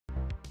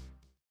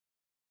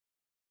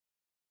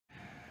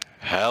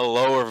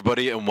Hello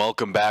everybody and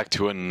welcome back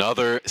to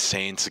another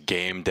Saints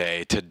game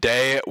day.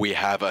 Today we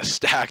have a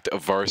stacked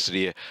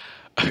Varsity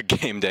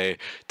game day.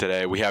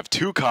 Today we have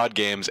 2 COD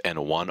games and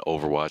 1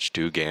 Overwatch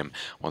 2 game.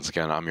 Once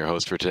again, I'm your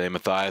host for today,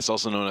 Matthias,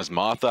 also known as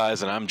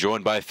Matthias, and I'm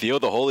joined by Theo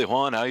the Holy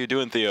Juan. How you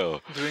doing,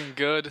 Theo? Doing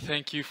good.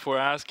 Thank you for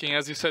asking.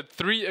 As you said,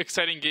 3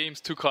 exciting games,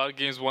 2 COD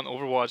games, 1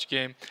 Overwatch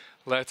game.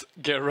 Let's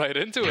get right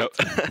into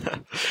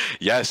it.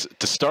 Yes,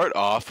 to start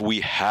off, we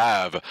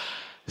have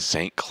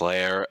St.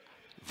 Clair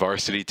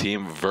Varsity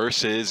team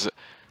versus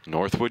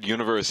Northwood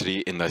University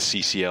in the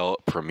CCL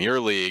Premier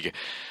League.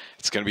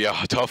 It's going to be a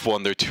tough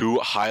one. They're 2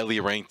 highly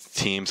ranked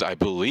teams. I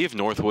believe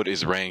Northwood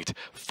is ranked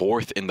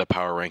 4th in the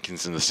power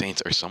rankings, and the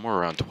Saints are somewhere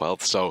around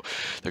 12th. So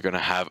they're going to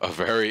have a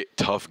very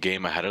tough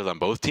game ahead of them.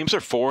 Both teams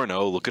are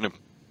 4-0, looking to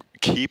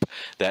keep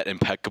that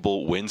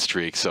impeccable win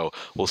streak. So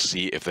we'll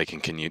see if they can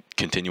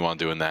continue on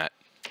doing that.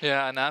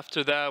 Yeah, and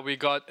after that, we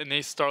got a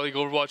NACE STARLEAGUE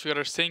Overwatch. We got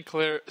our St.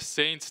 Clair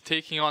Saints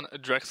taking on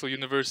Drexel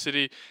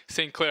University.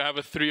 St. Clair have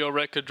a 3-0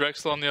 record.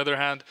 Drexel, on the other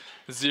hand,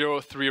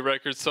 0-3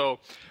 record. So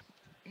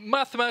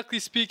mathematically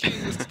speaking,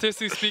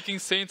 statistically speaking,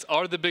 Saints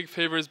are the big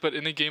favorites, but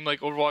in a game like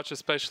Overwatch,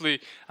 especially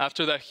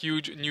after that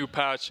huge new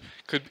patch,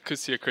 could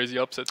see a crazy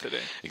upset today.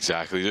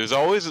 Exactly. There's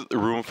always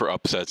room for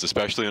upsets,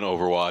 especially in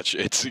Overwatch.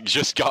 It's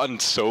just gotten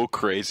so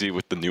crazy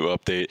with the new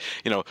update.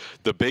 You know,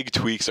 the big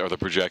tweaks are the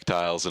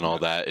projectiles and all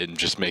that. It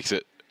just makes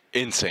it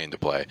insane to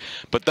play.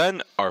 But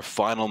then our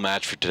final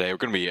match for today, we're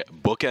going to be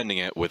bookending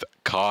it with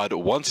COD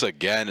once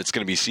again. It's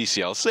going to be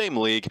CCL, same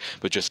league,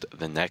 but just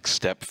the next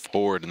step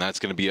forward, and that's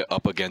going to be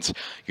up against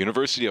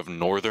University of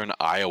Northern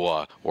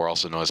Iowa, or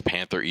also known as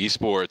Panther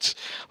Esports.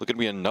 Looking to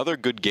be another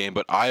good game,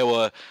 but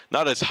Iowa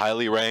not as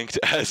highly ranked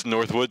as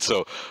Northwood,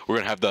 so we're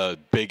going to have the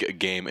big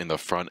game in the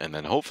front, and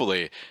then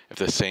hopefully if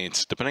the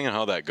Saints, depending on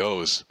how that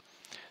goes,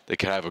 they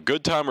can have a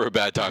good time or a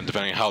bad time,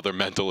 depending on how their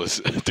mental is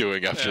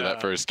doing after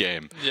that first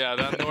game. Yeah,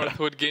 that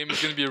Northwood game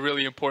is going to be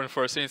really important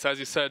for our Saints. As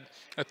you said,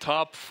 a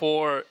top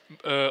 4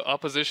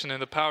 opposition in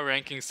the power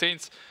ranking.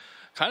 Saints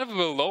kind of a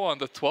little low on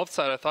the 12th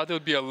side. I thought they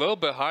would be a little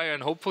bit higher,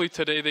 and hopefully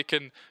today they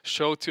can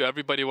show to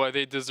everybody why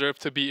they deserve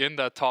to be in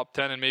that top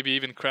 10 and maybe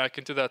even crack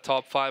into that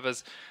top 5,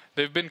 as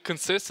they've been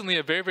consistently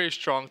a very, very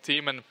strong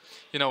team. And,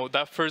 you know,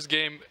 that first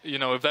game, you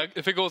know,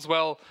 if it goes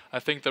well, I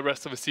think the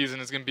rest of the season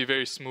is going to be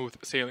very smooth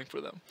sailing for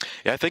them.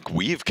 Yeah, I think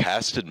we've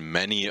casted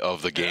many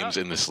of the games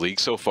in this league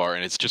so far,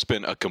 and it's just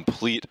been a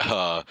complete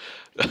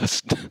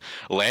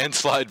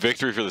landslide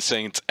victory for the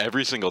Saints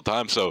every single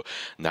time. So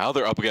now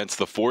they're up against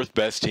the 4th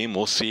best team.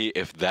 We'll see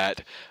if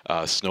that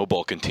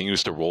snowball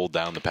continues to roll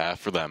down the path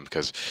for them,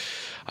 because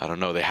I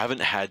don't know, they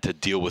haven't had to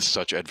deal with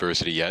such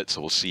adversity yet,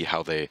 so we'll see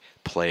how they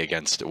play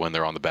against it when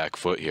they're on the back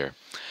foot here.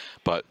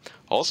 But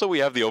also we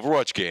have the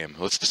Overwatch game.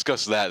 Let's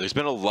discuss that. There's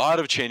been a lot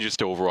of changes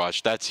to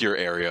Overwatch. That's your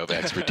area of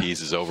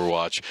expertise is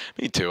Overwatch.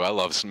 Me too. I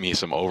love me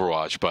some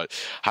Overwatch. But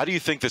how do you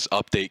think this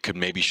update could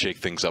maybe shake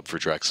things up for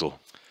Drexel?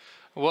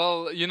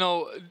 Well, you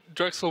know,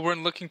 Drexel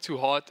weren't looking too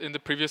hot in the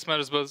previous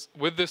matches, but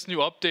with this new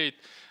update,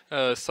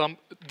 some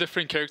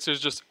different characters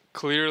just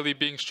clearly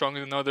being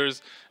stronger than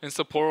others. In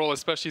support role,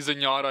 especially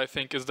Zenyatta, I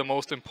think, is the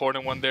most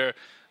important one there.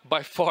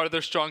 By far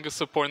their strongest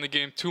support in the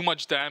game. Too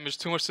much damage,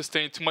 too much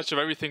sustain, too much of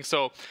everything.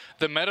 So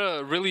the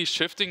meta really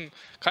shifting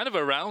kind of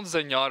around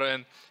Zenyatta,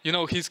 and you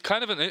know, he's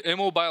kind of an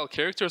immobile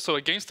character. So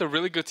against a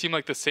really good team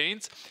like the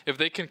Saints, if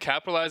they can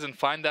capitalize and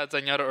find that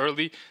Zenyatta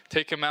early,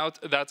 take him out,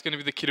 that's going to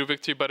be the key to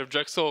victory. But if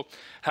Drexel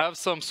have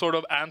some sort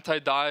of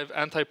anti-dive,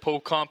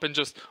 anti-poke comp and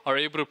just are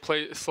able to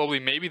play slowly,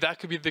 maybe that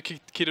could be the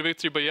key to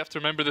victory. But you have to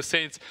remember the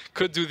Saints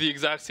could do the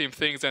exact same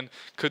things and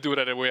could do it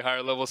at a way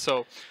higher level.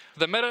 So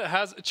the meta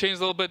has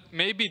changed a little bit.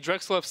 Maybe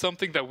Drexel have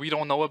something that we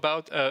don't know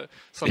about,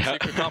 some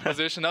secret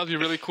composition. That would be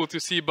really cool to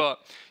see. But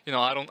you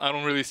know, I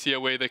don't really see a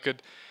way they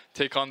could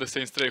take on the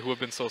Saints today, who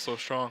have been so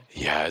strong.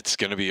 Yeah, it's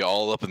going to be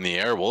all up in the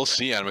air. We'll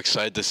see. I'm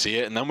excited to see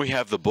it. And then we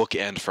have the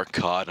bookend for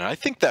COD, and I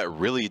think that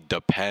really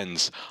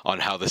depends on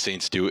how the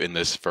Saints do in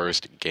this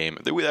first game.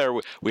 We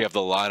have the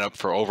lineup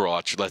for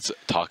Overwatch. Let's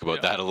talk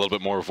about that a little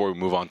bit more before we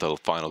move on to the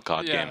final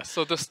COD game. Yeah,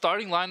 so the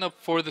starting lineup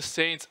for the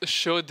Saints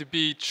should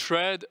be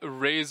Tread,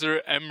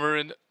 Razor,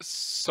 Emerin,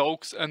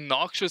 Soaks, and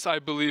Noxious, I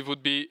believe,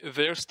 would be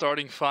their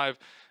starting 5.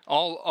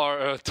 All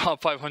are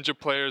top 500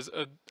 players,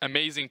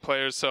 amazing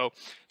players. So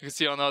you can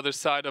see on the other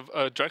side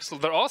of Drexel,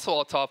 they're also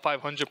all top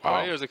 500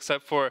 players,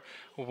 except for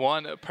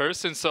one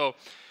person. So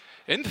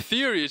in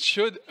theory, it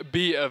should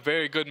be a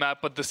very good map.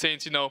 But the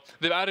Saints, you know,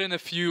 they've added in a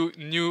few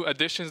new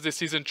additions this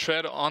season.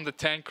 Tread on the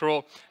tank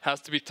role has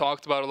to be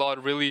talked about a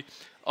lot, really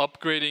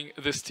upgrading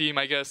this team,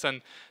 I guess,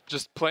 and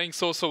just playing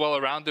so well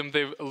around him.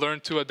 They've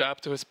learned to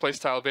adapt to his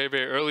playstyle very,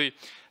 very early.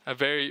 A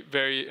very,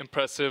 very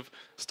impressive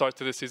start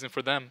to the season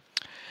for them.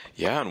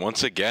 Yeah, and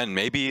once again,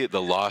 maybe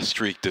the loss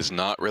streak does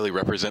not really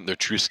represent their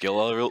true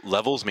skill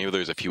levels. Maybe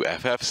there's a few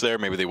FFs there.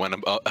 Maybe they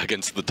went up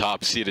against the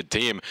top-seeded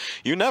team.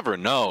 You never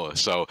know.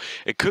 So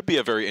it could be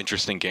a very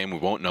interesting game. We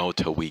won't know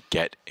till we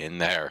get in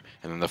there.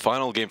 And then the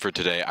final game for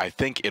today, I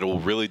think it'll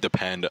really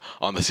depend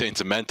on the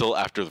Saints' mental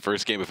after the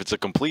first game. If it's a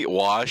complete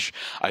wash,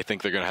 I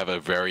think they're going to have a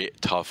very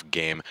tough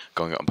game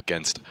going up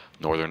against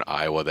Northern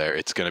Iowa there.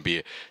 It's going to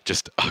be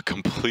just a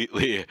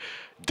completely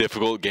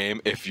difficult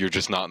game if you're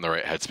just not in the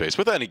right headspace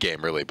with any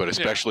game really, but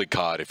especially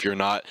COD. If you're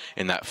not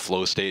in that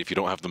flow state, if you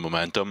don't have the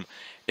momentum,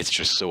 it's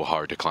just so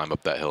hard to climb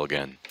up that hill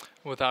again.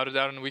 Without a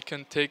doubt, and we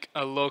can take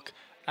a look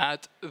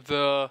at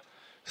the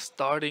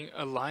starting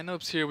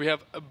lineups here. We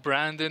have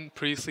Brandon,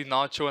 Priestley,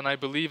 Nacho, and I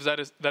believe that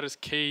is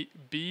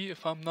KB,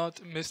 if I'm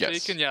not mistaken.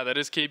 Yes. Yeah, that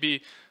is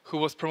KB, who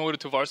was promoted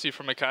to Varsity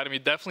from Academy.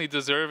 Definitely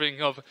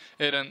deserving of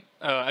it, and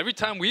every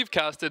time we've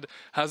casted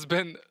has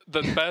been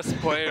the best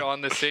player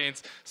on the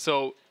Saints.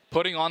 So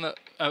putting on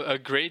a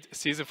great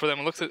season for them.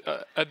 It looks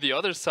at the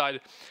other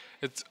side,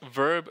 it's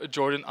Verb,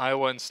 Jordan,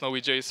 Iowa, and Snowy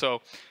J.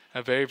 So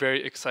a very,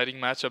 very exciting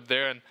matchup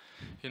there. And,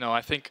 you know,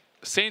 I think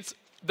Saints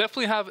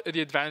definitely have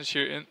the advantage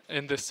here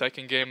in this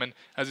second game. And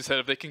as you said,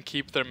 if they can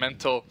keep their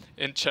mental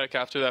in check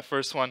after that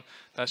first one,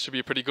 that should be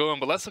a pretty good one.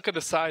 But let's look at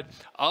the side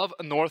of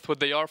Northwood.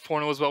 They are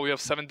 4-0 as well. We have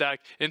 7-DAC,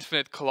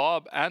 Infinite,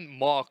 Klob, and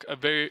Mock. A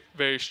very,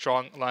 very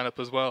strong lineup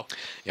as well.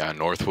 Yeah,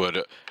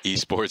 Northwood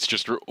esports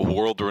just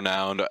world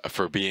renowned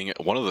for being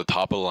one of the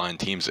top of the line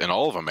teams in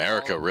all of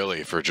America,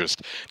 really, for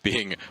just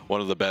being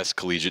one of the best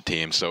collegiate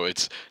teams. So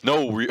it's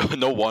no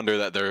wonder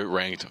that they're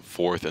ranked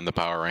 4th in the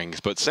power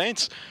rankings. But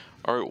Saints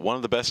are one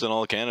of the best in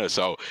all of Canada,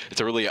 so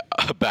it's really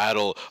a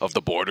battle of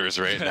the borders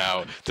right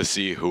now to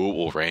see who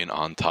will reign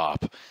on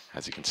top.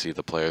 As you can see,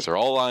 the players are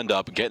all lined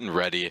up, getting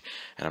ready,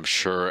 and I'm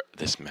sure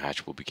this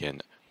match will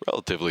begin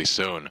relatively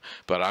soon.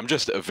 But I'm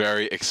just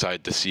very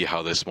excited to see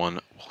how this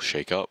one will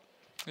shake up.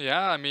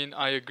 Yeah, I mean,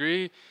 I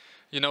agree.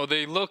 You know,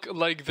 they look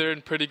like they're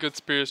in pretty good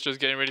spirits, just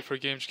getting ready for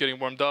games, getting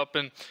warmed up,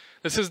 and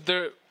this is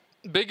their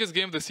biggest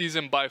game of the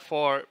season by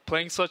far,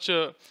 playing such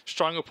a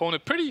strong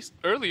opponent pretty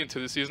early into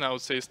the season, I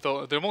would say.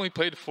 Still, they've only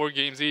played 4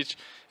 games each.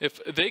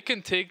 If they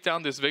can take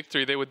down this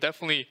victory, they would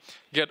definitely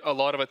get a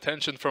lot of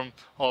attention from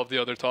all of the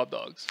other top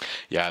dogs.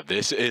 Yeah,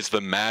 this is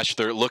the match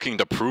they're looking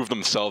to prove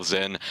themselves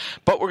in,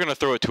 but we're going to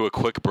throw it to a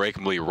quick break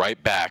and we'll be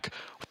right back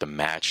with the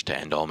match to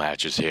end all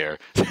matches here.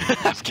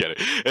 Just kidding.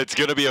 It's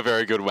going to be a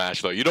very good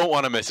match, though. You don't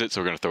want to miss it, so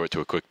we're going to throw it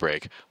to a quick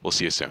break. We'll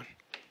see you soon.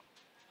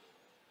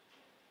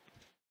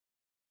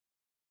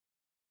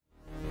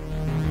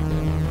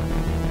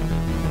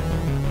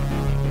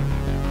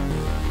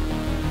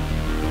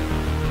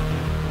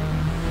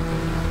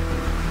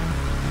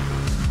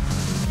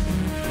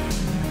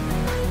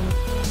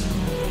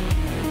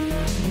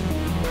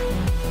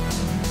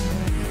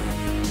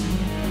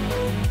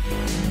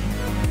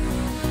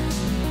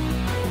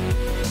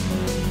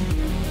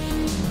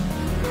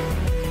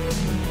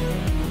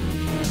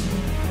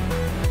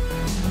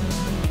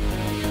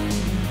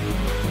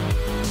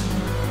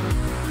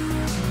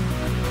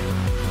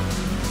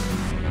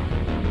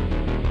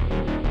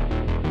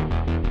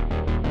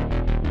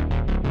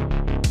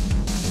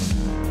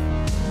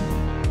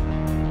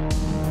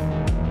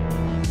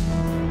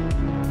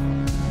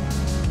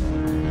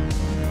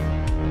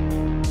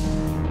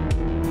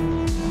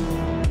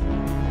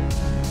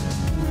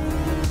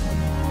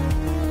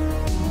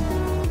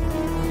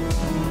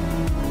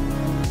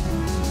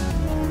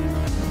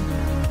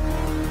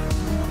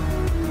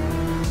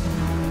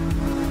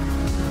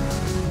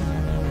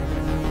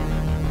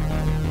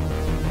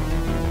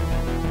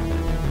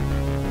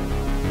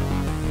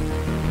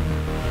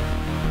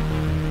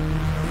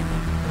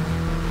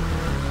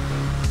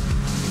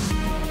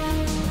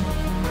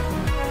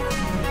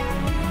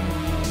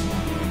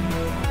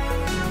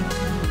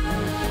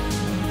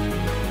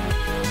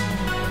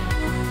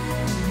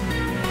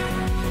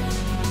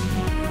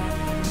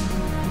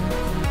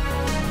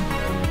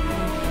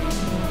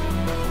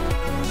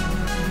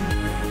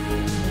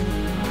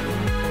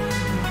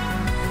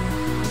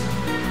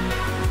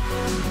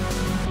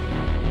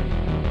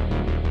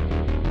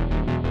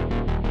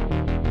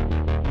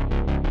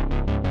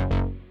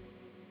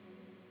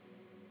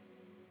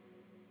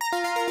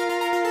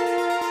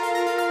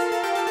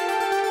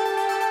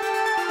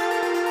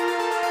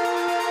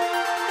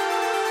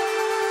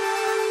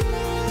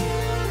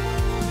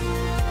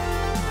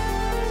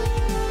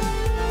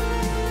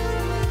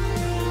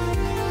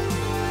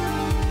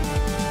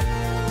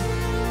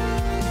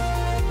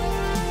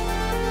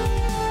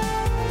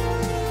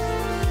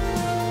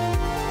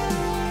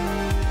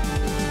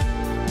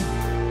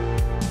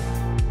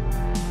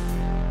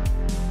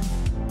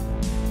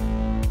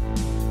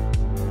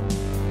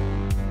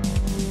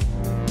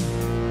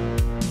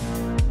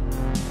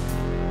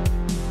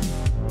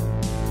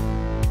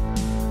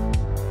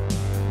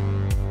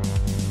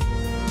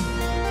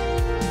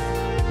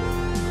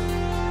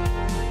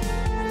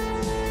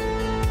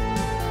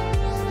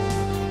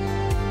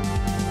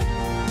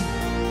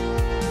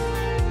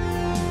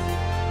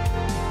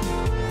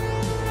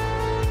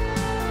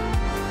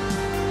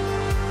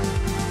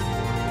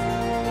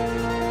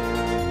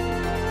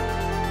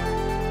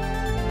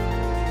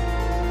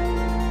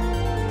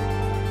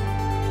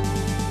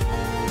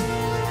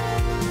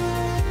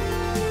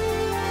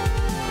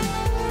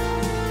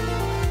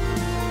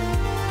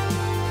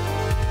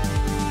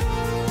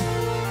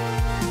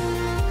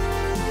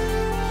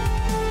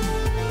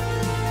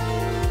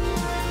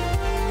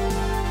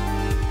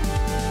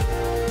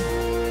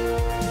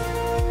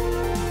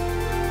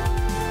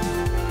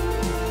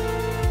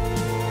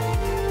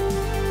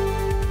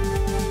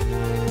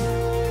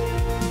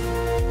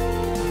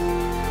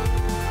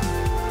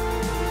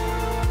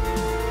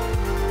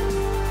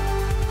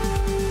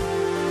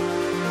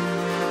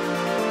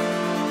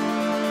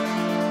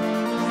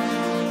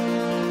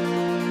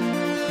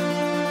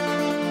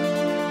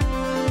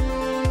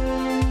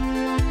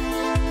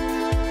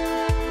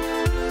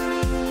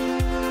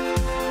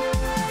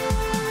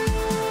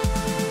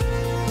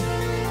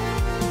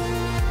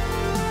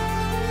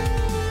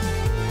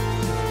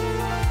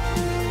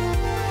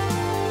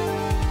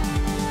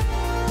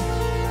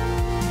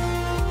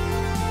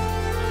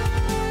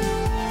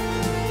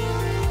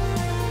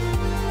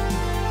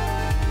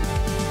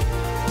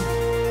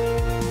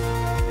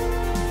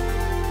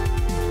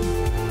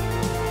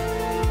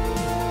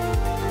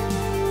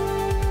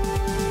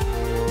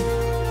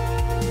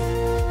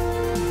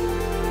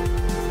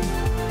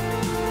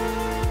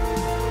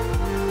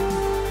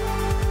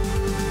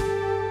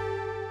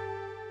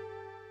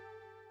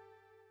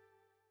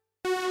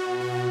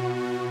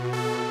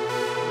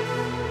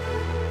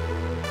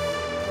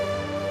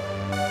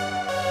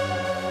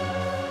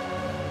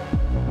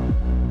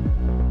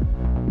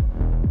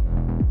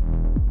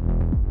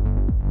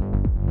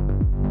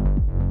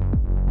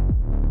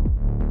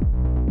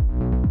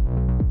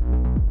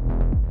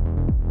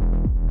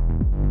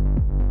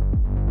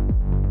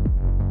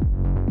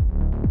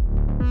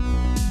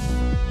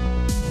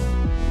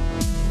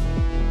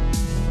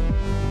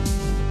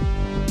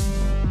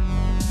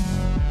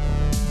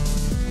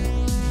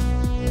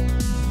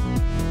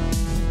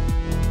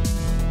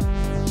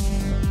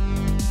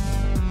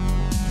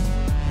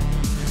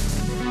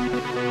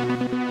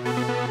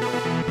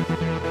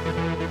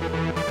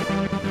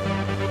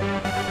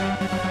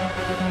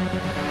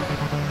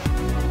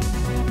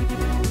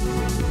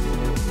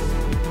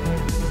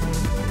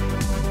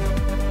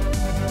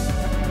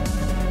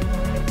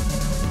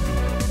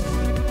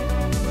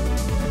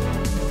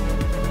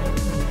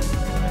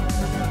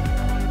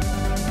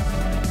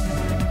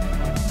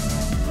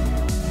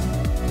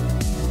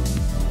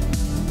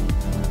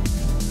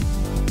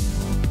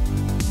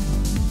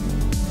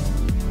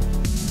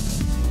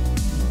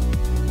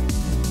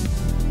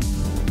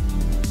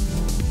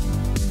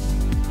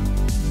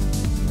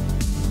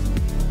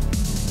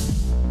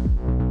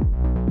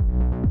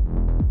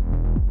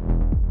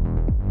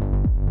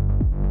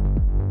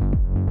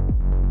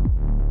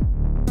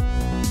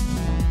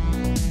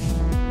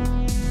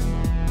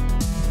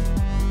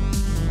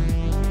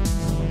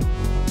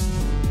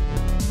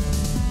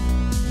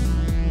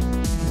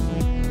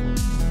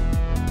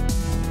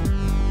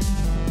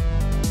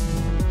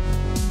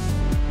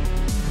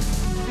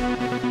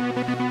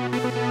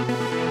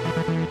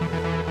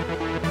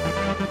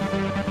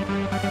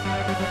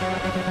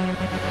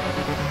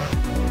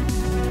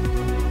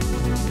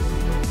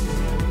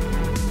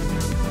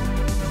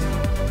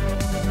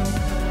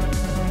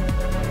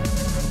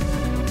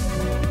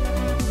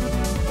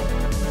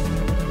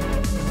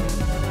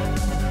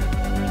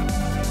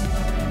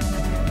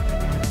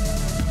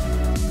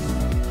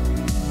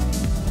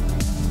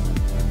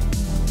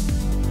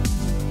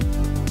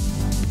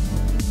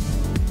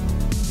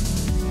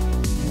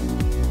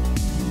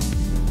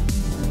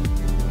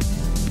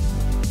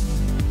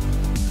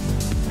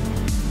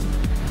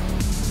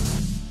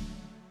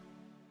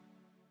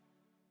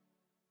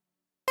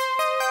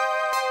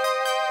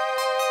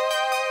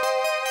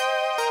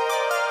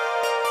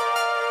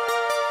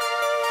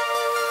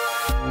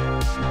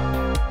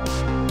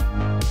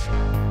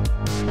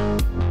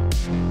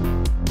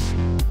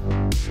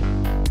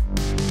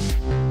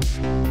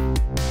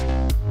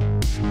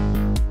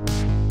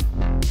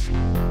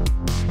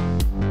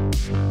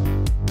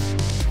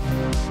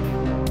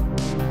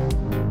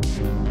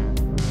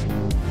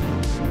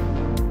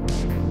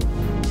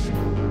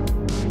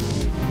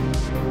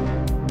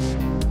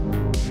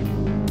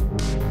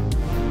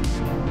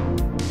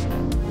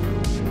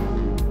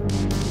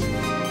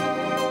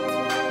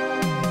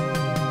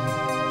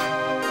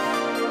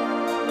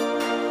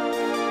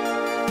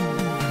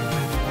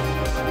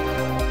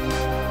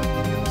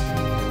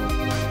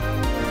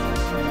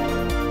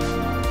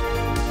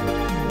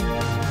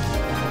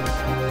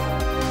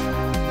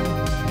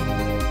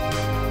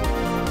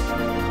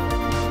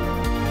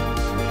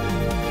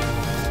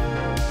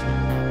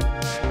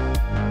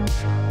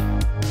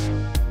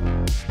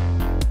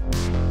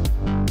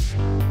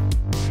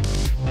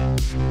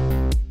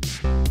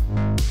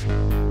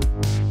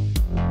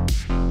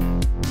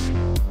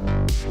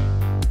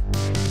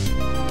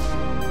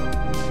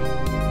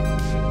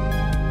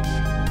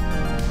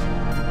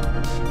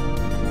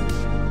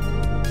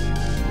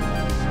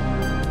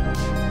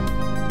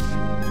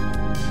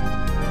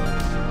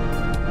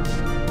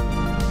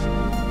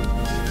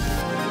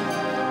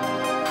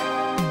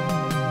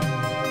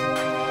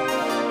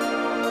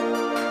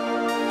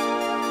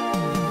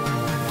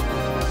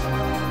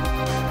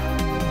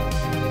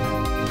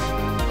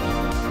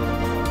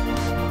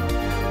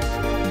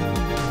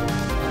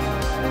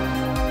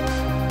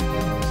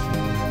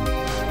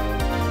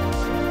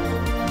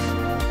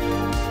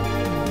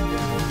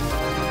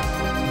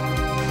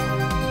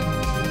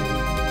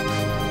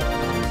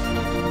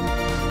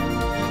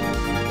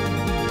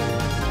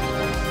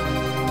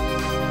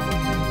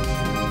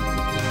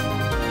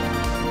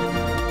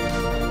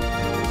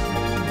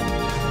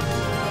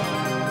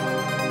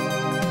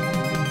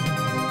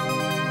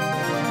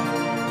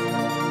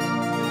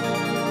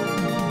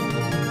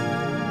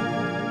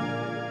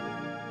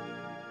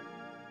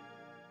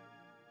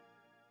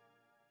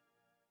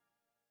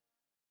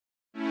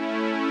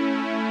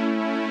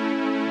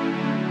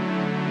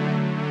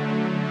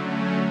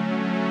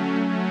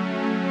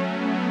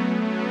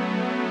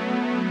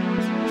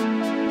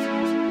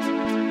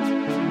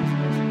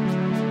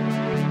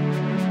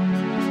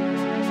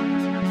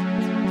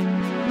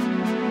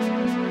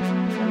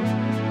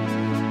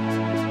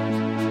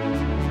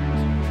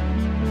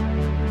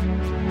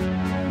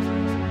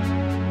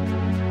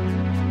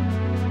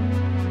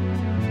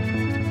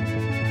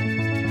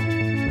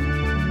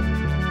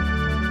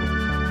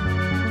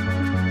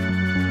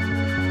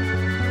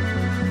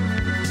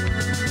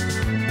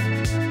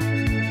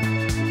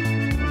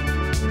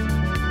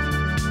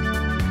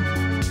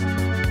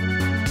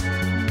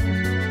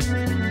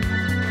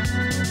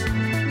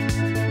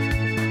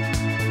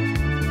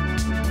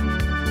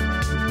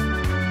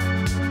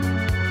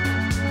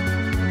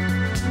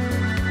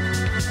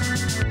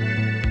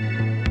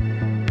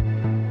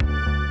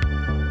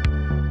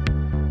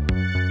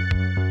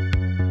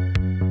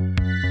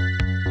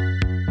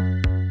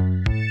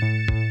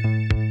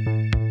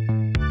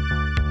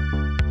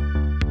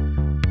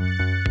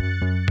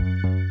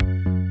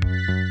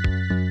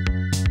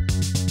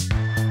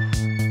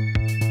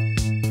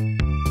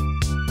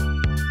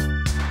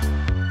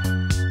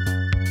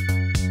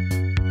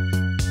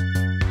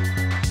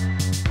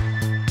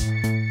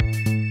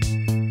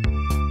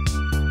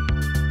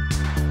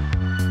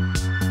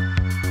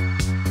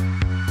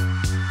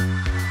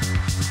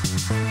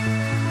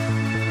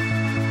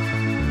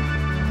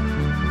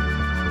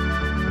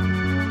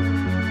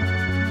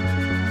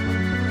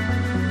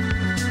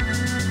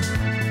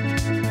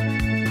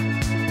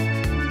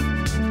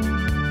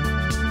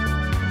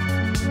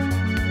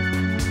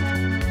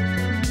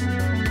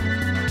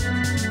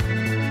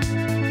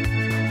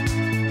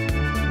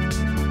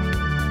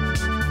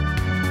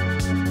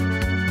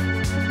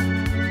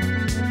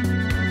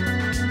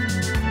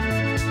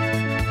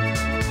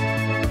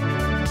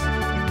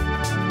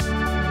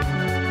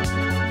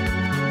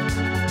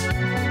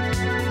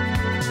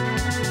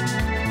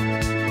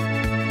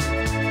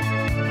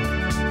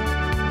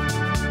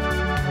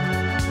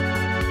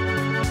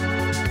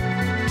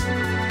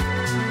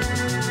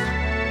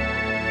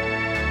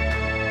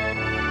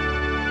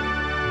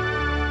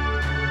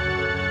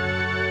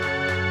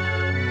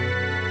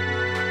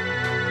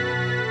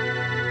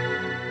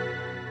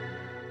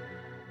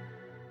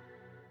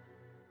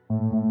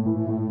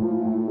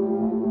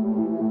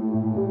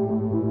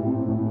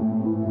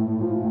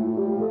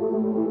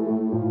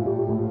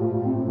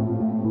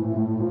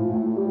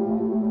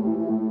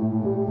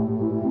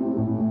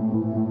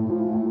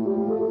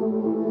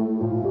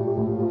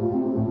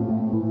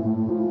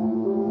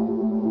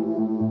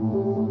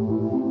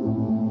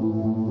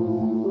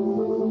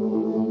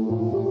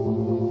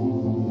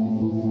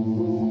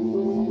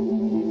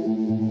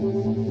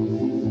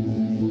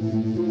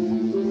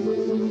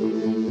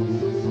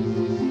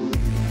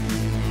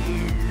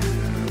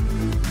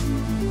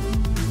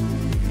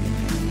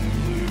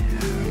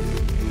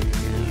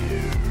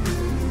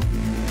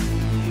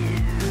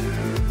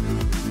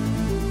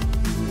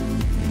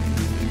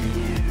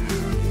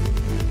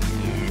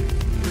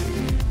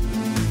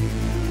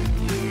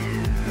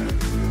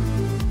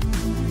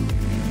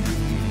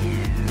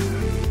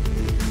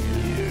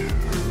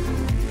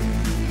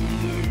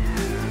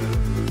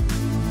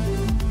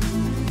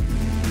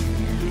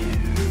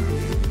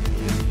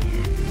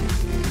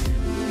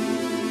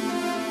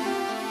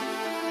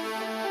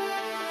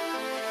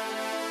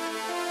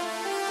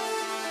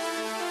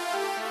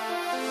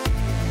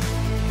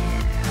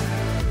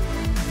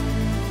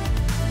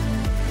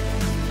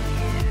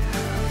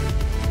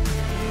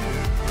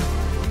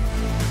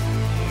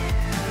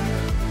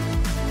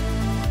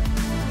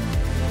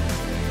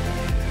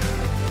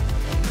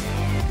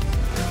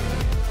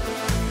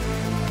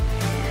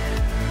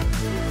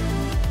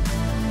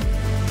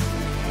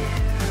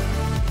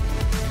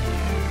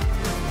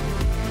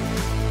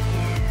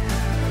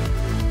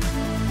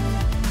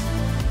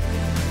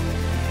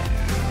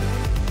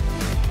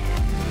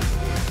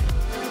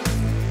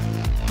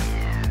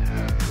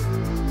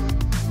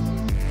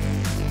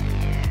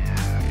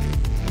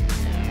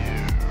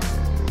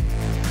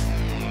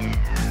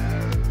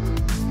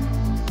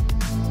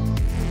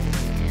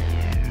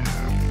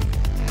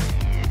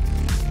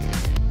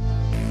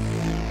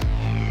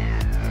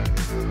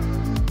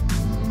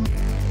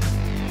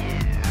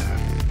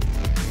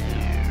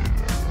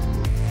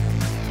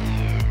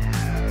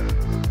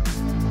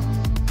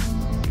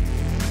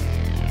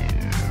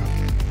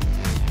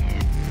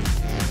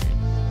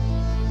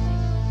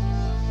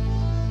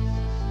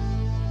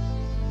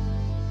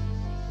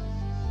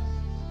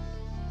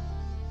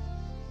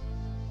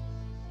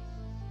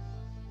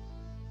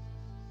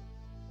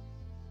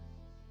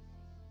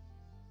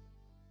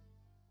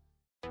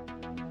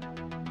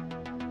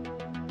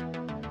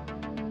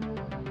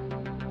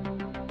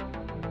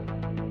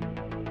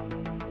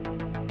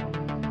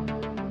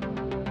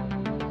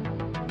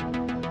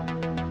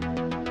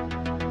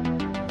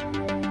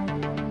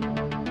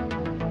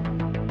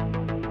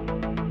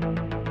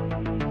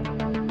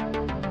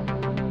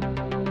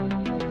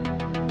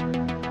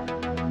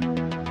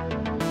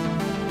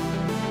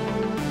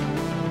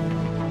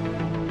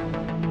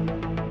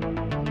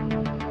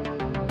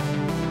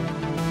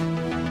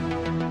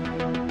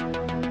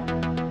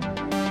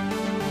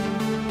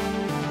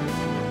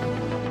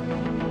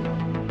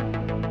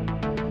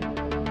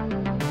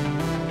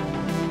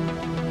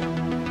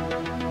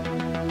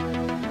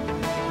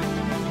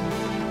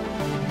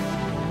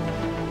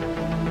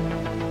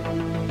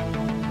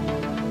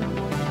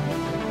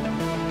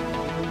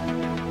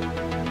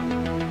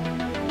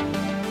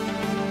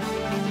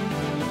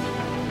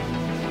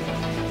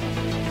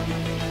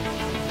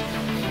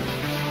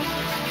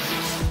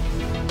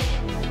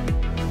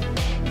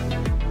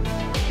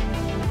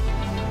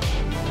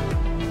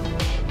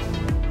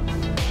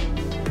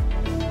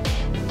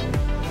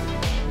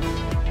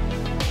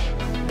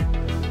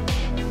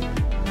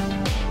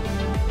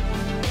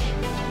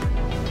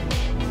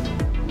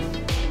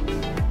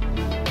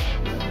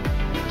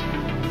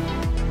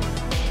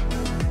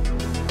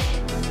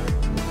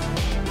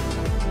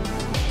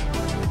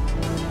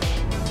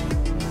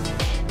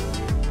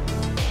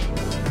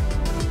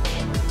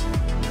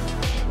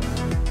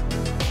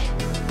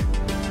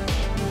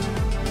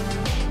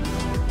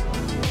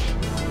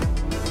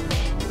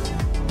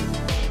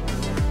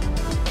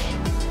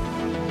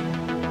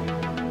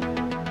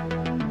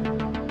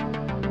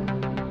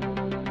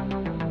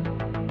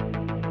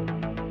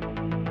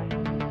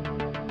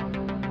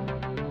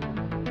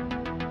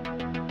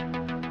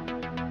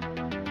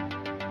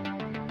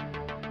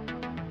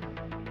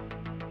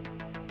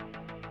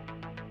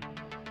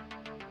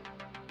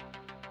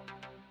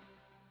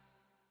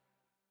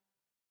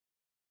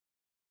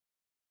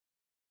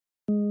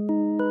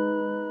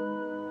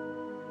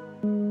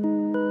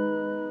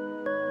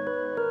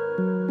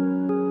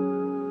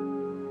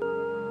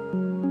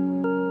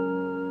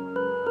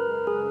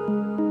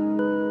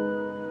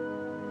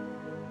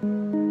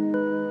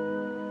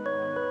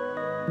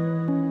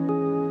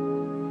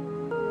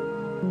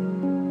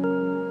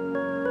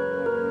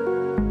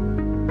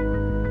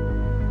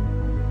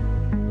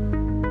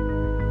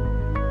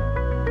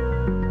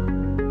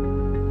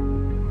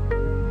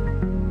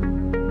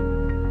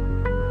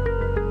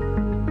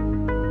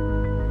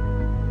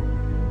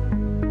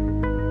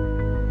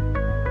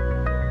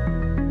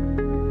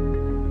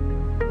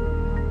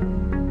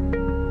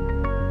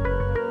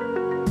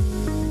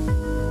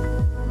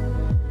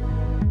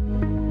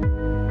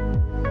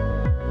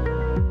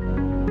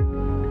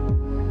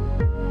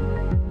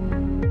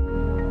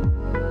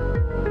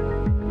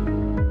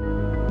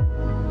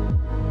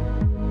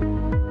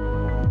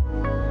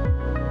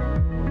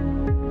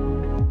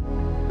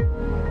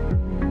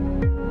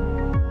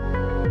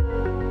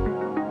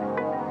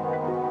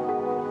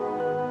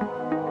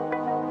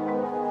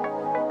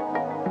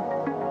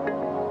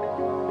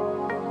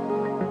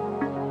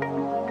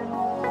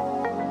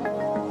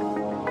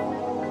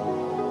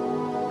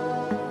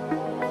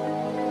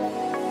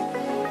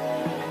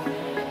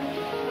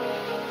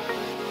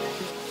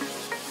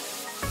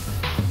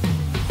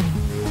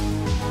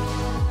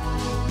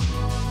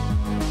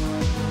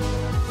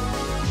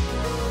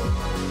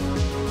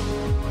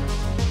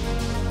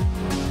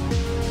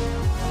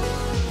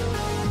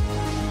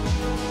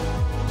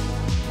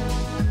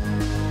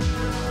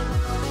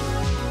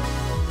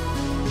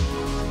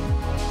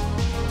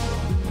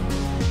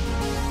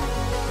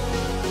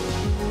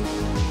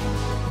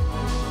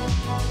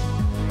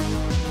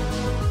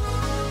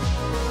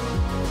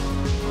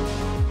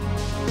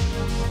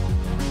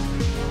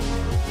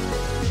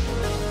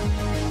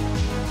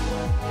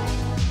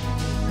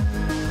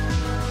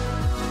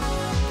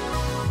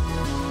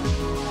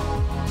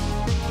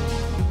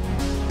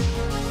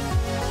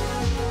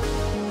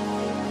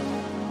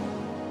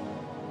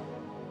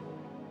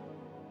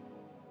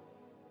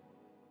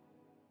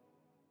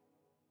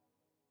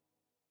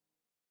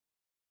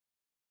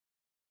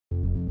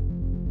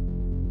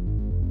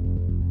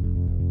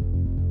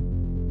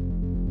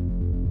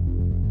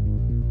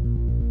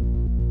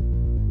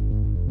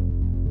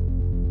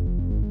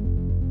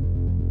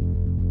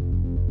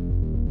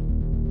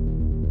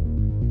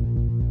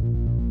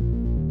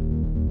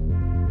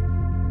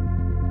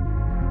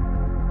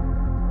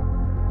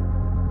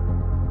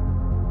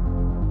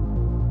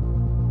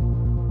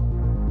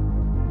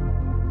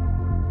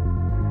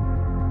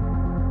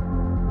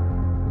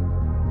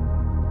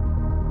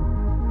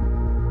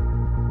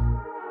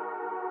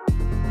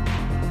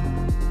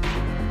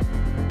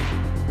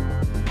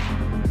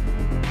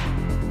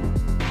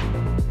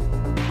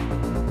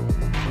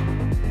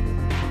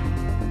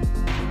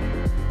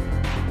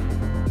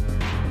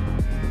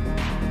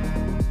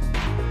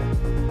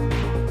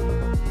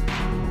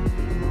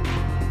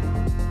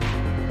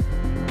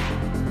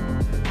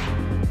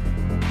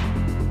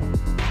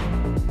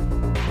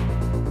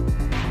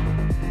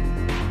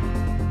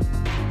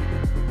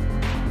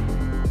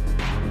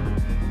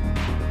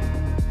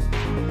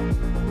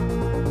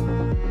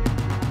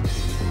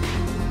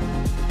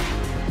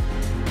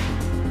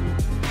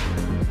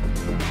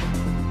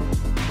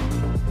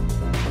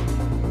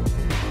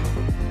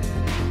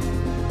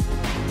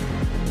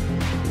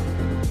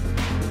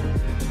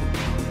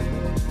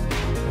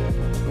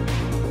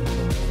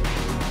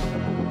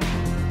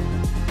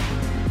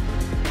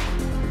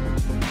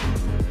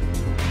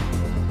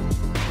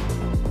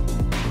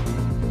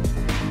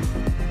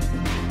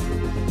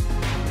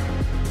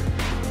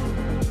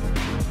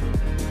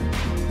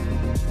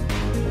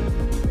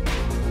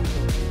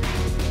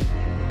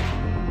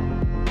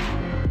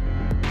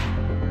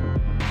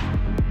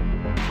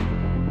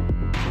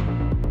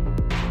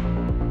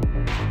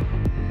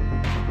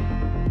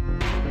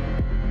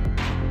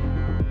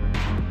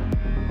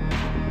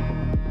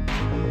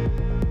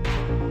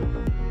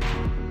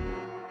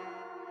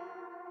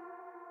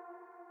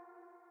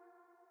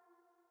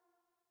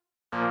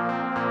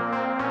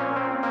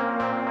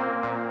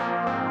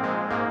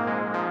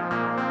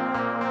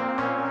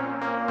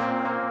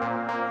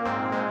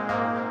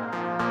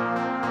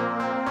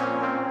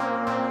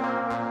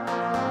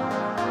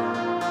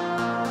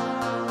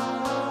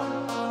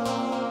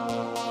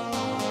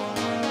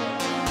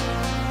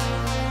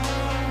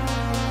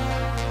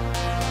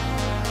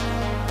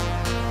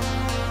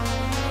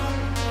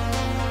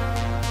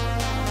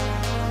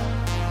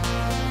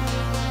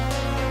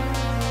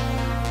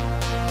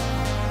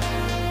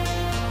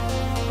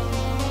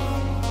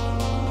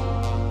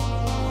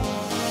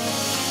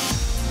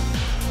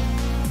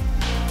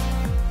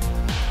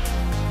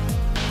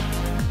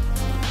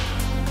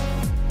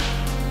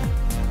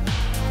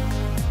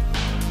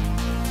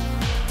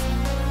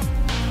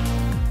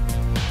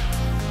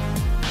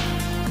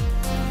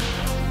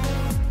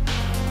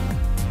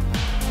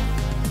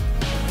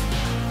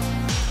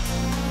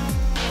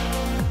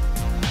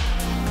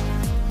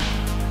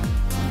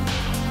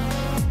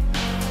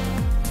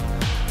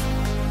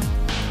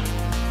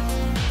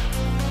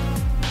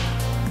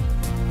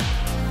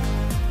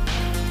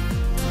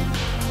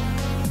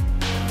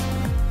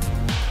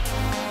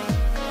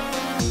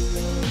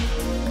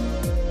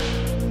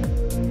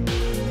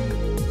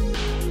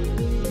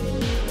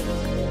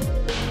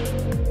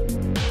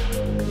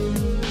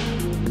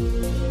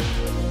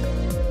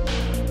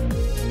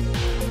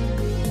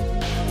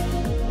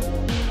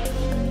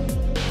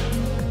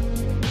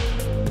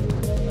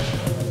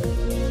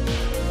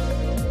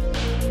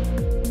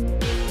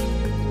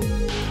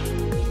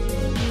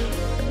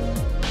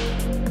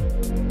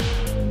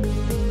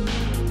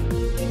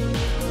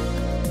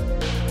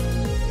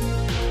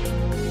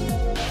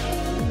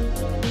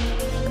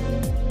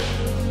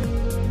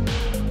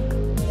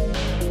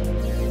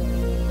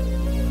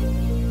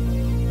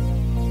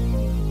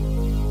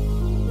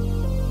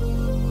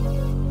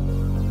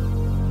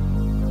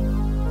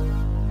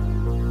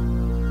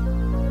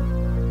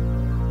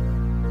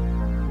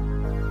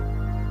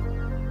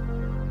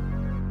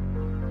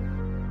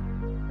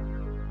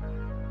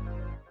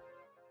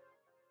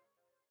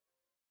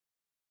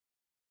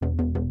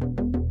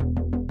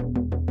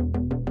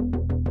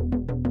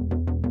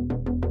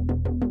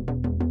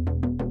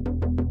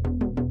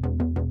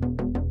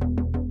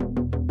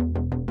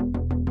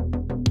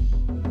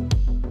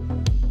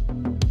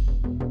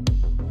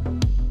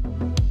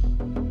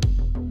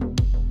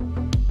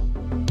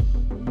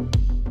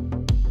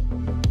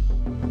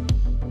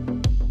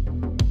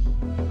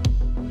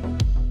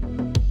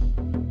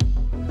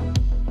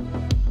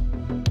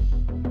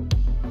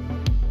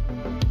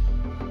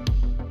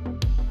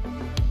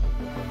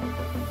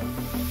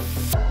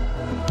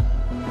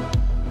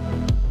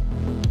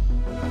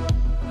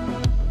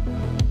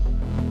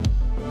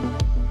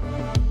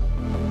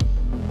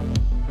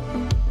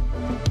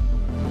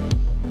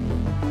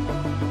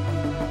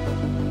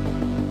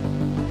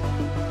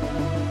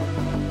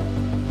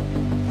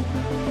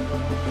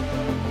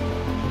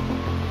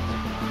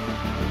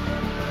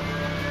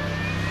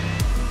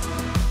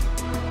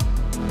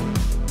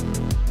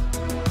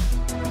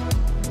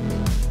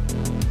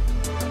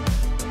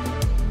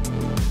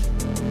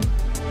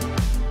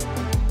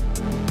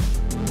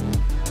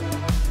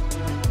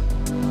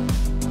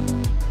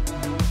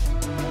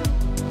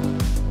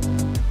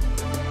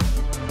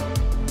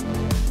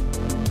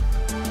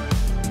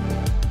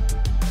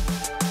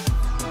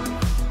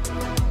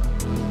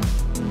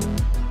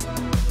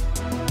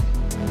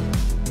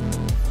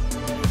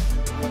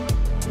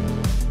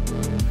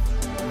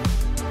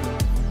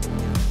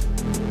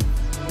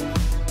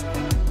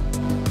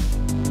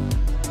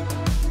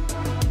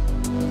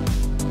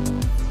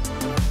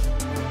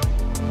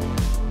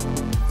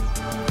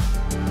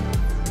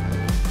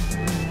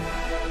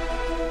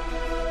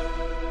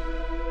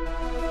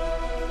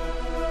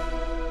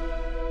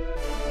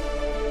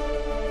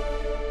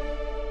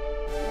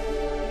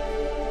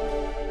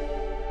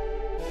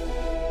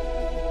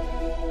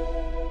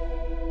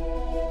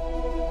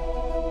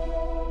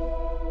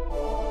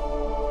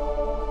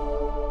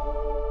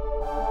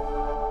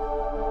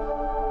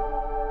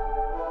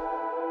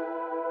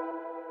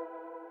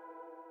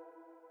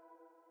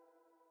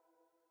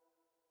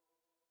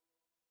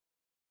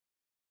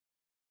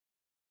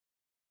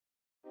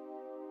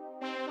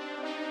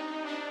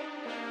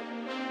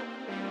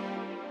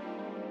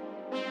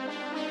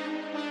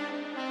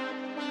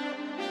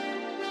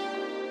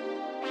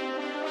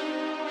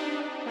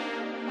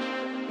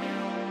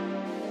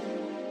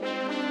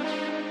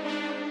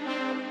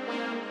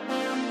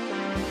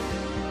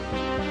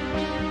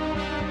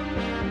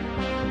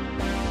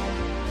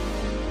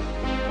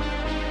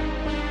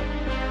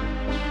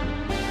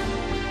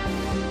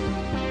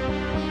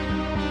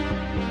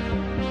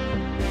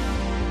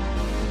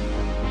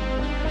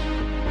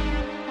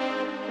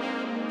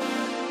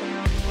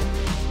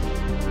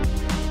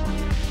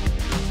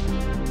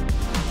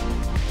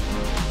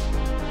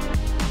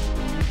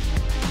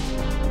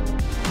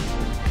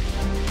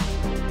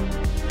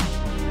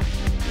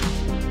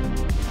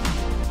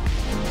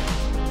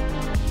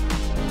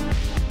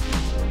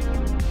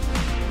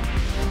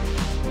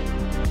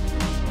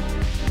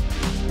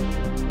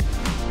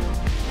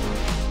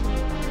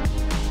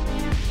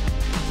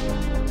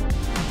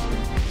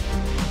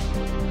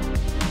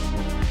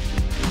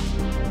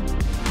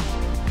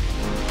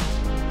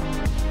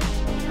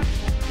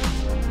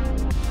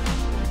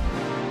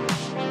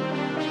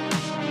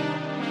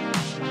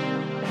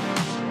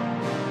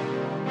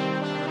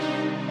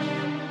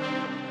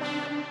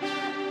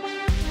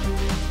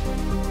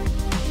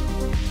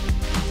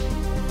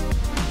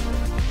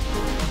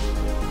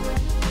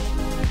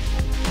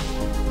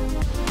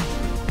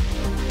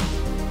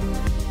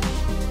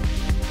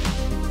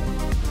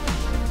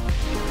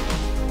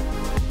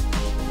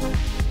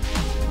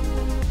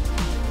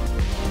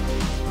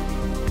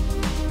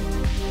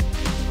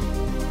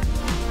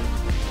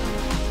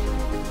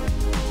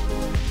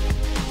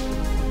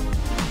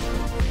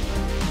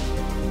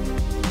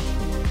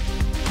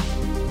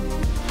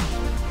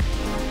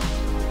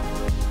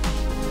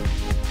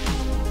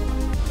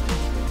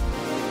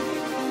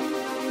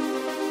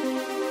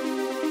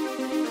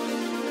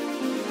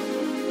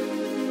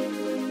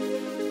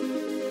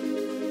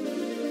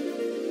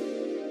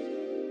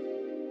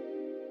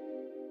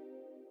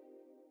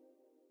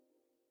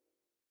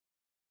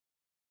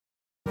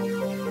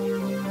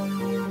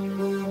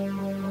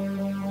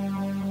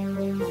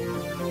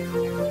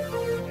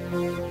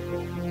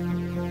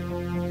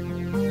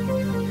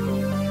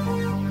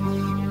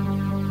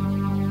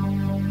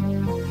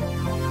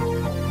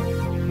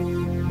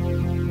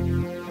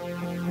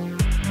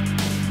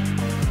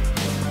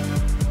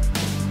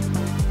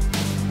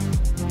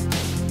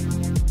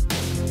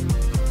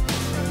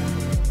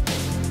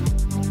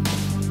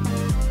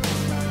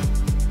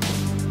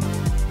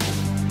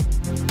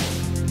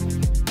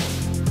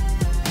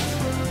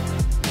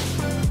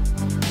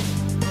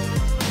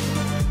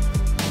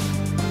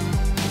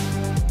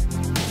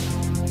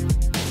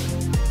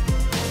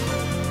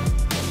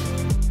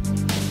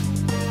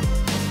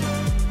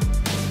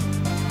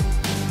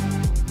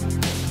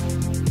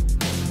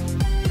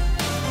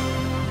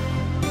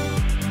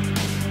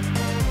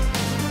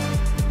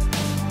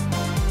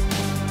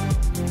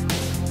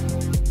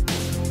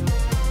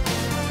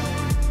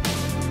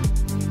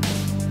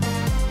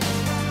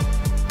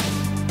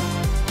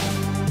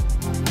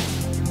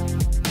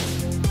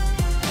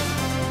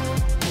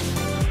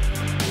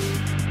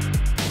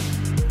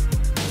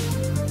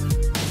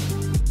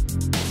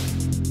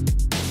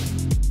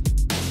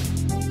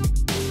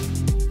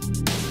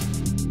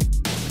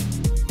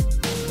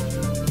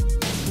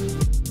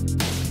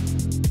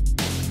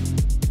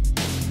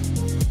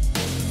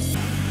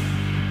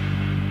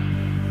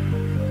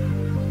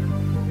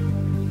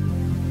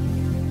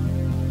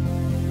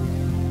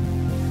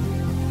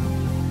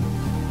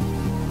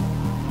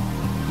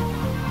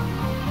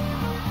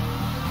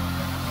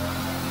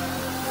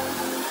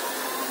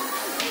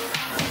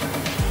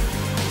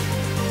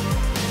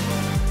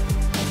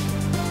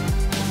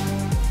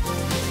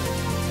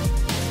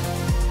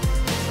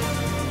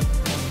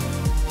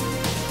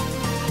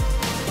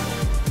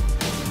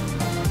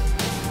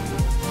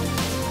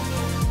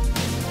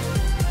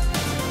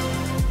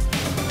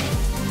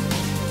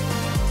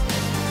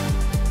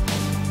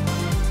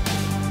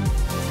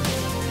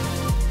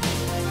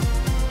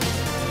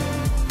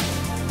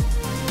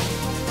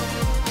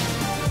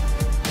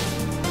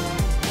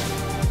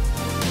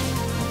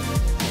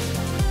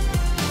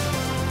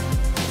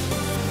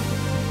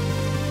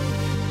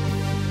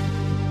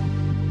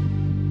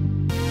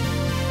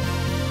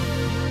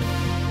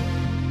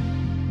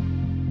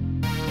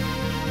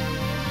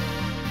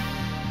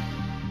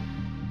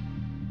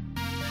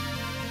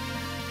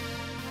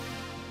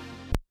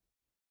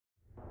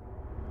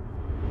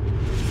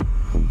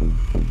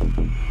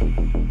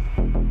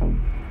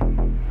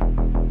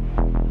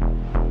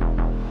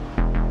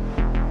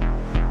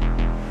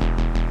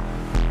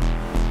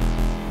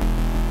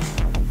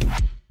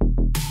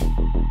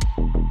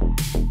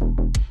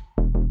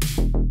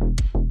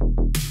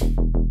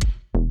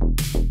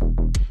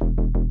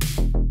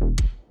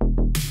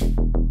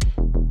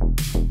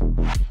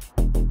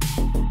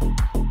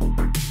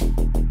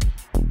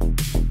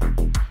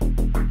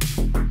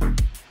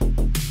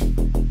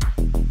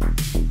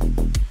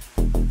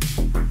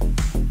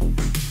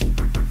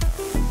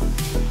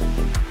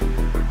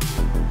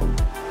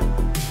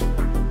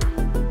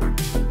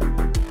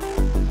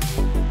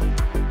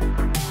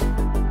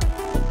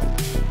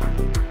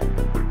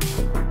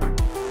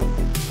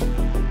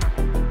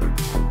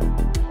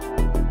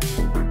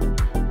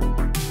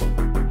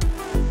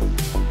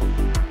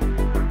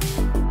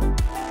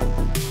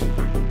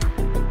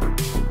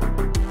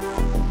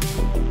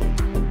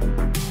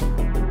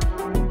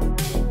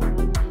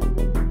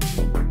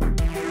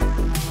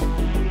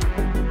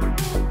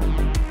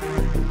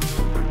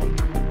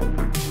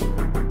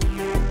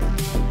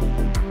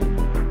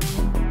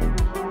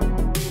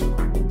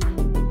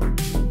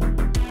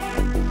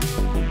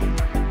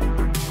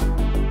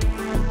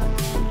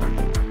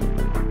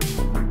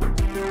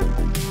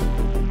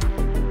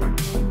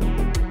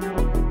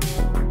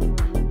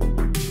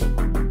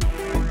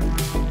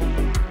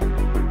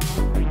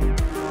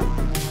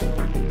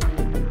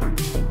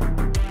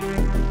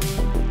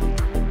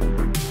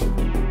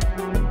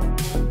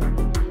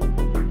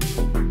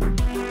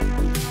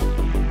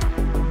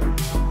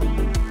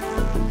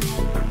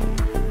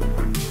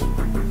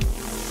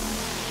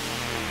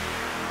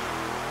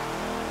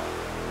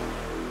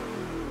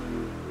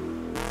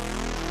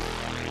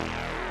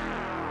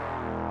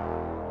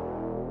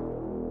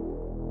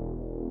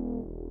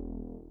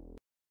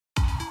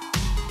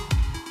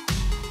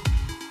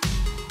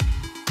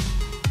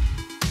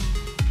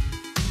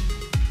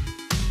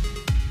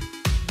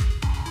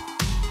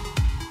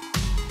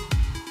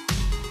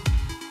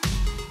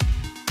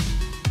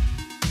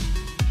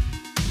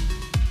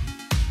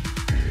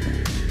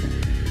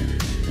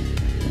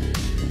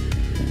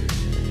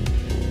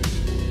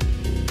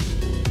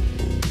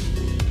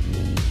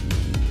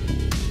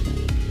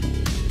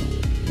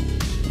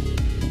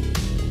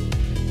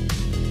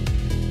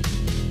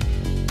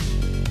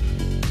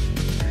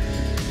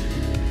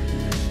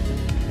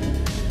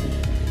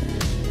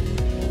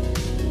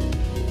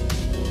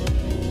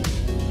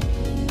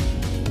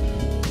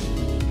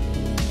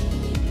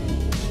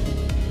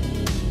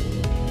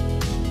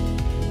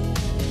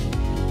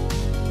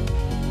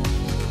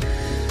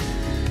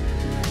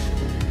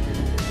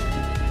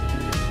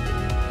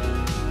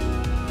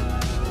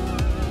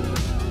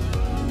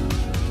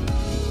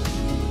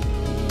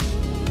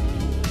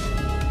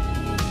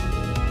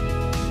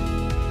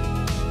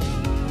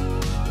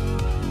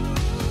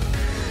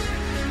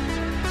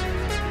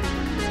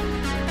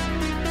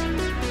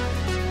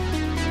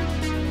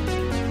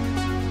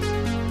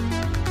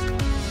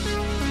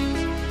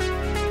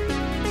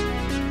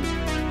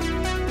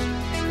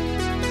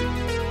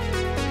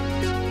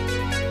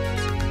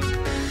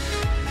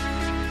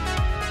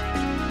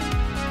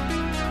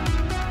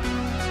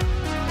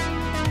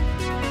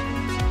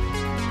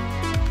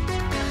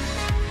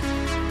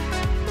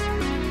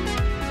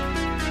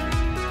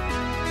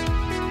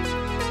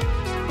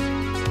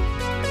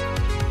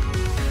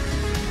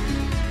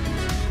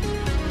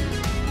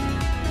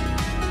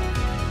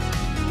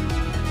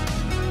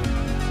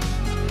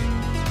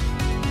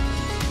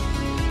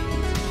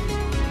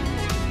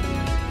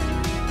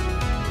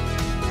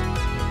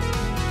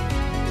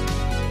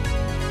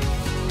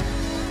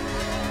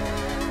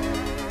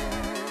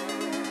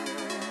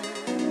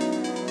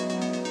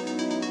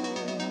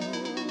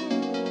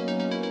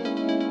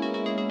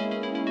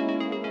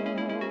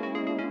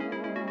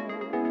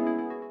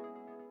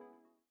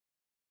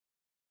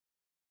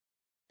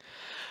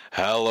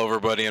 Hello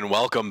everybody and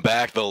welcome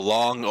back. The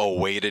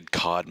long-awaited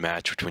COD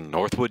match between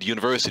Northwood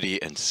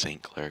University and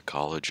St. Clair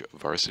College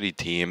Varsity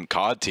team,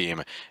 COD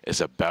team, is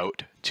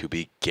about to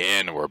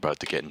begin. We're about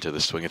to get into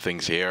the swing of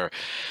things here.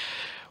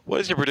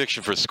 What is your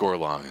prediction for score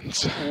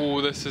lines?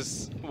 Oh, this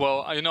is,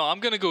 well, I'm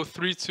going to go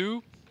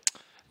 3-2,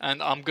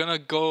 and I'm going to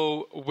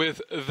go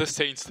with the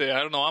Saints today.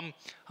 I don't know,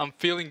 I'm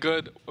feeling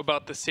good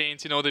about the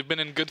Saints. They've been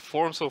in good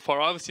form so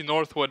far. Obviously,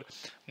 Northwood,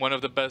 one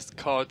of the best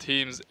COD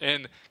teams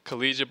in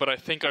Collegiate, but I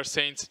think our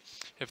Saints,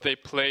 if they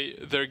play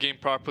their game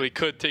properly,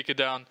 could take it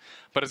down.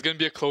 But it's going to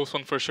be a close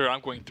one for sure.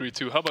 I'm going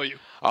 3-2. How about you?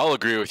 I'll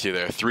agree with you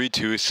there.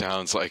 3-2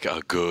 sounds like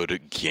a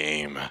good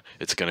game.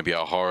 It's going to be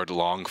a hard,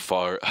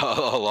 long-fought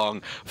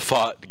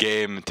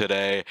game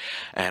today.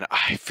 And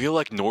I feel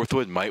like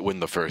Northwood might win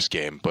the first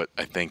game, but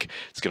I think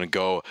it's going to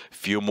go a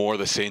few more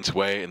the Saints'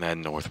 way, and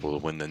then Northwood will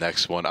win the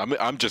next one.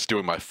 I'm just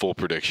doing my full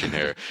prediction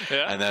here.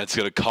 Yeah. And then it's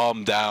going to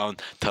calm down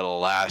to the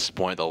last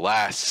point, the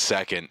last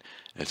second.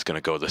 It's going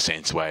to go the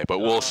Saints' way, but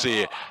we'll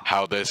see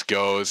how this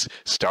goes,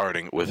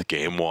 starting with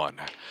game one.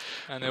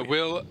 And it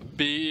will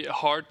be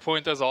hard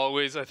point as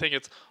always. I think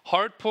it's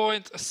hard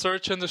point,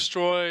 search and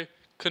destroy,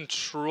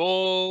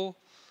 control,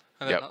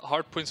 and then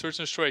hard point, search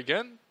and destroy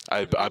again.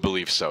 I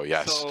believe so,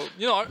 yes.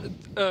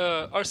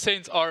 So, our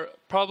Saints are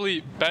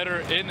probably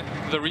better in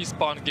the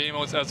respawn game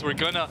modes as we're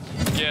gonna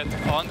get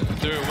on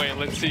their way.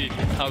 Let's see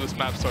how this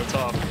map starts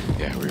off.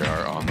 Yeah, we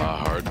are on the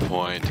hard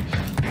point.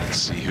 Let's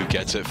see who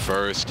gets it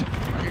first.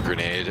 A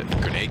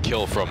grenade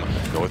kill from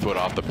Northwood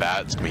off the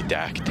bat. It's gonna be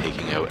Dak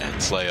taking out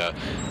Enslaya.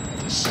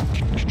 This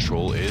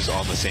control is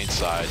on the Saints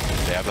side.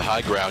 They have the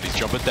high ground. He's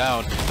jumping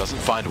down. Doesn't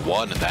find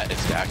one, and that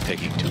is Dak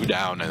taking two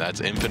down, and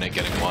that's Infinite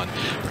getting one.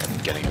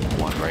 Getting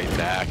one right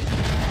back.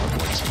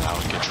 Northwood's now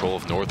in control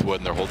of Northwood,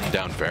 and they're holding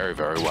down very,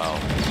 very well.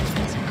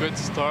 It's a good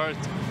start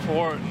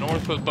for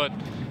Northwood, but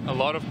a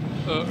lot of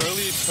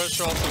early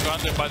pressure also gone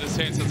there by the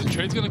Saints as the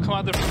trade's going to come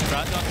out there from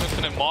Brandon to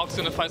Infinite. Mock's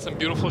going to find some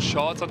beautiful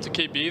shots onto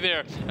KB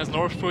there as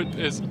Northwood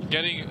is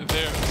getting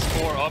their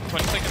score up.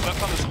 20 seconds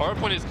left on this hard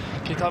point. Is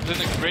K-Top's in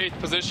a great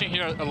position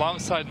here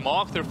alongside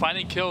Mock. They're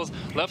finding kills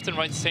left and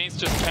right. Saints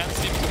just can't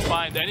seem to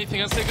find anything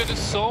else. They're going to do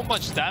so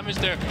much damage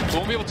there. They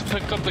won't be able to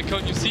pick up the kill.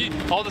 And you see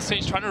all the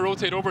Saints trying to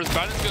rotate over as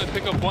Brandon's going to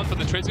pick up one, but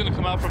the trade's going to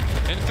come out from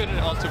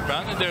Infinite onto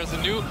Brandon. There's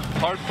a new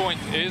hard point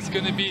is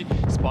going to be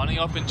spawning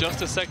up in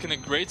just a second. A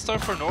great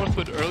start for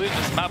Northwood early in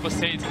this map, but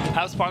Saints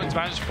have spawn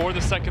advantage for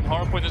the second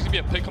hard point. There's going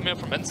to be a pick coming up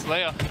from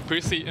Enslaya.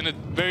 Previously in a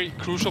very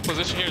crucial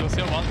position here. Let's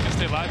see how long he can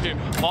stay alive here.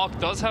 Mock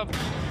does have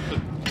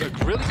a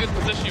really good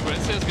position, but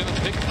Enslaya is going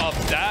to pick up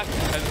Dak,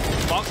 and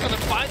Mock's going to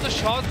find the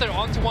shots there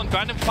onto one.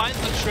 Brandon finds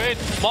the trade.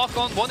 Mock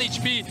on 1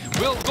 HP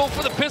will go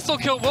for the pistol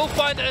kill, will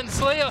find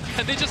Enslaya,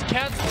 and they just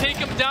can't take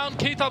him down.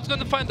 K-Top's going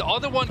to find the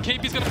other one.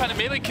 KB's going to find a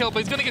melee kill, but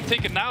he's going to get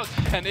taken out,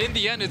 and in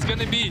the end, it's going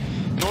to be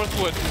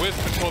Northwood with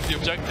control of the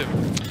objective.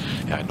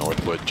 Yeah,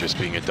 Northwood just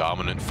being a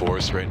dominant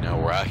force right now,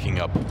 racking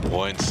up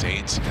points.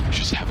 Saints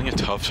just having a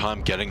tough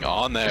time getting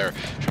on there.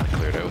 Trying to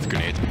clear it out with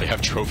grenades, but they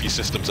have trophy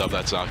systems up.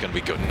 That's not going to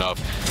be good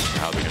enough.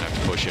 Now they're going to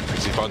have to push in.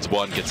 Prissy finds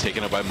one, gets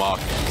taken out by Mock.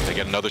 They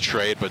get another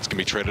trade, but it's going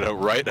to be traded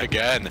out right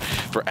again.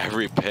 For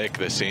every pick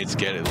the Saints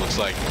get, it looks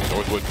like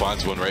Northwood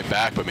finds one right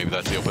back, but maybe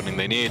that's the opening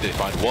they need. They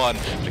find one,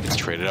 but it gets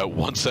traded out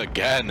once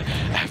again,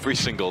 every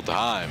single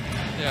time.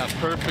 Yeah,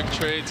 perfect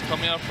trades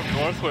coming out from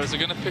Northwood. They're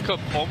going to pick up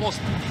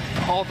almost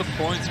all the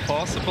points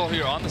possible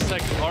here on the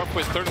second hard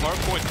point. Third hard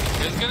point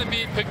is going to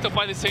be picked up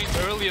by the Saints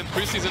early, and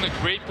Priestley's in a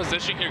great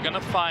position here. Going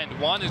to find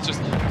one, is just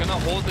going to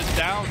hold it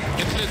down.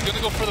 Infinite's going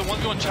to go for the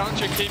 1v1 challenge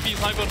here. KB's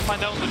not going to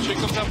find out when the trick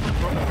comes out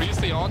from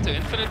Priestley onto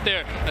Infinite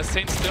there, as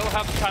Saints still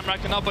have the time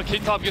racking up, but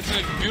K-Top gets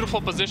in a beautiful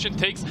position,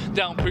 takes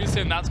down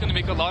Priestley, and that's going to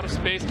make a lot of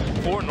space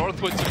for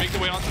Northwood to make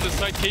their way onto the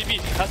side. KB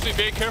has to be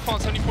very careful on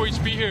 74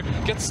 HP here,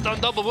 gets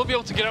stunned up, but will be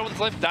able to get out with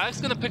his life.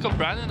 Dak's going to pick up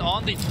Brandon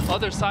on the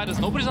other side as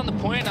nobody's on the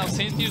point now.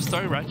 Saints need to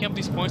start racking up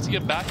these points to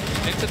get back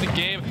into the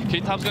game.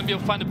 K-Top's going to be able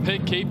to find a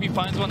pick. KB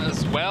finds one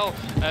as well,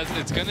 as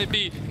it's going to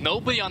be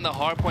nobody on the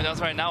hard point as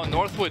right now.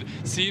 Northwood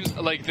seems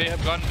like they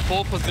have gotten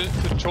full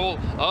control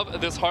of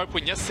this hard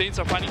point. Yes, Saints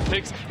are finding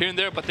picks here and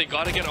there, but they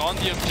got to get on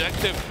the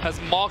objective as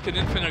Mock and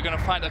Infinite are going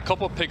to find a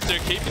couple picks there.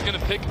 KB's going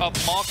to pick up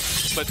Mock,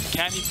 but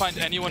can he find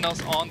anyone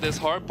else on this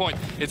hard point?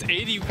 It's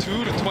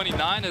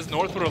 82-29 as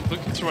Northwood are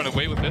looking to run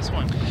away with this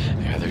one.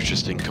 Yeah, they're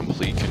just in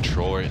complete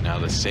control right now.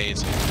 The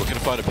Saints looking to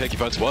find a pick. He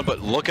finds one,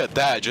 but look at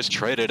that. Just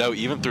traded out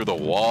even through the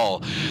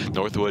wall.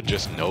 Northwood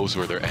just knows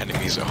where their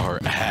enemies are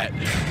at.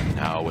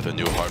 Now with a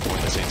new hard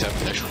point, the Saints have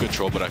initial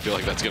control, but I feel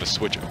like that's going to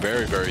switch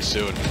very, very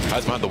soon.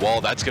 Guys behind the wall,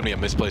 that's going to be a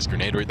misplaced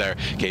grenade right there.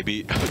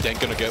 KB then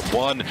going to get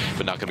one,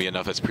 but not going to be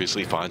enough as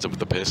Priestley finds him with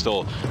the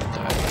pistol.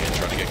 Again,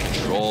 trying to get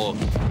control.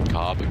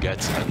 Cobb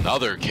gets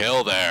another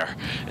kill there.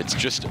 It's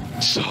just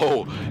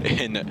so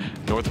in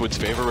Northwood's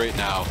favor right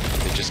now.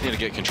 They just need to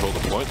get control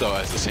of the point though,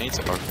 as the Saints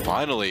are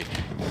finally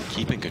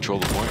keeping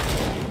control of the point.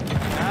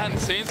 And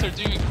Saints are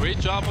doing a great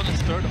job on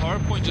this third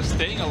hard point, just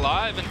staying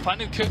alive and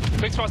finding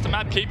picks across the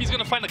map. KB's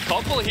going to find a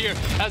couple here,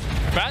 as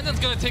Brandon's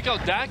going to take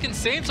out Dak, and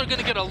Saints are going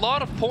to get a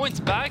lot of points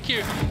back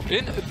here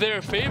in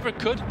their favor.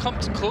 Could come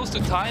close to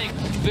tying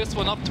this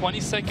one up. 20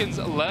 seconds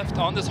left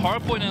on this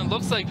hard point, and it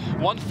looks like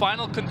one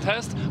final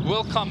contest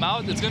will come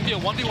out. It's going to be a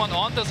 1v1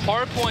 on this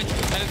hard point,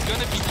 and it's going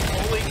to be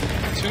going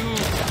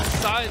to the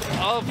side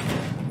of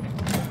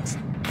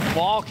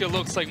Malk. It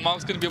looks like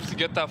Malk's going to be able to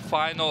get that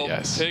final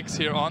picks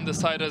here on the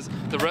side, as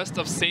the rest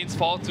of Saints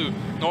fall to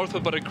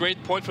Northwood, but a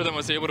great point for them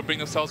was able to bring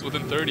themselves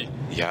within 30.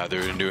 Yeah,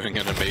 they're doing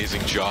an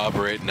amazing job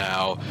right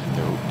now.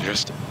 They're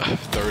just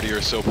 30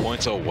 or so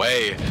points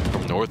away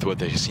from Northwood.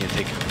 They just need to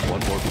take one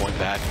more point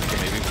back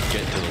and maybe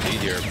get to the lead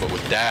here, but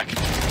with Dak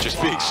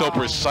just being so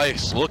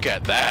precise, look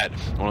at that.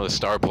 One of the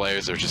star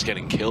players, they're just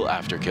getting kill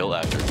after kill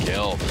after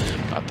kill.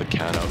 Got the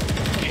count out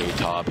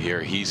K-Top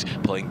here. He's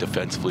playing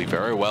defensively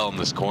very well in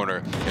this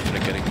corner.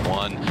 Infinite getting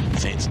one.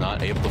 Saints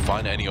not able to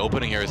find any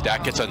opening here as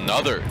Dak gets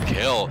another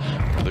kill.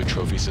 Another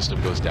trophy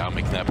system goes down,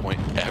 making that point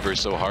ever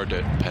so hard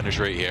to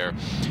penetrate here.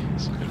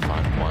 He's gonna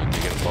find one.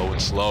 They get low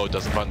and slow.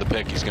 Doesn't find the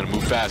pick. He's gonna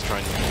move fast,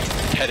 trying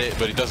to get it,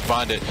 but he doesn't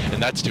find it.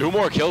 And that's two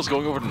more kills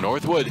going over to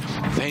Northwood.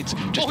 Saints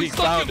just being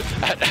found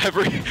at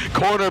every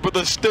corner, but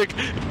the stick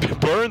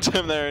burns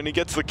him there, and he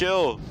gets the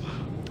kill.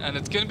 And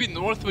it's going to be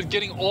Northwood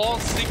getting all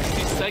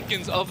 60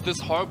 seconds of this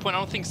hard point. I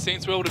don't think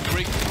Saints were able to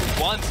break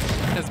through once,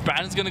 as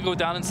Brandon's going to go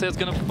down and say it's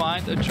going to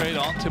find a trade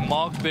onto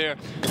Malk there.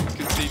 You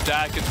can see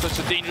Dak in such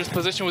a dangerous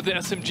position with the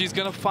SMG. He's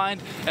going to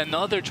find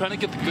another, trying to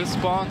get the good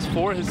spawns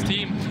for his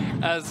team,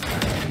 as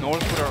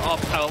Northwood are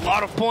up at a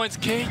lot of points.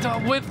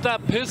 Keita with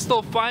that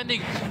pistol,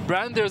 finding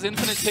Brandon. There's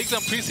infinite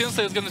takedown. Pre-Saints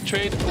is going to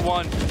trade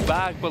one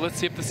back, but let's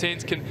see if the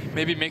Saints can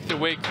maybe make their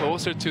way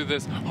closer to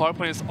this. Hard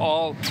point is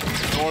all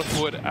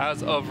Northwood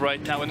as of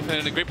right now.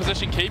 Infinite in a great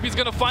position. KB's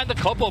going to find a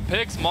couple of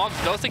picks. Mox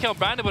does take out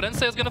Brandon, but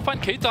NSA is going to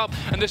find K-Top,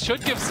 and this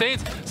should give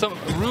Saints some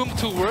room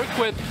to work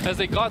with, as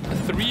they got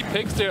 3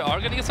 picks there. Are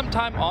going to get some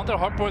time on their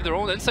hard point of their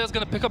own. NSA is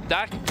going to pick up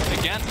Dak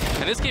again,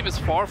 and this game is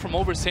far from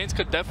over. Saints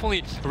could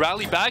definitely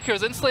rally back here,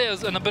 as Insley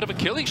is in a bit of a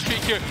killing streak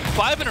here.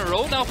 5 in a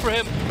row now for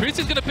him. Priest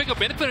is going to pick up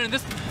Infinite, and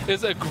this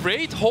is a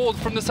great hold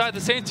from the side of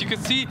the Saints. You can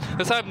see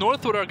the side of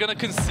Northwood are going to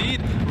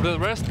concede the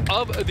rest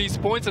of these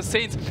points. The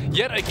Saints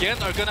yet again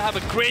are going to have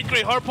a great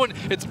hard point.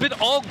 It's been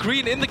all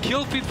green in the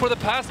kill feed for the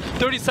past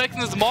 30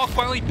 seconds as Malk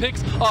finally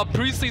picks up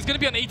Priestley. He's going to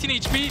be on 18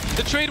 HP.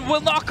 The trade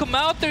will not come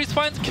out there. He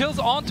finds kills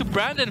onto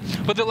Brandon,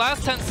 but the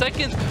last 10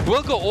 seconds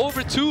will go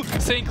over to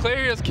St.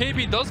 Clair as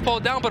KB does fall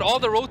down, but all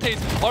the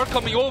rotates are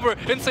coming over.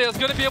 Insay is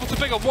going to be able to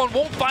pick up one,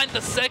 won't find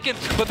the second,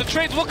 but the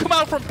trades will come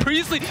out from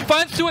Priestley.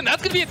 Finds 2, and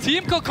that's going to be a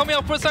team kill coming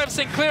out for the side of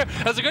St. Clair,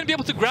 as they're going to be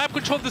able to grab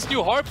control of this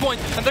new hard point,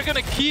 and they're going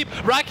to keep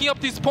racking up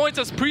these points,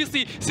 as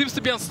Priestley seems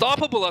to be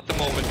unstoppable at the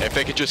moment. If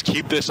they could just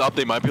keep this up,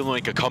 they might be able to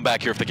make a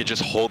comeback here if they could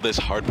just hold this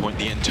hard point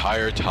the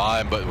entire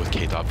time, but with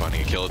K-Top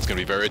finding a kill, it's going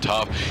to be very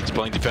tough. He's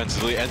playing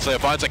defensively. Ensley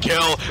finds a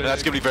kill, and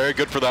that's going to be very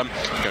good for them.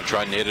 He's going to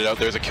try and nade it out.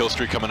 There's a kill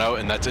streak coming out,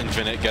 and that's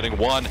Infinite getting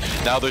 1.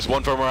 Now there's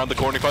one from around the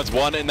corner. He finds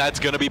 1, and that's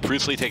going to be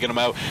Priestley taking him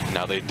out.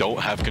 Now they don't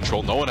have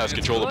control. No one has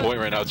control of the point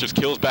right now. It's just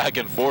kills back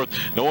and forth.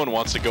 No one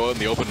wants to go out in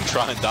the open and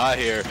try and die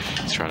here.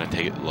 He's trying to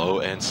take it low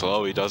and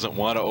slow. He doesn't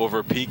want to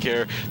over peek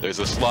here. There's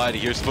a slide.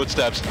 He hears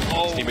footsteps.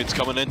 His teammates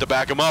coming in to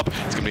back him up.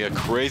 It's going to be a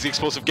crazy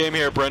explosive game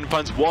here. Brendan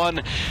finds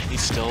 1.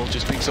 He's still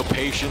just being so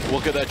patient.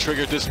 Look at that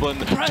trigger discipline.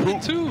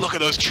 2. Look at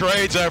those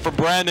trades there from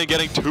Brandon,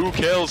 getting 2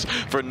 kills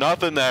for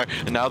nothing there.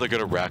 And now they're going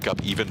to rack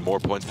up even more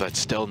points, but that's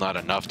still not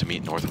enough to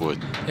meet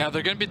Northwood. Yeah,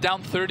 they're going to be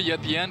down 30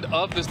 at the end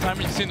of this time.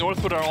 You can see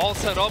Northwood are all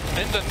set up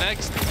in the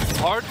next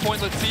hard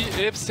point. Let's see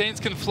if Saints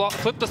can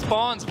flip the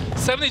spawns.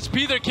 7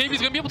 HP there. KB's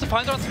going to be able to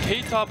find it on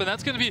K-Top, and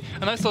that's going to be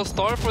a nice little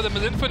star for them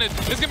as Infinite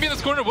is going to be in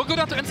this corner. We'll go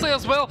down to Ensley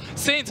as well.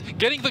 Saints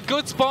getting the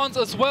good spawns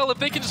as well. If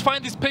they can just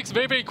find these picks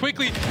very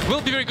quickly,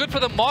 will be very good for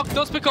them. Mock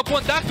does pick up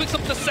 1. Dak picks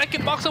up the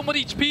second. Mock's on 1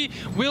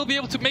 HP. Will be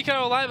able to make it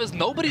out alive, as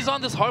nobody's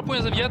on this hard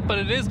point as of yet, but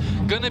it is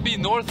going to be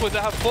Northwood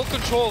that have full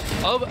control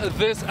of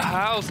this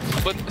house.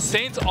 But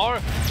Saints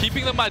are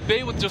keeping them at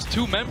bay with just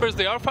 2 members.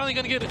 They are finally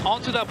going to get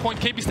onto that point.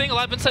 KB staying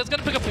alive inside. Is going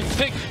to pick up his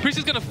pick. Priest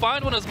is going to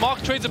find one as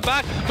Mock trades it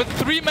back, but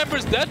 3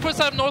 members dead for the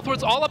side of Northwood.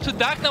 It's all up to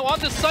Dak now on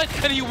this side,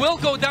 and he will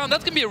go down.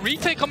 That's going to be a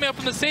retake coming up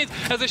from the Saints,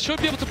 as they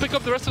should be able to pick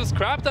up the rest of the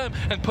scrap time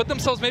and put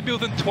themselves maybe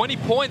within 20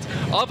 points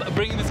of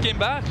bringing this game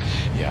back.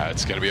 Yeah,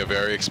 it's going to be a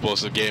very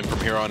explosive game from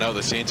here on out.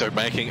 The Saints are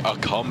making a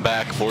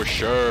comeback for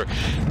sure.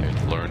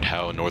 They're learned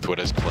how Northwood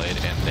has played,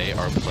 and they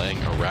are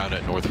playing around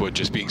at Northwood,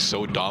 just being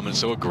so dominant,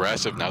 so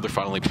aggressive. Now they're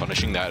finally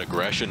punishing that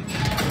aggression.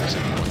 So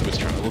Northwood's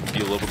trying to be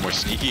a little bit more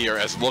sneaky here,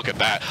 as look at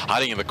that,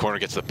 hiding in the corner,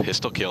 gets the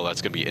pistol kill.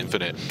 That's going to be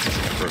infinite. He's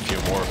looking for a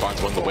few more,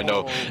 finds one in the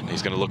window, and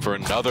he's going to look for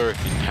another.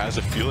 He has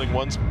a feeling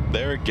one's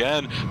there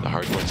again. The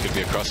hard point's going to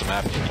be across the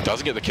map. He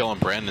doesn't get the kill on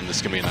Brandon. This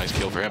is going to be a nice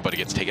kill for him, but he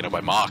gets taken out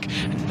by Mock.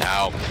 And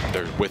now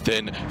they're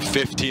within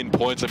 15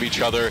 points of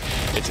each other.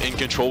 It's in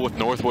control with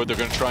Northwood. They're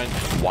going to try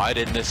and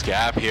widen this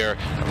gap here.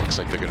 It looks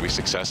like they're going to be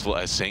successful,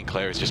 as St.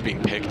 Clair is just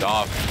being picked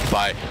off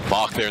by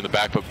Mock there in the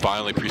back, but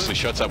finally Priestley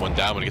shuts that one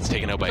down when it gets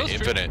taken out by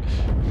Infinite.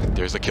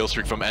 There's the kill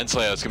streak from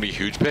Ensley. It's going to be a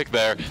huge pick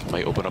there.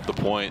 Might open up the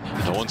point.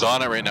 No one's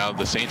on it right now.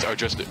 The Saints are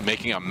just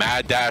making a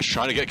mad dash,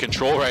 trying to get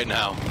control right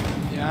now.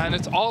 Yeah, and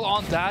it's all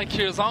on Dak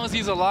here. As long as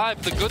he's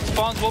alive, the good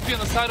spawns will be on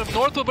the side of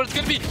Northwood, but it's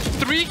going to be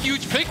 3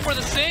 huge picks for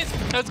the Saints.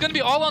 And it's going to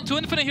be all on to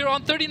Infinite here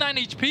on 39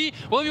 HP.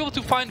 We'll be able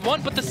to find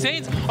one, but the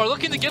Saints are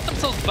looking to get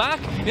themselves back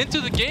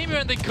into the game here,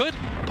 and they could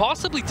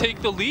possibly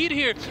take the lead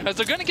here, as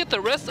they're going to get the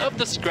rest of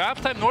the scrap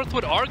time.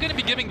 Northwood are going to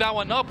be giving that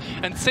one up,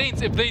 and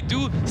Saints, if they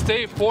do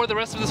stay for the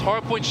rest of this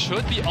hard point,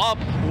 should be up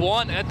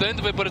 1 at the end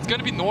of it, but it's going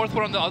to be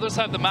Northwood on the other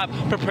side of the map,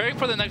 preparing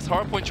for the next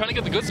hard point, trying to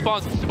get the good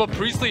spawns, but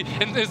Priestley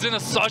is in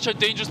such a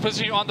dangerous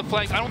position on the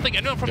flanks. I don't think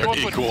anyone from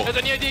Northwood has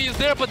any idea he's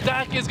there, but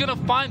Dak is going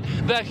to find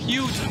that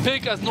huge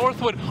pick, as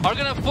Northwood are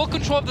going to have full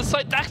control of the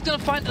site. Dak's going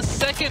to find the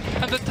second,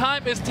 and the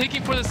time is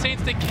ticking for the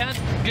Saints. They can't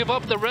give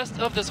up the rest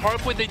of this hard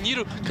point. They need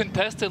to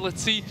contest it.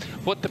 Let's see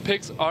what the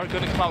picks are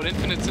going to come out.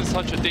 Infinite's in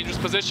such a dangerous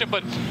position,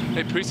 but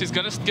hey, Priestley's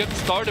going to get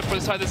started for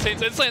the side of the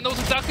Saints. Ensley knows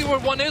exactly where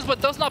one is, but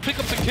does not pick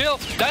up the kill.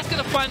 That's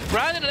going to find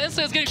Brandon, and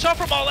Ensley is getting shot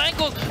from all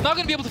angles. Not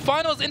going to be able to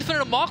find those.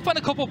 Infinite and Mock find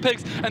a couple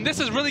picks, and this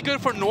is really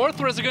good for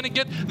Northwood, as they're going to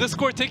get the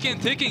score ticking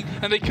and ticking,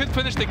 and they could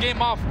finish the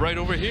game off right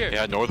over here.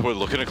 Yeah, Northwood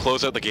looking to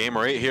close out the game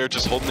right here,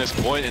 just holding this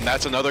point, and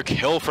that's another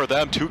kill for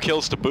them. 2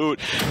 kills to boot,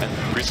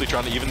 and Priestley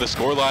trying to even the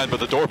score line, but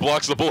the door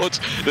blocks the bullets.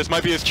 This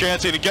might be his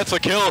chance, and he gets a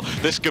kill.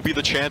 This could be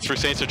the chance for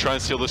Saints to try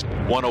and steal this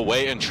one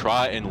away and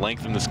try and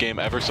lengthen this game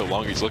ever so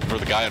long. He's looking for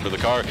the guy under the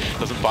car,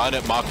 doesn't find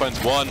it. Mock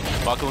finds one,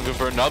 Mock looking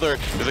for another.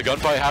 There's a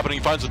gunfight happening,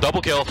 he finds a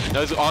double kill.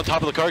 Now he's on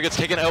top of the car, gets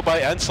taken out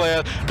by Ensley.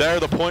 There,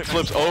 the point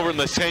flips over, and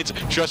the Saints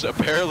just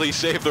barely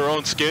save their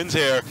own skins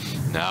here.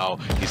 Now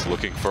he's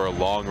looking for a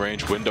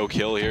long-range window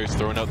kill here. He's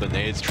throwing out the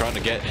nades, trying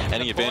to get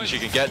any advantage he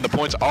can get. And the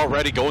point's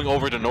already going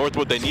over to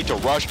Northwood. They need to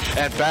rush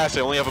and fast.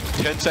 They only have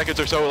 10 seconds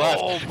or so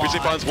left. Priestley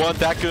finds one.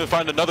 Dak gonna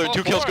find another.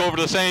 2 kills go over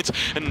to the Saints.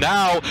 And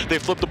now they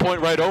flip the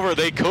point right over.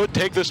 They could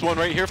take this one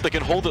right here if they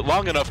can hold it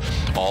long enough.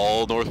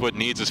 All Northwood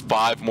needs is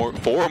 4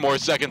 more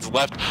seconds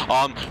left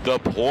on the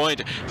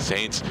point.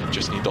 Saints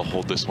just need to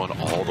hold this one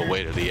all the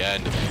way to the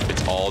end.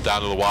 It's all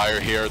down to the wire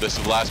here. This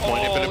is the last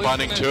point. Infinite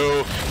finding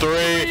 2,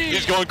 3.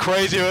 He's going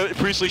crazy.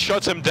 Priestley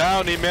shuts him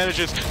down. He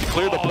manages to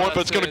clear the point,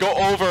 but it's going to go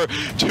over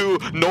to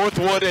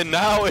Northwood, and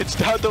now it's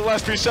down to the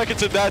last 3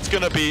 seconds, and that's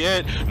going to be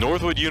it.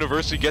 Northwood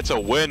University gets a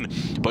win,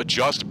 but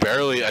just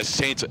barely, as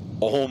Saints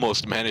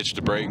almost managed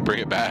to bring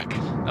it back.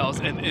 That was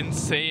an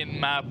insane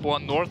map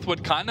one.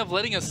 Northwood kind of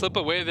letting it slip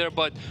away there,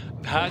 but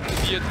had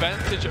the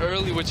advantage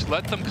early, which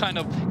let them kind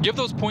of give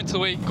those points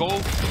away, go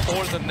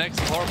for the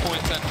next hard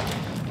points.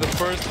 And the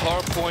first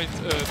hard point,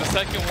 the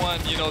second one,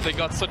 you know, they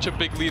got such a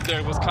big lead there.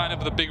 It was kind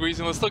of the big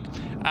reason. Let's look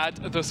at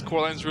the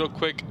scorelines real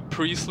quick.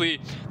 Priestley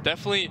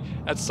definitely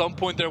at some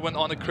point there went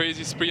on a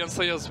crazy spree.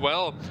 Ensley as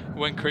well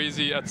went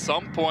crazy at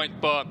some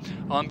point, but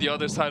on the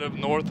other side of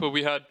Northwood,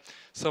 we had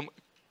some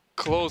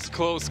close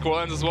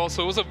scorelines as well.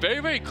 So it was a very,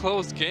 very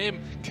close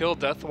game, kill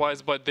death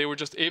wise, but they were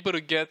just able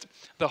to get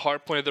the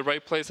hard point at the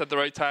right place at the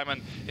right time,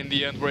 and in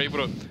the end were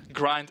able to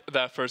grind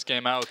that first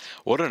game out.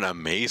 What an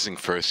amazing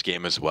first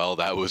game as well.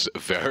 That was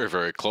very,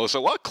 very close. A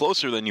lot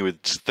closer than you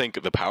would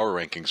think the power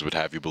rankings would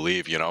have you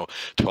believe. You know,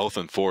 12th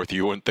and 4th,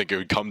 you wouldn't think it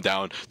would come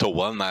down to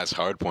one last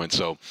hard point.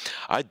 So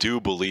I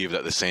do believe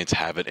that the Saints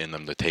have it in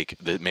them to take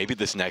maybe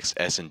this next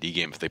S&D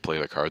game if they play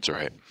their cards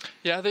right.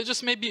 Yeah, they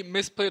just maybe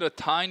misplayed a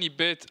tiny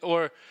bit,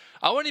 or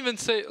I wouldn't even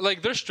say,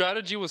 like, their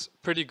strategy was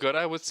pretty good,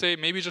 I would say.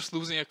 Maybe just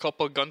losing a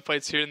couple of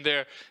gunfights here and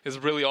there is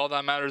really all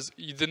that matters.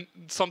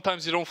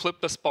 Sometimes you don't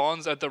flip the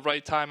spawns at the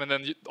right time, and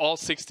then all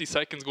 60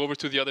 seconds go over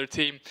to the other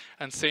team.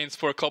 And Saints,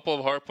 for a couple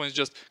of hard points,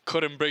 just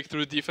couldn't break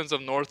through the defense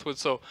of Northwood.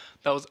 So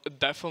that was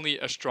definitely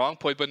a strong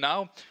point. But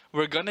now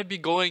we're going to be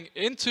going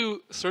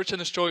into Search and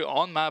Destroy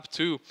on map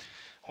 2.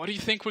 What do you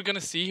think we're going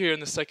to see here in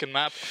the second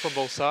map from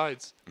both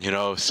sides? You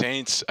know,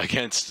 Saints,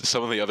 against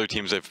some of the other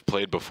teams they've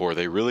played before,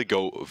 they really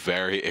go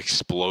very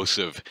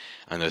explosive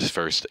in this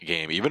first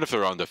game. Even if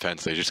they're on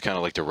defense, they just kind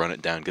of like to run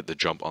it down, get the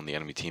jump on the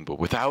enemy team. But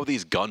with how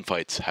these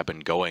gunfights have been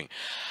going,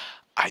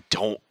 I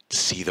don't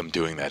see them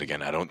doing that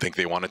again. I don't think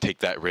they want to take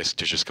that risk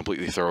to just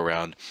completely throw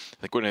around. I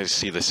think we're going to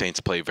see the Saints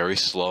play very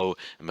slow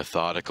and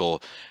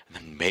methodical, and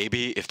then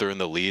maybe if they're in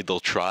the lead, they'll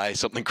try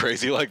something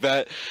crazy like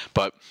that,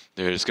 but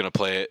they're just going to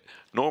play it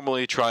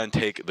normally, try and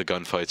take the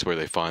gunfights where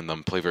they find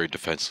them, play very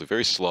defensively,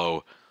 very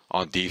slow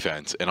on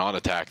defense, and on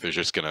attack, they're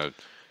just going to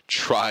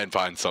try and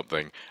find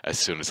something as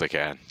soon as they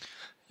can.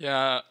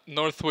 Yeah,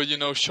 Northwood, you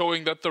know,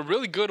 showing that they're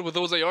really good with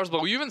those ARs,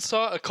 but we even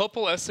saw a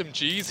couple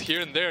SMGs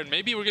here and there, and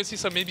maybe we're going to see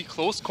some maybe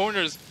close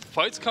corners,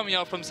 fights coming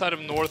out from the side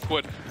of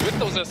Northwood with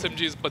those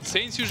SMGs, but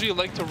Saints usually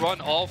like to run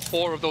all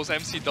 4 of those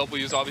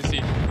MCWs, obviously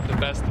the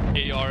best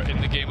AR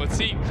in the game. Let's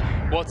see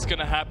what's going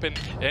to happen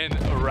in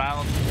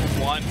round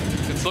 1.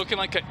 It's looking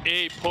like an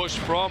A push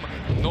from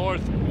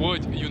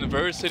Northwood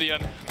University,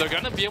 and they're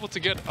going to be able to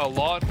get a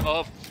lot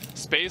of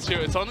space here.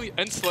 It's only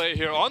Ensley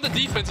here on the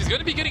defense. He's going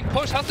to be getting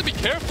pushed, has to be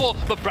careful,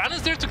 but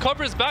Brandon's there to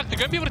cover his back. They're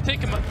going to be able to take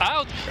him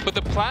out, but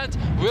the plant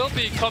will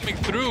be coming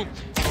through,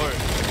 or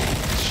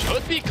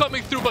should be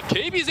coming through, but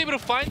KB is able to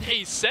find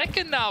a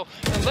second now.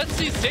 And let's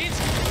see, Saints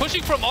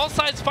pushing from all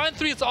sides, find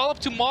 3. It's all up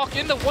to Mach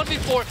in the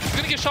 1v4. He's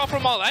going to get shot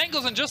from all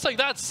angles, and just like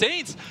that,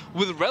 Saints,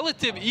 with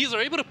relative ease,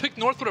 are able to pick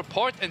Northwood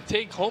apart and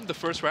take home the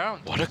first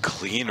round. What a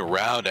clean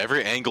round.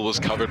 Every angle was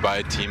covered by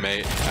a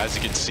teammate. As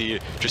you can see,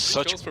 just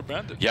such... kills for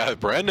Brandon. Yeah,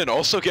 Brandon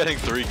also getting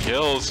 3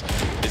 kills.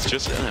 It's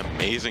just an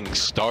amazing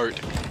start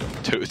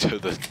to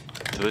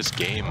this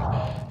game,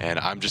 and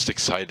I'm just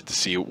excited to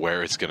see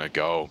where it's going to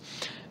go.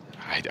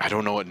 I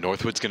don't know what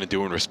Northwood's going to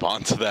do in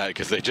response to that,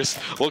 because they just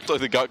looked like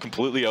they got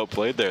completely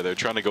outplayed there. They're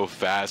trying to go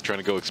fast, trying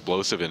to go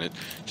explosive, and it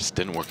just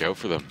didn't work out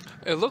for them.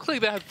 It looked like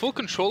they had full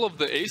control of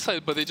the A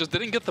side, but they just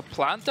didn't get the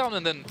plant down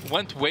and then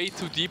went way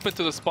too deep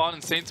into the spawn,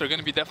 and Saints are going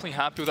to be definitely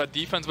happy with that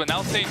defense. But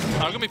now Saints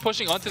are going to be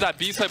pushing onto that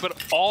B side, but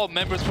all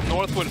members from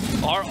Northwood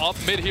are up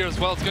mid here as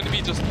well. It's going to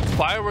be just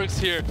fireworks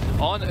here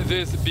on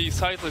this B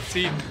side. Let's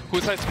see who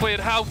decides to play it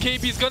how.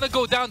 KB's going to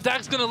go down.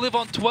 Dak's going to live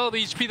on 12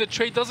 HP. The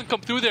trade doesn't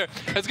come through there.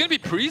 It's going to be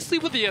Priestley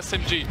with the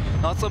SMG.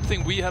 Not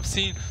something we have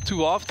seen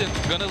too often.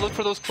 Going to look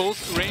for those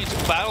close range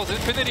battles.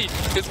 Infinity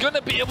is going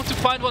to be able to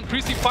find one.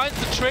 Priestley finds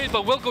the trade,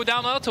 but will go down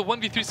out to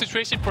 1v3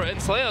 situation for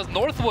Enslea.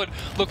 Northwood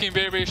looking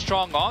very, very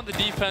strong on the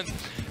defense.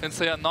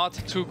 Enslea not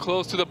too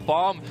close to the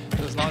bomb.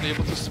 Is not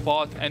able to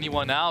spot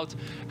anyone out.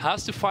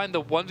 Has to find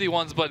the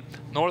 1v1s, but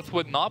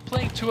Northwood not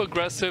playing too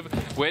aggressive,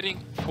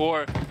 waiting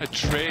for a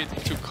trade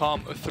to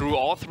come through.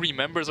 All 3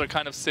 members are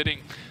kind of sitting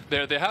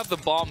there. They have the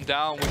bomb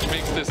down, which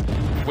makes this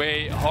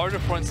way harder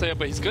for Enslea,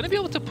 but he's going to be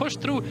able to push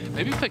through,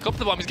 maybe pick up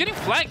the bomb. He's getting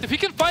flanked. If he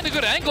can find a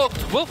good angle,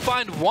 will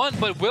find one,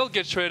 but will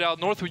get traded out.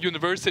 Northwood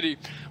University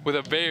with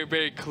a very,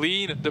 very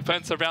clean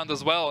defensive round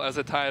as well, as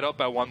it tied up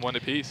at 1-1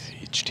 apiece.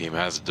 Each team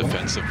has a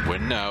defensive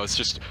win now. It's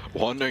just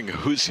wondering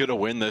who's going to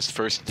win this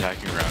first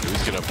attacking round,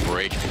 who's going to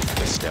break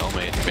the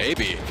stalemate.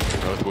 Maybe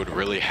Northwood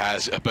really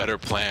has a better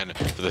plan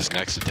for this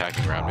next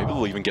attacking round. Maybe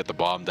they'll even get the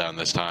bomb down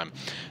this time.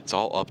 It's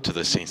all up to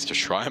the Saints to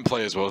try and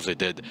play as well as they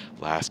did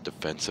last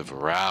defensive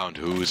round.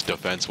 Whose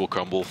defense will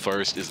crumble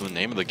first is the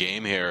name of the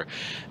game here,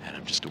 and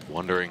I'm just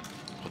wondering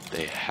what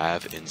they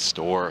have in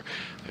store.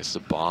 There's the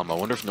bomb. I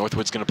wonder if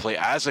Northwood's going to play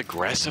as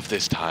aggressive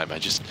this time. I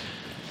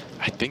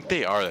think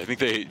they are. I think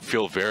they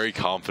feel very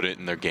confident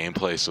in their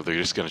gameplay, so they're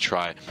just going to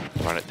try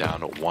run it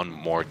down one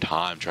more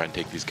time, try and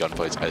take these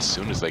gunfights as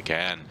soon as they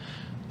can.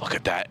 Look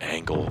at that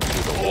angle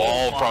through the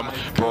wall from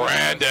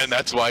Brandon.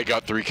 That's why he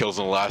got 3 kills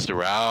in the last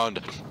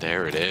round.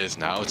 There it is.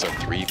 Now it's a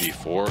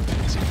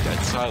 3v4. See Dead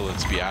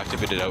Silence be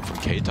activated out from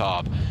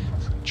K-Top.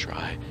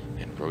 Try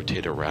and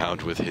rotate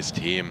around with his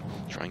team.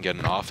 Try and get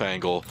an off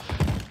angle.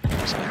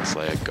 There's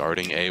Ensley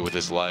guarding A with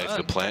his life.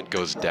 The plant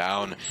goes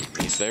down.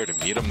 He's there to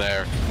meet him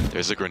there.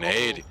 There's a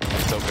grenade.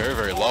 It's out very,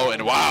 very low.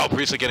 And wow,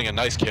 Priestley getting a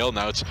nice kill.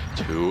 Now it's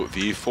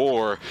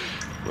 2v4.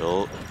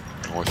 Will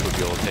Northwood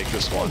be able to take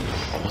this one?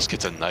 Almost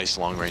gets a nice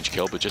long-range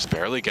kill, but just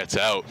barely gets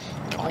out.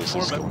 All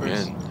 4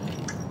 members.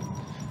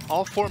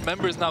 All 4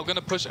 members now going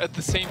to push at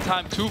the same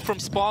time. 2 from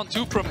spawn,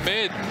 2 from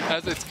mid.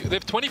 As they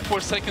have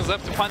 24 seconds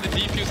left to find the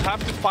defuse.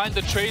 Have to find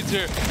the trades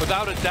here,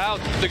 without a doubt.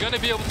 They're going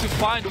to be able to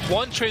find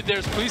one trade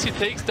there. Priestley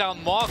takes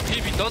down Mach.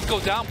 TV does go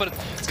down, but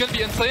it's going to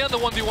be Ensley on the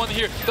 1v1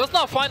 here. Does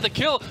not find the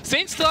kill.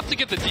 Saints still have to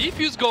get the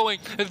defuse going.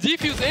 And the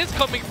defuse is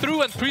coming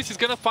through, and Priestley's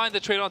going to find the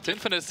trade onto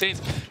Infinite.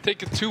 Saints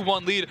take a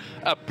 2-1 lead.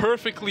 A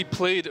perfectly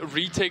played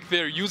retake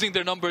there, using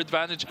their number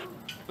advantage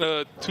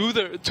to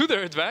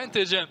their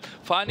advantage and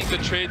finding the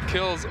trade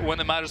kills when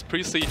it matters.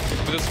 Priestley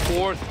with his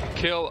 4th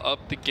kill of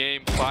the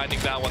game, finding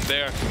that one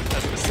there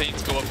as the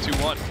Saints go up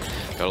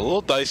 2-1. Got a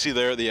little dicey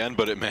there at the end,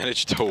 but it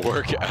managed to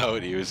work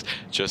out. He was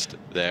just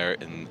there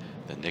in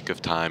the nick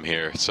of time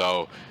here.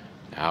 So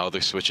now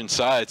they're switching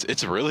sides.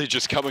 It's really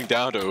just coming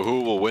down to who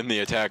will win the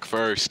attack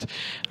first.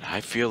 And I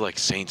feel like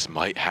Saints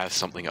might have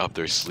something up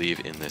their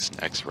sleeve in this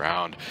next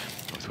round.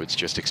 Northwood's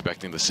just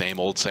expecting the same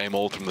old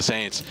from the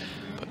Saints.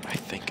 But I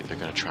think they're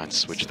going to try and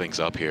switch things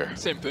up here.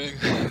 Same thing.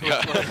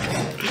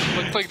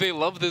 Looks like they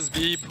love this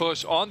B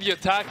push on the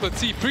attack. Let's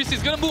see.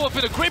 Priestley's going to move up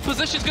in a great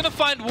position. He's going to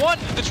find one.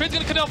 The trade's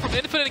going to come out from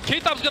Infinite, and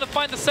K-Top's going to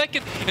find the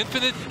second.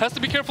 Infinite has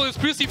to be careful as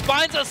Priestley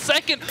finds a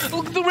second.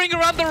 Look, the ring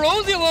around the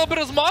rosy a little bit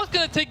as Mach's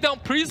going to take down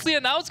Priestley,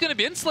 and now it's going to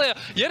be Ensley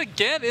yet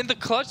again in the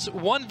clutch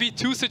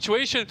 1v2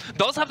 situation.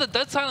 Does have the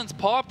Dead Silence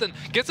popped and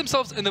gets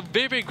himself in a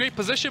very, very great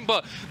position,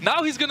 but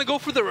now he's going to go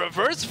for the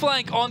reverse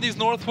flank on these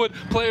Northwood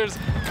players.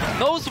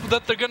 Knows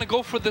that they're going to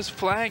go for this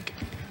flank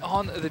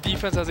on the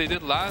defense as they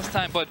did last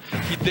time, but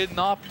he did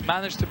not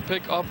manage to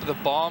pick up the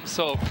bomb,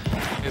 so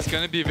it's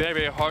going to be very,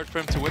 very hard for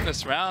him to win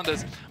this round,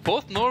 as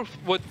both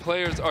Northwood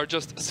players are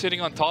just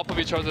sitting on top of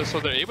each other, so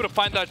they're able to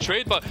find that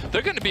trade, but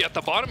they're going to be at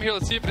the bottom here.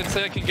 Let's see if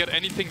Insea can get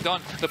anything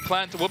done. The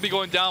plant will be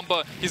going down,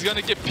 but he's going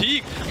to get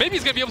peeked. Maybe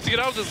he's going to be able to get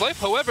out of his life.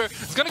 However,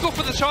 he's going to go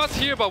for the shots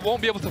here, but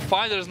won't be able to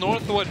find it, as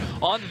Northwood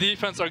on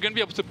defense are going to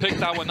be able to pick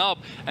that one up,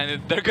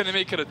 and they're going to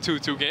make it a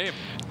 2-2 game.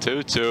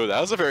 2-2.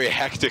 That was a very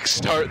hectic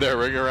start there,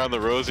 ring around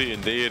the rosy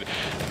indeed.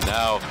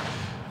 Now,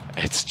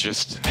 it's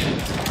just,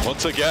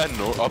 once again,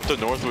 up to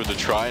Northwood to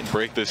try and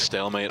break this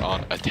stalemate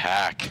on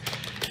attack.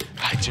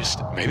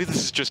 Maybe this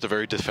is just a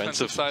very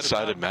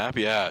defensive-sided map.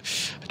 Yeah,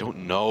 I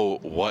don't know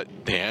what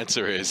the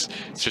answer is.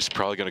 It's just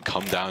probably going to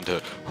come down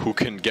to who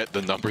can get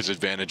the numbers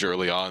advantage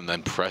early on and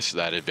then press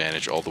that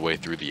advantage all the way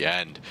through the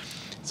end.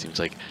 It seems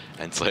like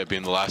NACE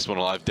being the last one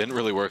alive didn't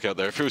really work out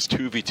there. If it was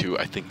 2v2,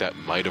 I think that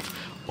might have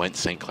went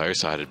St.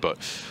 Clair-sided, but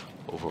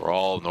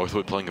overall,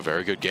 Northwood playing a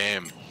very good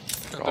game.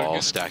 They're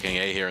all stacking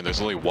A here, and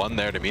there's only one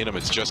there to meet him.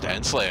 It's just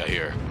NACE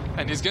here.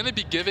 And he's going to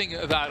be giving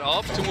that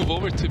up to move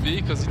over to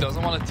B because he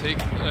doesn't want to take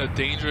a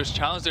dangerous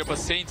challenge there. But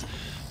Saints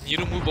need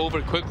to move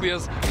over quickly,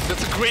 as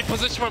that's a great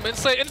position from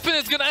Insight.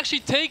 Infinite's going to actually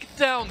take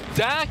down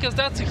Dak, as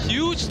that's a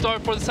huge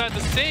start for the side of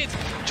the Saints.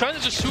 Trying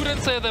to just shoot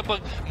Inside there,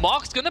 but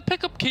Mock's going to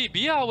pick up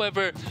KB,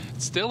 however.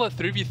 It's still a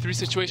 3v3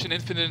 situation.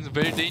 Infinite in a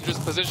very dangerous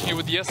position here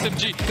with the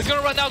SMG. He's going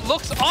to run out,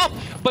 looks up,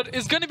 but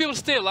is going to be able to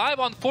stay alive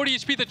on 40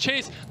 HP. The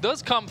chase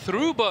does come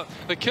through, but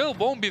the kill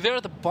won't be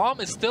there. The bomb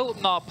is still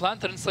not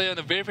planted. Inside in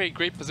a very, very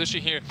great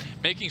position here,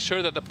 making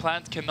sure that the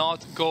plant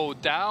cannot go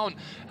down,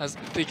 as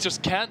they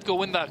just can't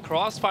go in that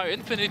crossfire.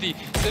 Infinity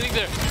sitting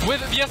there with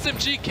the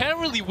SMG, can't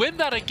really win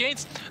that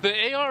against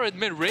the AR at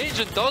mid-range,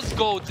 and does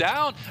go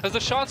down as the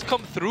shots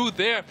come through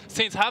there.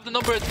 Saints have the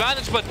number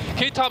advantage, but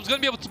K-Top's going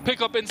to be able to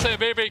pick up Inside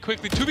very, very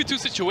quickly. 2v2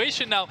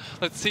 situation now.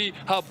 Let's see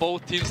how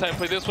both teams have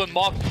played this one.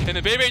 Mock in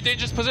a very, very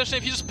dangerous position.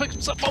 If he just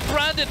picks up on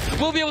Brandon,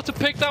 we'll be able to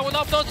pick that one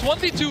up. Now it's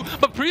 1v2,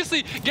 but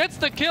Priestley gets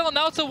the kill, and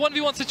now it's a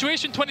 1v1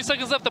 situation. 20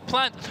 seconds left. The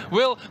plant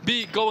will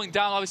be going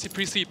down. Obviously,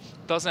 Priestley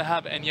doesn't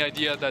have any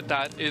idea that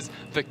that is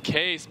the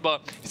case,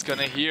 but he's going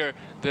to hear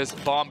this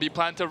bomb be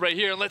planted right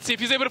here. Let's see if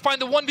he's able to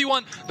find the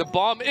 1v1. The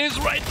bomb is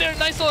right there.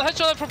 Nice little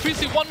headshot from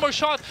Priestley. One more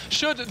shot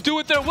should do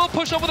it there. Will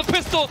push up with a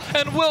pistol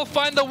and will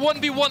find the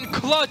 1v1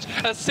 clutch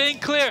as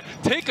St. Clair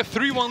take a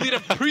 3-1 lead,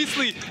 and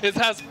Priestley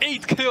has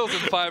 8 kills in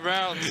 5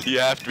 rounds. You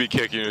have to be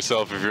kicking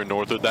yourself if you're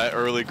Northwood. That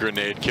early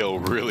grenade kill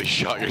really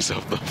shot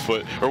yourself in the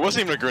foot. Or it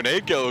wasn't even a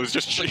grenade kill, it was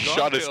just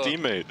shot his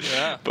teammate.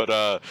 Yeah.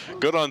 But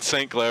good on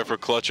St. Clair for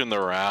clutching the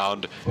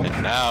round.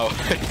 And now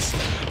it's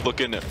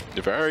looking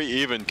very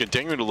even,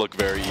 continuing to look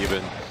very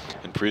even.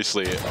 And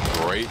Priestley,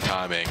 great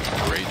timing,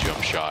 great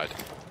jump shot,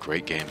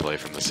 great gameplay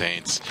from the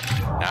Saints.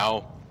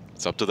 Now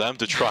it's up to them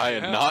to try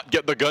and not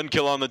get the gun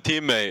kill on the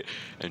teammate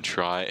and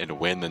try and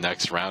win the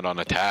next round on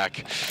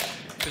attack.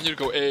 They need to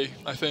go A,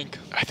 I think.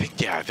 I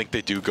think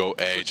they do go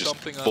A. Just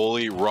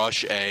fully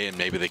rush A, and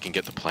maybe they can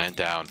get the plant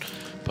down.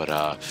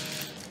 But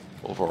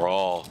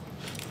overall,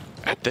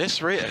 at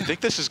this rate, I think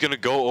this is going to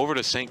go over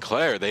to St.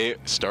 Clair. They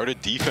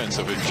started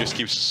defensive and just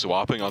keeps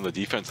swapping on the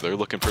defense. They're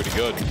looking pretty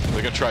good.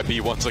 They're going to try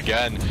B once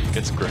again.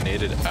 Gets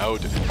grenaded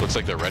out. Looks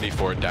like they're ready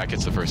for it. Dak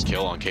gets the first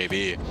kill on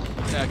KB.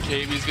 Yeah,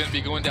 KB's going to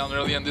be going down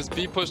early, and this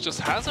B push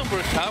just hasn't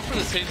worked out for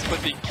the Saints, but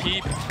they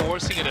keep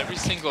forcing it every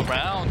single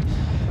round.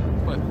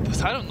 But the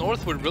side of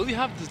Northwood really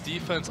have this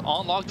defense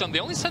on lockdown. They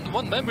only sent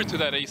 1 member to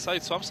that A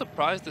site, so I'm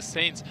surprised the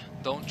Saints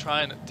don't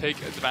try and take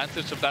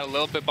advantage of that a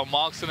little bit. But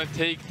Mock's going to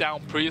take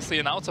down Priestley,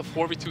 and now it's a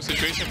 4v2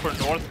 situation for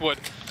Northwood.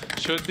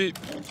 Should be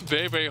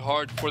very, very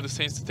hard for the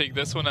Saints to take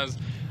this one, as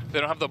they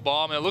don't have the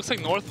bomb. And it looks like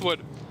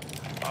Northwood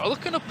are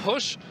looking to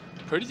push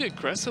pretty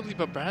aggressively,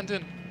 but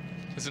Brandon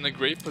is in a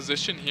great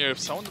position here. If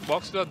someone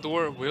walks through that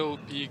door, will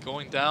be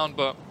going down,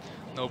 but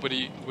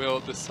nobody will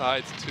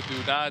decide to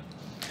do that.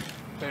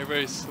 Very,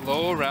 very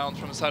slow round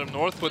from the side of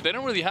Northwood. They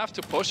don't really have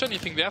to push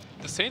anything.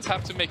 The Saints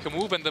have to make a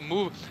move, and the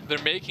move they're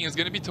making is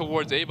going to be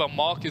towards A, but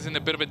Mock is in a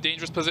bit of a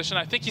dangerous position.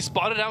 I think he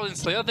spotted out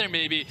Insea there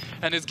maybe,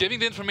 and is giving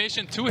the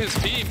information to his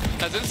team,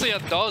 as Insea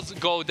does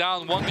go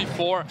down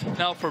 1v4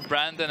 now for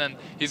Brandon, and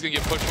he's going to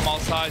get pushed from all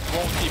sides.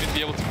 Won't even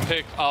be able to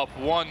pick up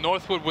one.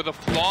 Northwood with a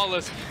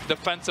flawless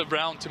defensive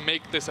round to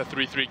make this a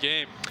 3-3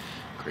 game.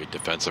 Great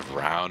defensive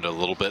round, a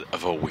little bit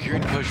of a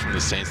weird push from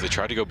the Saints. They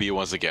tried to go B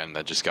once again,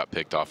 that just got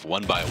picked off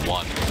 1 by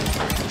 1.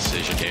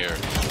 Decision here.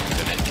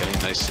 Getting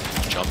a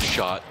nice jump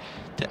shot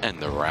to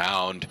end the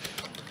round.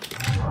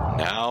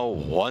 Now,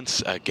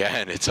 once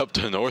again, it's up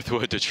to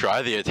Northwood to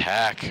try the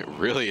attack.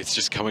 Really, it's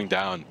just coming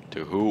down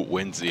to who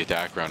wins the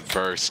attack round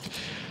first.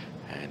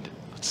 And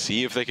let's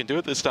see if they can do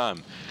it this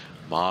time.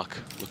 Mock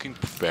looking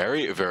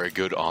very, very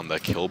good on the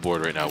kill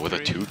board right now with a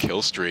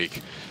 2-kill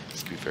streak.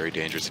 This could be very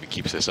dangerous if he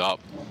keeps this up.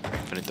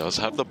 And it does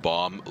have the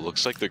bomb.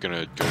 Looks like they're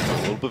going to go for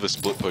a little bit of a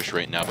split push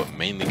right now, but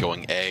mainly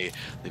going A,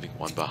 leaving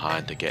one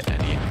behind to get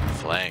any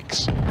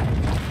flanks.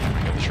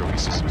 The Trophy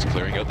Systems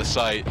clearing out the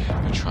site.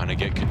 They're trying to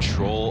get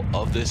control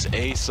of this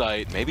A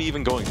site, maybe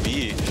even going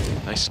B.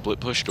 Nice split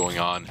push going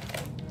on.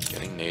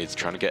 Getting nades,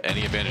 trying to get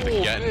any advantage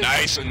they can get.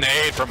 Nice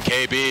nade from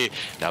KB.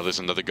 Now there's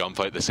another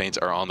gunfight. The Saints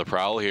are on the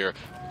prowl here.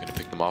 They're going to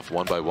pick them off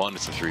one by one.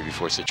 It's a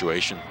 3v4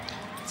 situation.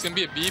 It's going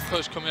to be a B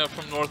push coming up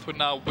from Northwood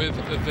now with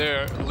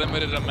their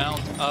limited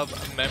amount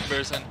of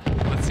members. And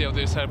let's see how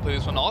they decide to play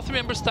this one. All three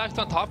members stacked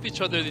on top of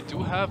each other. They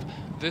do have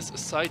this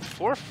site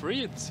for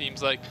free, it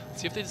seems like.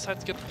 Let's see if they decide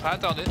to get the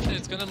plant down.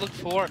 It's going to look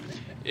for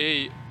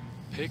a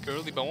pick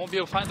early, but won't be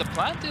able to find. The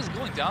plant is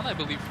going down, I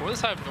believe, for the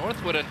side of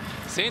Northwood, and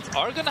Saints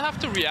are going to have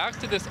to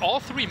react to this.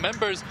 All three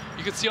members,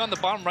 you can see on the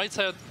bottom right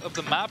side of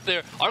the map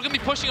there, are going to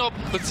be pushing up.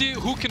 Let's see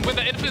who can win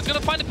that. Infinite is going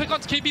to find a pick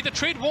onto KB. The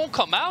trade won't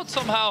come out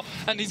somehow,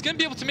 and he's going to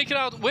be able to make it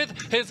out with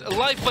his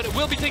life, but it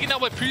will be taken out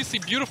by previously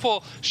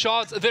beautiful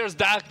shots. There's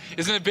Dak,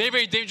 is in a very,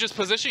 very dangerous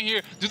position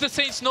here. Do the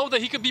Saints know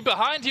that he could be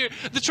behind here?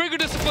 The trigger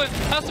discipline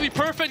has to be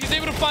perfect. He's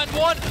able to find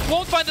one,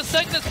 won't find the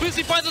second, as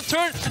previously finds a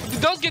turn. He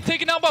does get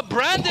taken out by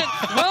Brandon.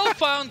 Well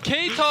found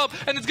K-Top,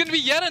 and it's going to be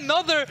yet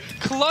another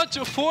clutch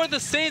for the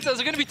Saints as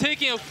they're going to be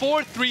taking a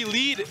 4-3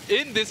 lead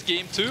in this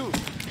game too.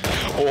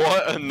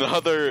 What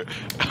another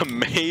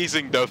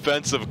amazing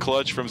defensive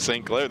clutch from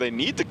St. Clair. They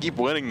need to keep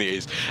winning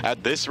these.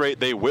 At this rate,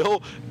 they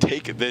will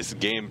take this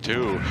game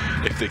too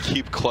if they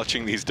keep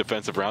clutching these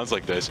defensive rounds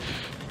like this.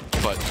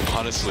 But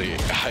honestly,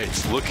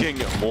 it's looking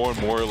more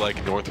and more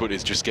like Northwood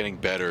is just getting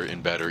better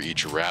and better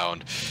each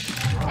round.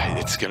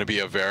 It's going to be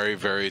a very,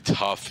 very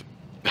tough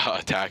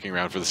attacking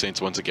round for the Saints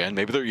once again.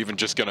 Maybe they're even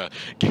just gonna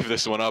give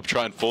this one up,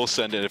 try and full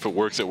send it. If it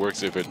works, it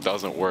works. If it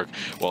doesn't work,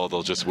 well,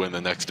 they'll just win the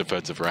next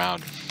defensive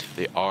round.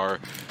 They are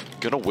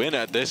gonna win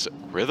at this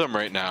rhythm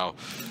right now,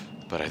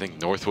 but I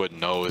think Northwood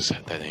knows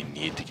that they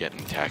need to get an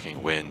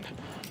attacking win.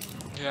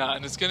 Yeah,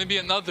 and it's gonna be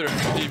another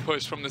B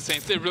push from the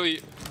Saints. They really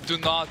do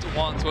not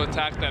want to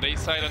attack that A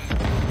site,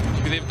 and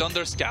maybe they've done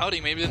their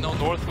scouting. Maybe they know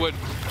Northwood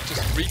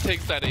just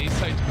retakes that A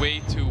site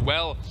way too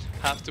well.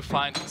 Have to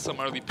find some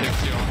early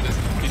picks here on this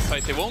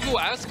site. They won't go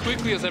as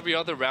quickly as every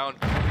other round.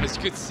 As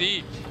you could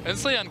see,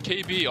 Ensley and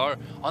KB are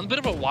on a bit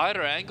of a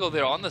wider angle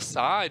there on the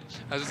side,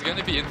 as it's going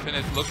to be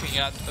Infinite looking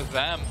at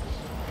them.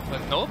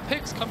 But no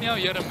picks coming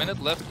out yet, a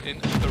minute left in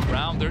the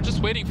round. They're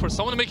just waiting for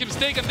someone to make a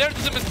mistake, and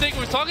there's a mistake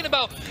we're talking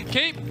about.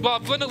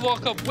 K-Bob going to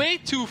walk up way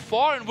too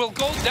far and will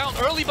go down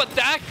early, but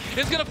Dak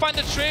is going to find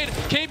the trade.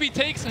 KB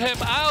takes him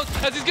out,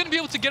 as he's going to be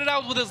able to get it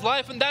out with his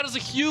life, and that is a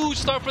huge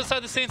start for the side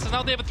of the Saints, as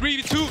now they have a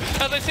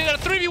 3v2. As I say that, a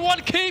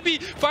 3v1,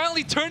 KB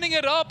finally turning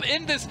it up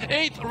in this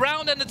 8th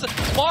round, and it's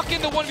a Mock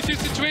in the 1v2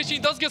 situation. He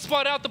does get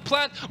spotted out. The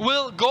plant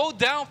will go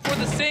down for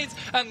the Saints,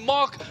 and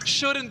Mock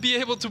shouldn't be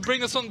able to bring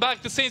this one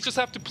back. The Saints just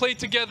have to play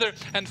together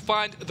and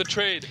find the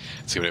trade.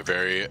 It's going to be a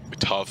very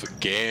tough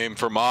game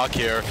for Mock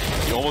here.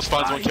 He almost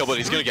finds one kill, but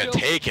he's going to get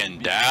taken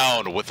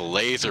down with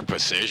laser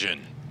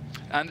precision.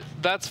 And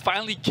that's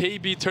finally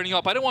KB turning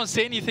up. I don't want to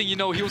say anything, you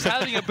know, he was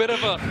having a bit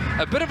of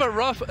a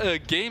rough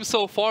game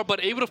so far,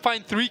 but able to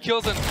find 3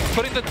 kills and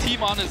putting the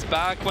team on his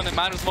back when it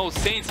matters most.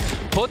 Saints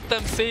put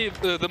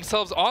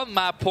themselves on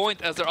map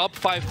point as they're up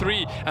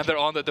 5-3 and they're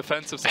on the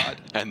defensive side.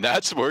 And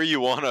that's where you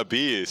want to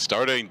be,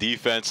 starting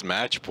defense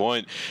match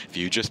point. If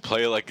you just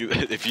play like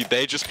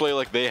they just play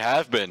like they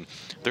have been,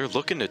 they're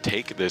looking to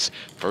take this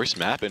first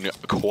map in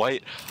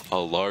quite a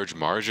large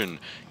margin.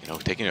 You know,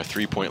 taking a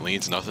 3-point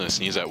lead is nothing to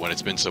sneeze at when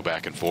it's been so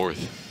back and forth.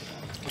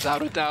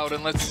 Without a doubt,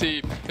 and let's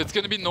see. It's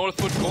going to be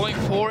Northwood going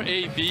for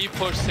a B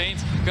push.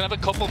 Saints going to have a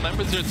couple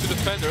members here to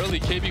defend early.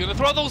 KB going to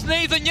throw those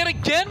nades, and yet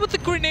again with the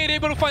grenade,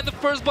 able to find the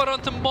first butt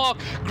onto Mock.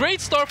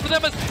 Great start for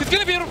them, as he's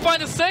going to be able to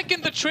find a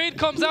second. The trade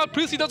comes out.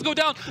 Previously does go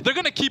down. They're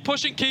going to keep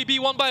pushing KB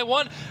one by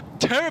one.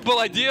 Terrible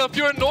idea if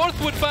you're a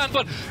Northwood fan,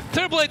 but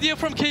terrible idea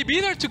from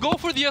KB there to go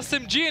for the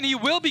SMG, and he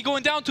will be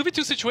going down.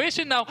 2v2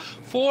 situation now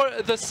for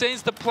the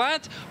Saints. The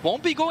plant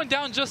won't be going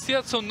down just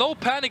yet, so no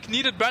panic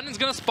needed. Brandon's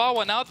going to spot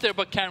one out there,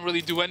 but can't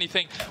really do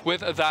anything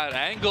with that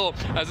angle,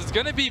 as it's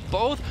going to be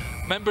both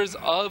members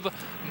of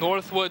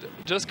Northwood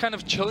just kind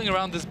of chilling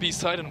around this B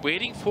side and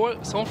waiting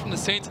for someone from the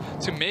Saints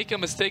to make a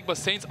mistake, but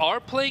Saints are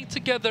playing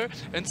together,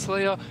 and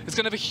Slayer is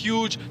going to have a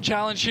huge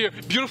challenge here.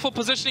 Beautiful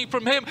positioning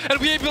from him, and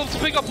we're able to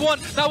pick up one.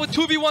 Now with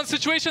 2v1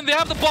 situation, they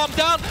have the bomb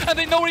down, and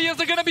they know where he is.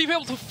 They're going to be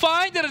able to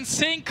find it, and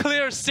St.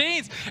 Clair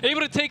Saints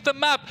able to take the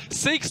map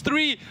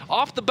 6-3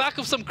 off the back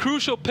of some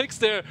crucial picks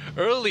there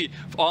early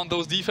on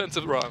those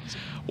defensive runs.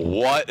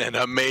 What an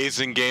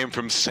amazing game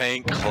from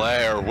St.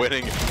 Clair,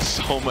 winning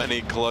so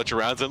many clutch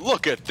rounds. And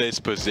look at this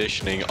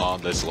positioning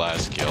on this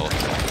last kill.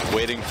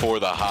 Waiting for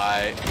the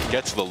high,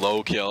 gets the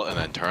low kill, and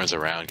then turns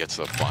around, gets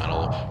the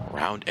final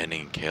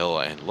round-ending kill.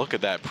 And look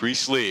at that,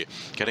 Priestley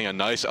getting a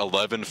nice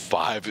 11-5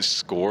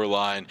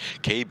 scoreline.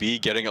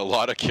 KB getting a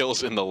lot of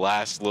kills in the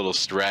last little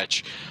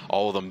stretch.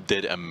 All of them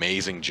did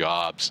amazing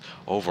jobs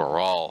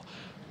overall.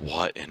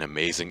 What an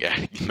amazing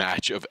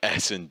match of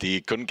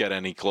S&D. Couldn't get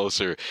any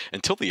closer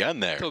until the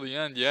end there. Until the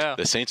end, yeah.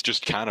 The Saints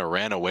just kind of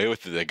ran away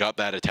with it. They got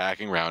that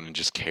attacking round and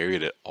just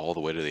carried it all the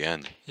way to the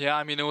end. Yeah,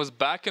 I mean, it was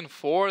back and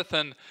forth,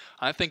 and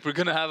I think we're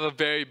going to have a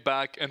very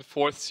back and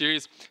forth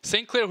series.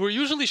 St. Clair, who are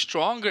usually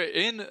stronger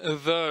in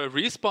the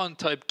respawn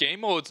type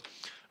game modes,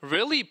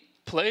 really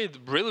played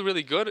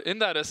really good in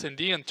that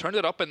S&D and turned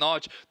it up a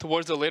notch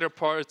towards the later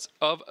parts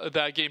of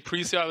that game.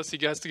 Precy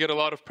obviously has to get a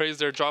lot of praise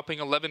there, dropping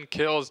 11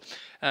 kills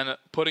and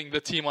putting the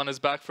team on his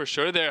back for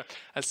sure there,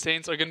 as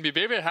Saints are going to be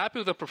very happy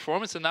with the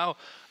performance, and now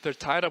they're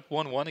tied up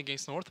 1-1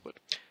 against Northwood.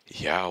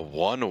 Yeah,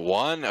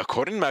 1-1.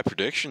 According to my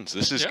predictions,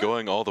 this is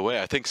going all the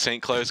way. I think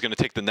St. Clair is going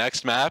to take the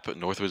next map.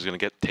 Northwood is going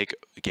to take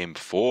game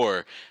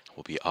 4.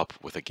 We'll be up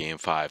with a game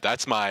 5.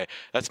 That's my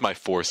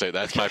foresight.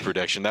 That's my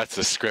prediction. That's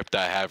the script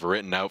I have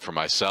written out for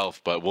myself.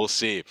 But we'll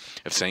see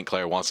if St.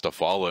 Clair wants to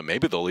follow it.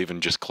 Maybe they'll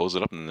even just close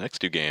it up in the next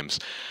 2 games.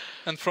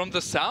 And from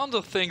the sound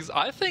of things,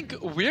 I think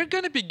we're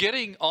going to be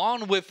getting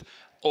on with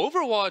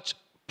Overwatch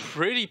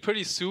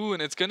pretty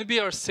soon. It's going to be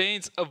our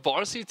Saints, a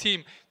Varsity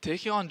team,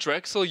 taking on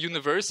Drexel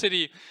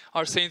University.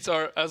 Our Saints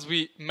are, as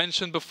we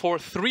mentioned before,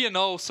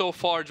 3-0 so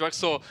far.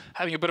 Drexel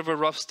having a bit of a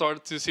rough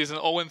start to the season,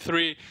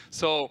 0-3.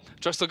 So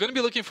Drexel going to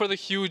be looking for the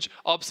huge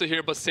upset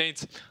here, but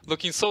Saints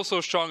looking so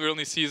strong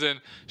early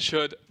season,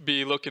 should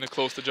be looking to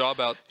close the job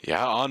out.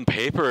 Yeah, on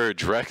paper,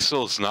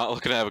 Drexel's not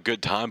looking to have a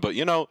good time, but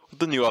you know, with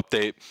the new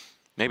update,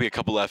 maybe a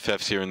couple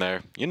FFs here and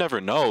there. You never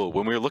know.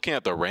 When we were looking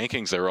at the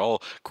rankings, they're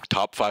all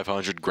top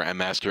 500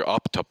 Grandmaster,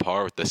 up to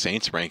par with the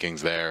Saints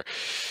rankings there.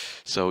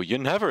 So you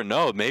never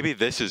know. Maybe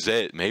this is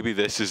it. Maybe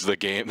this is the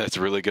game that's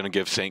really going to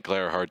give St.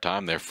 Clair a hard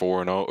time. They're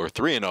 4-0 or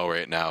 3-0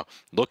 right now,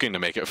 looking to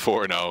make it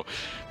 4-0.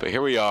 But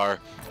here we are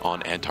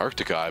on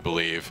Antarctica, I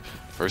believe.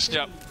 First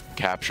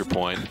capture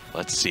point.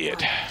 Let's see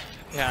it.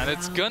 Yeah, and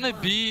it's gonna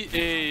be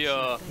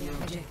a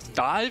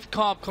dive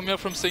comp coming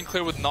up from St.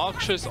 Clair with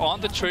Noxious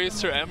on the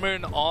Tracer,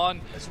 Emran on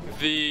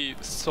the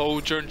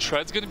Sojourn,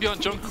 Tread's gonna be on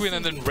Junk Queen,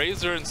 and then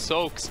Razor and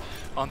Soaks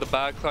on the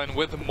backline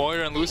with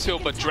Moira and Lucio.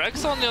 But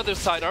Drexel on the other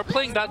side are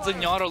playing that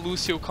Zenyatta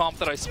Lucio comp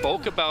that I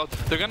spoke about.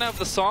 They're gonna have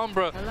the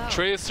Sombra,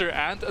 Tracer,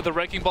 and the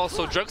Wrecking Ball.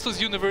 So Drexel's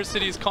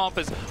University's comp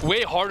is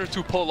way harder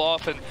to pull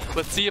off, and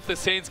let's see if the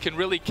Saints can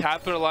really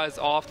capitalize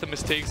off the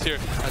mistakes here,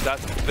 and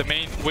that's the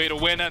main way to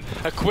win. And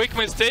a quick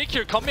mistake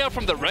here coming out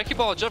from the Wrecking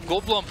Ball. Jeff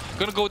Goldblum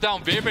gonna go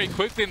down very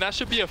quickly, and that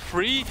should be a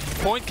free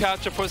point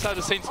capture for the side of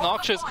the Saints.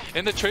 Noxious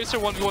in the Tracer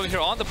 1v1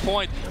 here on the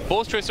point.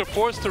 Both Tracer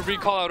forced to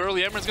recall out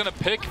early. Emran's gonna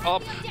pick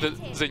up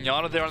the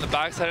Zenyatta there on the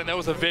backside, and that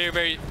was a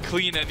very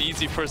clean and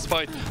easy first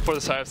fight for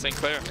the side of St.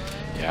 Clair.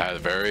 Yeah, a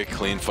very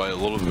clean fight. A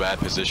little bit bad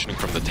positioning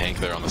from the tank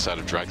there on the side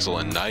of Drexel,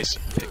 and nice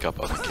pickup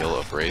of a kill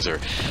of Razor.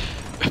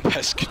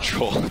 Pest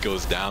control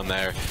goes down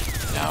there.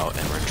 Now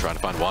Emran trying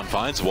to find one,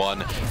 finds one,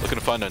 looking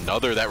to find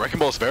another. That Wrecking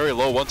Ball is very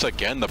low once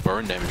again. The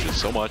burn damage is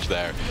so much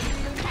there.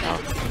 Now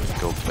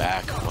go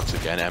back once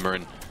again.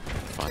 Emran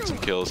finds some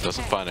kills,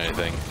 doesn't find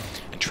anything.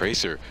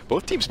 Tracer.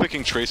 Both teams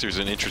picking Tracer is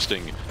an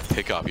interesting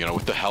pickup. You know,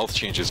 with the health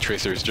changes,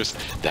 Tracer is just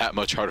that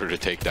much harder to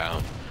take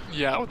down.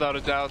 Yeah, without a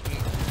doubt. And,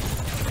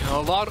 you know,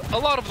 a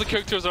lot of the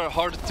characters are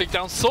hard to take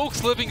down.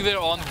 Soaks living there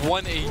on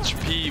 1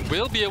 HP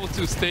will be able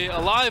to stay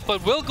alive,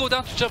 but will go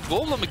down to Jeff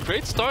Goldblum. A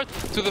great start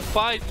to the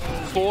fight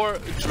for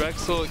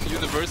Drexel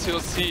University.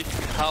 Let's see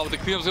how the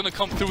cleanup's going to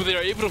come through. They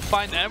are able to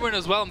find Emran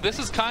as well, and this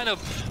is kind of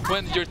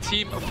when your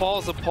team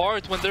falls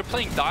apart, when they're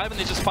playing dive and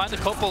they just find a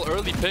couple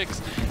early picks.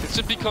 It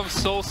just becomes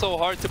so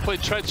hard to play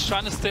Treads,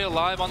 trying to stay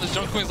alive on this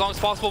Junk Queen as long as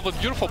possible, but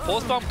beautiful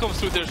pulse bomb comes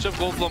through there. Jeff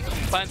Goldblum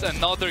finds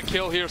another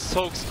kill here.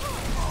 Soaks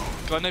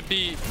gonna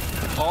be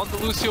on the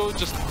Lucio,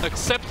 just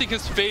accepting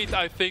his fate.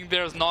 I think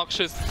there's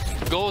Noxious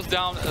goes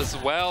down as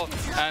well,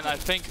 and I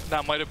think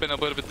that might have been a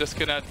bit of a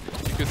disconnect.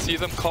 You could see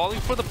them calling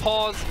for the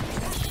pause,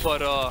 but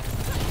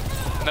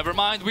never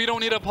mind, we don't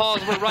need a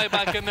pause, we're right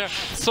back in there.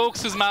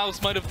 Soaks'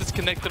 mouse might have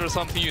disconnected or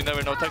something, you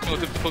never know, technical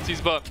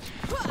difficulties, but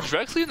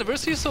Drexel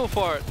University so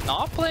far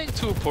not playing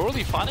too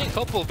poorly, finding a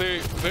couple of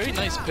very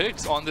nice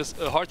picks on this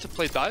hard to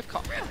play dive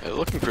comp.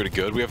 Looking pretty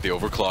good. We have the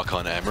overclock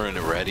on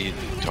Emran ready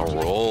to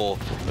roll,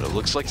 but it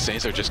looks like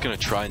Saints are just going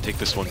to try and take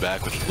this one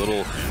back with a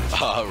little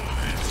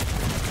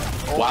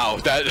wow,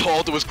 that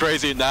ult was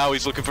crazy. Now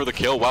he's looking for the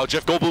kill. Wow,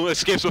 Jeff Goldblum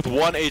escapes with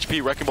 1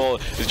 HP. Wrecking Ball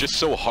is just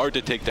so hard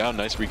to take down.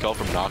 Nice recall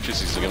from Noxious.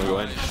 He's going to go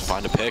in,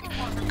 find a pick,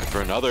 looking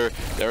for another.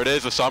 There it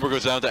is. The Sombra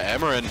goes down to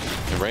Emran.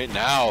 And right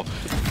now,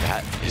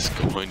 that is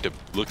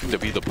looking to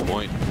be the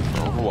point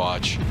for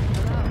Overwatch.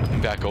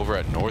 Looking back over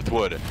at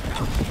Northwood.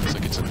 Looks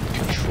like it's a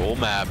control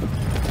map.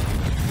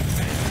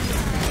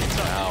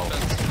 Now,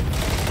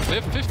 they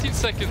have 15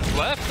 seconds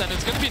left, and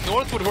it's going to be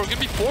Northwood who are going to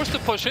be forced to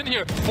push in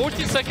here.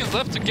 14 seconds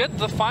left to get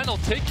the final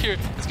take here.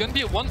 It's going to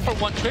be a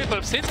 1-for-1 trade, but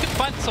if Saints can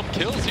find some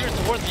kills here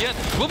towards the end,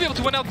 we'll be able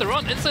to win out the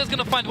run. Inside is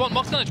going to find one.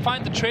 Mock's going to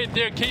find the trade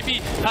there.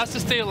 KB has to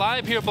stay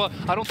alive here, but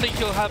I don't think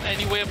he'll have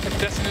any way of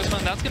contesting this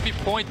one. That's going to be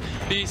point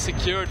B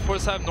secured for the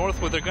side of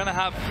Northwood. They're going to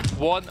have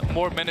 1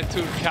 more minute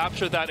to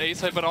capture that A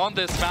side, but on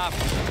this map,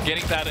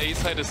 getting that A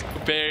side is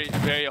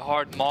very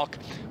hard. Mock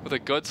with a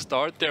good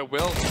start there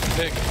will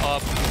pick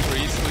up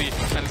Varisty,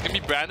 and it's going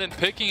to be Brandon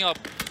picking up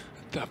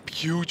the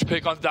huge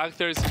pick on Dak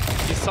there.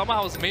 He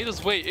somehow has made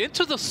his way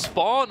into the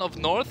spawn of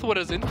Northwood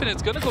as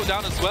Infinite's going to go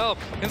down as well.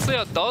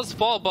 Inslaya does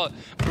fall, but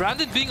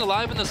Brandon being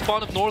alive in the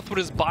spawn of Northwood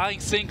is buying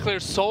St. Clair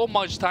so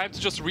much time to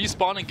just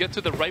respawn and get to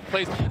the right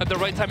place at the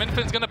right time.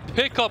 Infinite's going to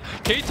pick up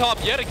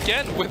K-Top yet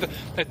again with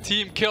a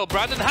team kill.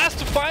 Brandon has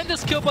to find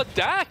this kill, but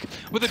Dak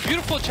with a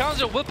beautiful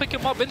challenger will pick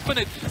him up.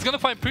 Infinite is going to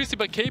find Priesty,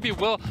 but KB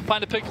will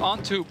find a pick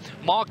onto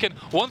Mock, and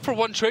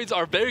 1-for-1 trades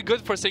are very good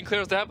for St.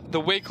 Clair. They have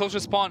the way closer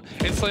spawn.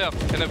 Inslaya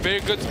in a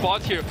very good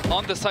spot here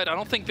on the side. I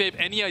don't think they have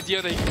any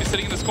idea that he can be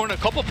sitting in this corner. A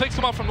couple picks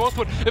come out from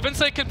Northwood. If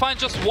Insight can find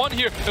just one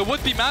here, it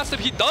would be massive.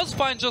 He does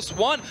find just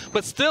one,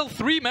 but still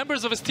 3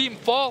 members of his team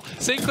fall.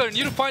 St. Clair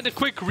need to find a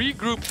quick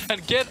regroup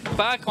and get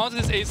back onto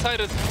this A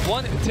side, as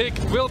one tick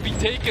will be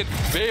taken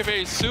very,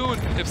 very soon.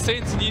 If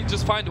Saints need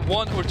just find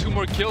 1 or 2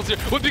 more kills here,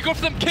 would be good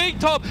for them.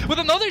 K-Top with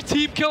another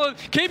team kill, and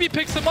KB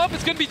picks him up.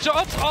 It's going to be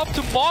jumps off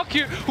to Mock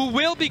here, who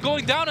will be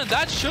going down, and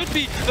that should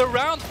be the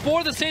round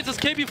for the Saints as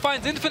KB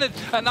finds Infinite,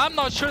 and I'm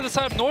not sure the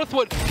side of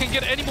Northwood can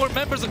get any more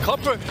members. A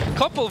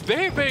couple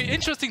very, very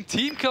interesting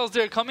team kills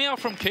there coming out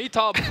from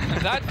K-Top,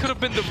 and that could have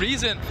been the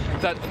reason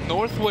that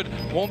Northwood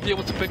won't be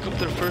able to pick up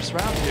their first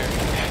round here.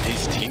 Yeah,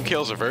 these team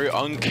kills are very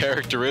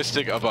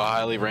uncharacteristic of a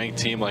highly ranked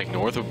team like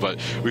Northwood,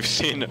 but we've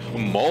seen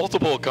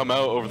multiple come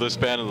out over the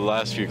span of the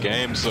last few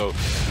games, so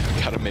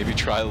gotta maybe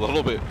try a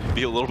little bit,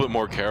 be a little bit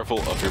more careful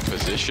of your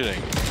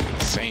positioning.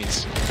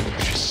 Saints are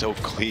just so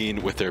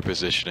clean with their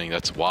positioning.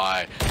 That's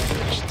why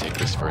they should take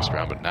this first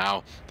round. But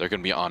now they're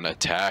going to be on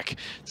attack.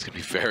 It's going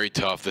to be very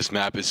tough. This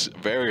map is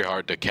very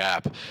hard to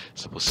cap.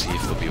 So we'll see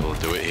if they'll be able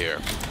to do it here.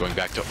 Going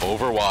back to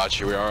Overwatch.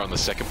 Here we are on the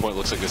second point.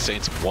 Looks like the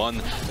Saints won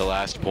the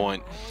last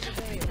point.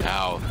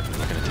 Now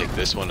they're going to take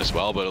this one as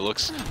well. But it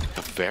looks like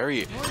a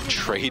very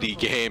tradey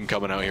game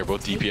coming out here.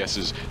 Both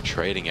DPSs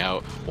trading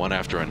out one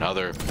after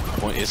another.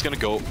 Point is going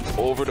to go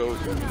over to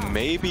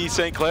maybe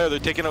St. Clair. They're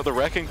taking out the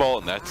Wrecking Ball,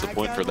 and that's the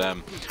point for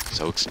them.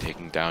 Soaks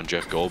taking down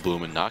Jeff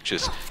Goldblum, and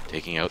Noxious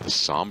taking out the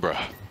Sombra.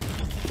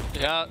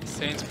 Yeah,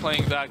 Saints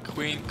playing that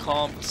Queen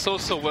comp so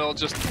well.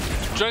 Just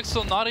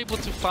Drexel not able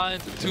to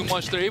find too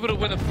much. They're able to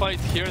win a fight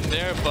here and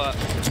there, but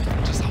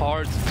just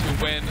hard to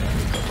win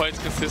fights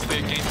consistently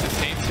against the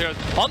Saints here.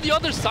 On the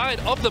other side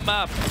of the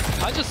map,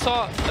 I just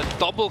saw a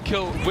double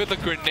kill with a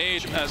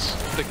grenade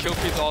as the kill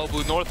feed's all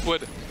blue.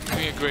 Northwood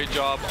doing a great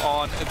job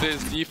on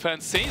this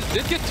defense. Saints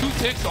did get 2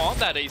 ticks on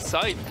that A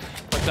site,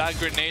 but that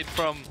grenade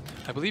from,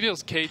 I believe it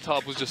was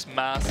K-Top, was just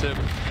massive.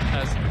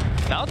 As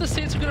now the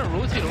Saints are going to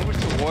rotate over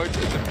towards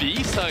the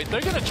B side. They're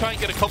going to try and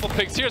get a couple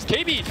picks here. As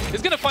KB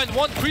is going to find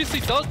one.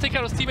 Priestley does take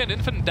out his teammate.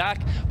 Infinite Dak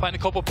find a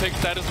couple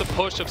picks. That is the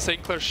push of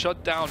St. Clair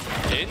shut down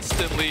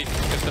instantly.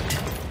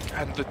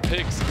 And the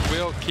picks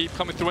will keep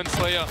coming through.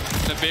 Inslaya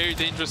in a very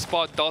dangerous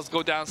spot does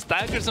go down,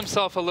 staggers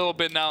himself a little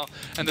bit now,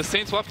 and the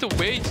Saints will have to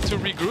wait to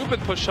regroup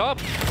and push up.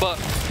 But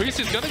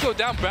Priestley's going to go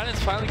down. Brandon's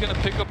finally going to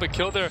pick up a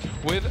kill there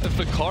with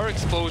the car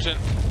explosion.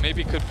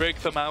 Maybe could break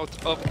them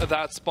out of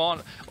that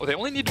spawn. Oh, they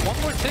only need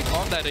 1 more tick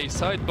on that A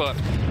side, but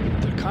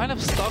they're kind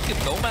of stuck in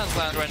no man's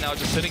land right now,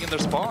 just sitting in their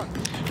spawn.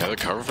 Yeah, they're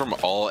covered from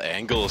all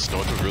angles.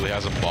 Northwood really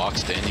hasn't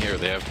boxed in here.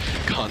 They have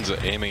guns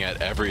aiming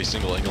at every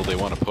single angle they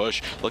want to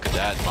push. Look at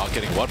that, not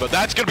getting one, but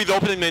that's going to be the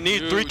opening they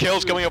need. 3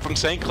 kills coming up from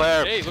St.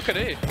 Clair. Hey, look at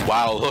A.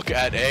 Wow, look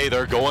at A.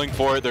 They're going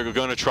for it. They're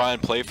going to try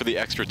and play for the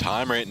extra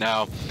time right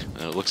now.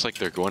 And it looks like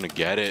they're going to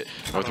get it.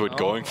 Northwood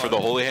going for the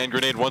Holy Hand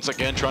Grenade once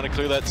again, trying to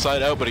clear that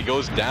side out, but he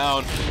goes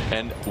down.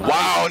 And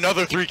wow,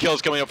 another 3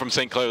 kills coming up from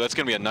St. Clair. That's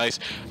going to be a nice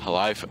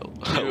live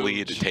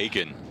lead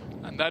taken.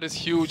 And that is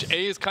huge.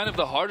 A is kind of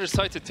the harder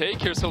side to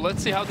take here, so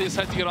let's see how they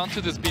decide to get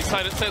onto this B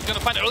side. Instead, is going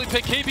to find an early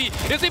pick.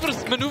 KB is able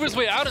to maneuver his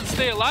way out and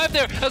stay alive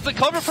there as the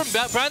cover from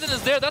Brandon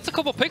is there. That's a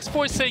couple picks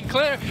for St.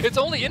 Clair. It's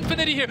only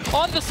Infinity here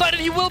on the side,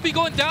 and he will be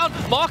going down.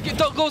 Mock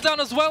goes down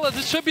as well, as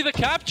it should be the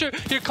capture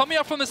here coming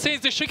out from the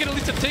Saints. They should get at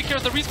least a take here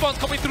as the respawn's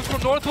coming through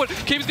from Northwood.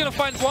 KB's going to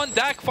find one.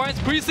 Dak finds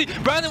Priestley.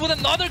 Brandon with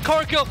another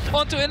car kill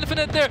onto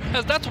Infinite there,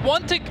 as that's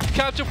 1 tick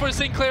capture for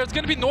St. Clair. It's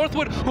going to be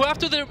Northwood who,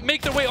 after they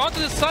make their way onto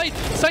the site,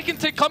 2nd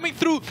tick coming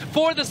through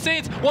for the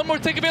Saints. 1 more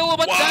tick available,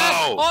 but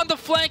Dak on the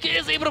flank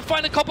is able to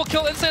find a couple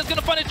kills. Inslaya is going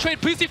to find a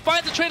trade. Priestley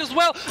finds a trade as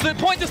well. The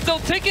point is still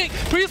ticking.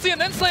 Priestley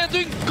and Inslaya are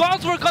doing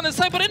God's work on the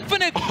side, but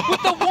Infinite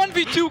with the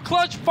 1v2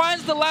 clutch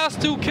finds the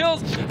last 2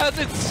 kills, as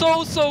it's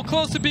so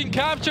close to being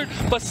captured,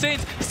 but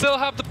Saints still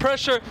have the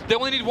pressure. They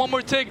only need 1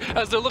 more tick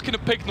as they're looking to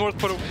pick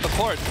Northwood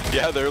apart.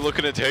 Yeah, they're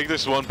looking to take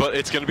this one, but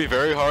it's going to be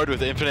very hard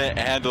with Infinite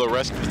and the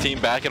rest of the team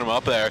backing them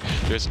up there.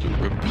 There's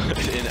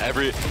in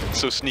every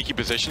sneaky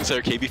positions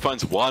there. KB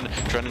finds one,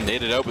 trying to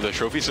nade it out, but the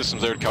trophy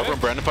system's there to cover him.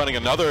 Brandon finding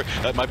another.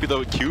 That might be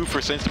the cue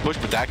for Saints to push,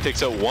 but Dak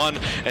takes out one,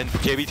 and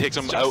KB takes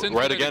him out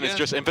right again. It's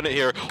just Infinite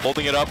here,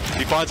 holding it up.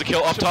 He finds a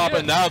kill up top,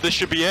 and now this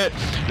should be it.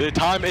 The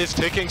time is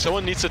ticking.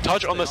 Someone needs to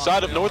touch on the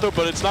side of Northwood,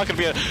 but it's not going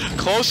to be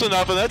close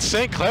enough, and that's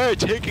St. Clair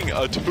taking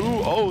a 2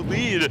 2-0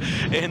 lead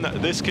in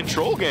this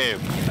control game.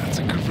 That's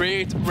a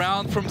great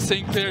round from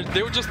St. Clair.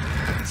 They were just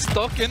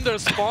stuck in their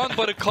spawn,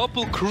 but a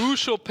couple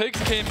crucial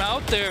picks came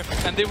out there,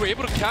 and they were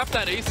able to cap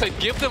that A side,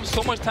 give them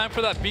so much time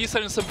for that B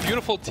side, and some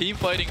beautiful team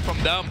fighting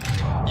from them.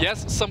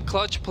 Yes, some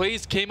clutch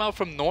plays came out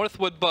from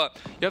Northwood, but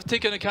you have to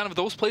take into account if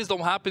those plays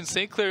don't happen,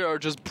 St. Clair are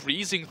just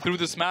breezing through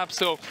this map.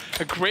 So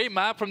a great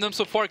map from them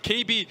so far.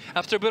 KB,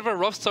 after a bit of a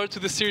rough start to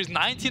the series,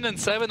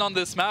 19-7 on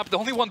this map. The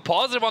only one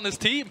positive on his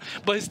team,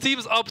 but his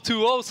team's up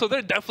 2-0, so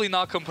they're definitely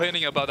not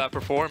complaining about that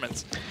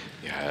performance.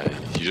 Yeah,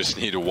 you just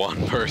need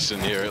one person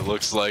here. It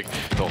looks like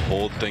to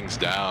hold things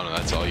down, and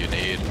that's all you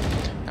need.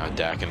 Now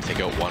Dak gonna take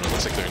out one. It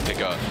looks like they're gonna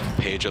take a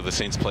page of the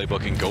Saints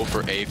playbook and go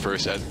for A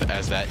first,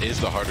 as that is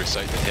the harder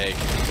site to take.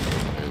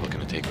 They're looking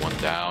to take one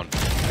down.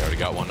 They already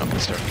got one up and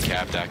starting to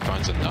cap. Dak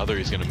finds another.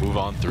 He's gonna move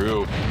on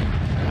through.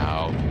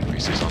 Now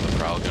Priestley's on the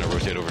prowl, gonna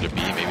rotate over to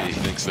B. Maybe he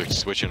thinks they're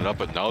switching it up,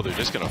 but no, they're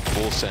just gonna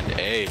full send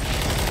A.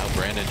 Now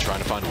Brandon trying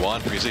to find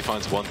one. Priestley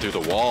finds one through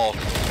the wall.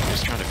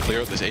 Just trying to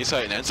clear out this A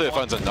site, and Ensa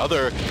finds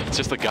another. It's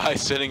just the guy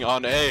sitting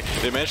on A.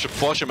 They managed to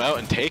flush him out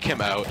and take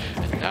him out.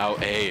 And now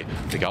A,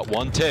 they got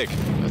one tick.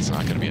 That's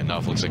not gonna be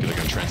enough. Looks like they're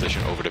gonna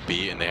transition over to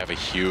B, and they have a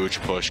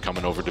huge push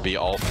coming over to B.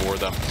 All four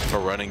of them are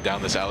running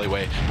down this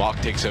alleyway.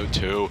 Mock takes out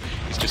two.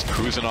 He's just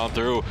cruising on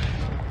through.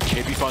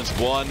 KB finds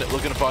one,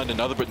 looking to find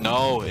another, but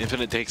no,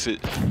 Infinite takes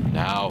it.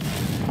 Now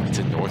it's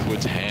in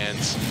Northwood's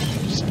hands.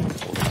 Just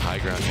holding the high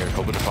ground here,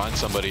 hoping to find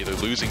somebody. They're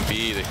losing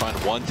B. They find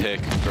one tick,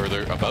 or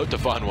they're about to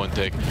find one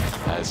tick,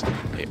 as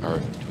they are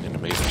doing an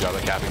amazing job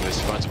at capping this.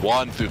 He finds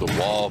one through the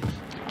wall.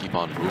 Keep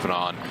on moving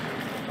on.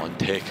 One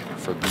tick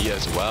for B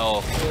as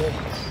well.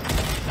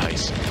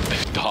 Nice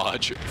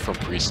dodge from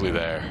Priestley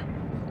there.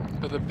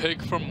 But the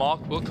pick from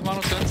Mock will come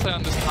out on the inside,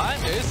 and this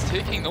time is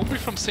taking nobody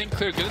from St.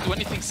 Clair. Gonna do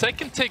anything.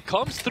 Second take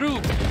comes through,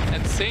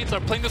 and Saints are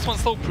playing this one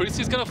slow.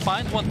 Priestley's gonna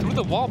find one through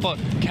the wall, but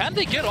can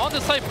they get on the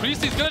side?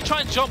 Priestley's gonna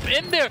try and jump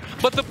in there,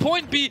 but the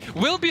point B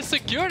will be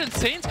secured, and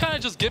Saints kind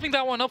of just giving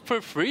that one up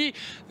for free.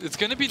 It's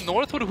gonna be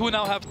Northwood who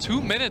now have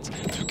 2 minutes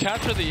to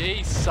capture the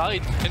A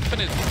side.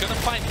 Infinite is gonna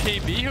find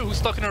KB here, who's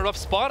stuck in a rough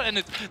spot, and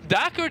it's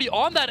Dak already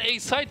on that A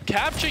side,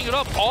 capturing it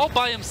up all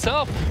by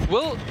himself.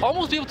 Will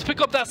almost be able to pick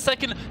up that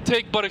second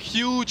take, but a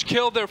huge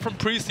kill there from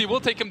Priestley will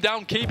take him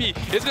down. KB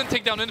is going to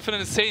take down Infinite,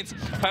 and Saints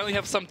finally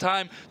have some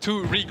time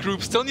to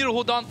regroup. Still need to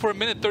hold on for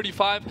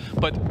 1:35,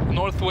 but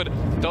Northwood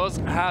does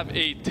have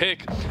a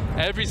tick.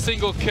 Every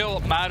single kill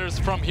matters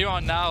from here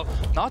on now.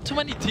 Not too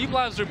many team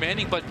lives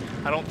remaining, but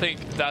I don't think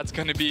that's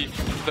going to be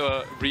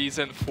the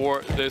reason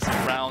for this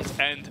round's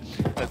end.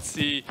 Let's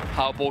see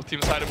how both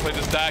teams decide to play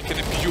this. Dak in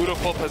a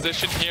beautiful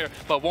position here,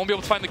 but won't be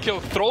able to find the kill.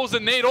 Throws a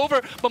nade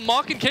over, but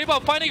Mock and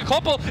K-Bob finding a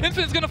couple.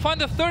 Infinite's going to find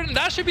the third, and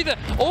that should be the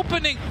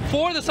opening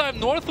for the side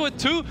of Northwood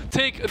to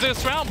take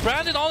this round.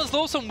 Brandon on his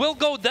lonesome will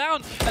go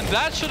down, and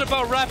that should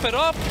about wrap it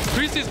up.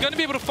 Priestley's going to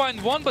be able to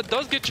find one, but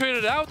does get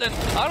traded out, and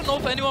I don't know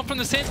if anyone from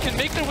the Saints can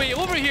make their way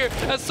over here.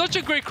 That's such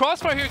a great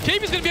crossfire here.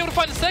 KB's going to be able to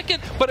find a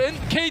second, but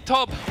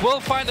K-Tub will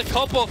find a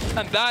couple,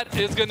 and that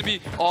is going to be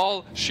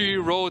all she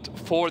wrote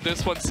for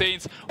this one.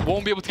 Saints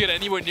won't be able to get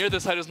anywhere near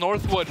this side as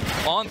Northwood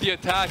on the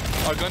attack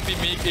are going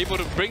to be able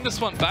to bring this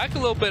one back a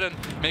little bit and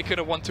make it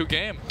a 1-2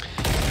 game.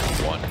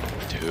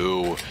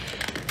 1-2.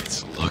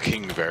 It's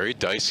looking very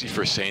dicey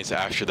for Saints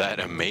after that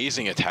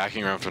amazing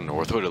attacking round from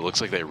Northwood. It looks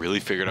like they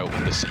really figured out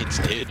what the Saints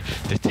did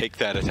to take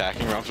that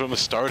attacking round from the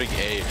starting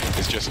A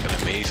is just an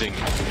amazing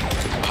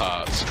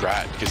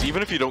strat, because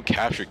even if you don't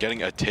capture,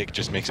 getting a tick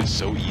just makes it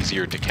so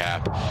easier to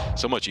cap,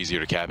 so much easier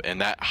to cap, and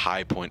that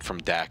high point from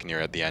Dak near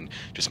at the end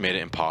just made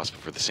it impossible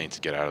for the Saints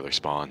to get out of their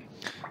spawn.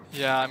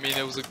 Yeah, I mean,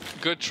 it was a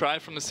good try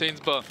from the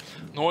Saints, but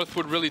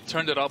Northwood really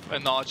turned it up a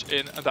notch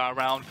in that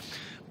round.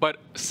 But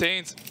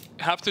Saints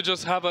have to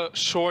just have a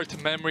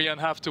short memory and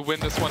have to win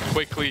this one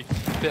quickly.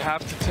 They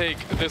have to take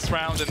this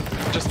round and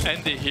just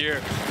end it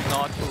here,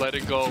 not let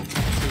it go to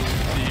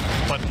the...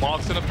 But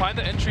Mock's gonna find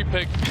the entry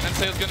pick, and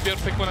Slaya's gonna be able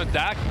to pick one. A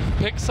Dak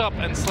picks up,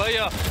 and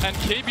Slaya and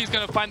KB's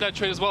gonna find that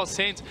trade as well.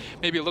 Saints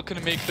maybe looking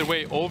to make their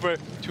way over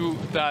to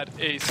that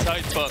A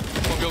site, but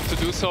won't be able to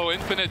do so.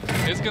 Infinite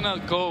is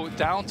gonna go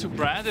down to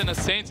Brandon, as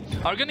Saints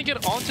are gonna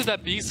get onto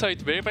that B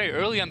site very, very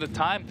early, and the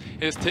time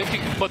is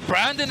ticking. But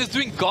Brandon is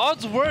doing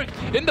God's work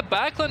in the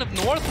backline of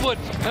Northwood.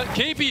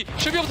 KB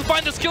should be able to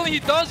find the skill, and he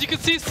does. You can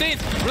see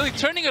Saints really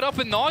turning it up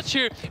a notch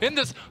here in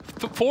this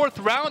fourth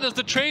round as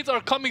the trades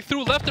are coming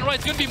through left and right.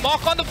 It's gonna be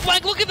Mock on the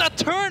flank. Look at that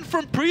turn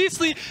from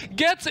Priestley.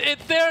 Gets it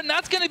there, and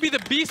that's going to be the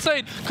B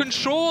side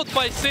controlled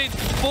by Saints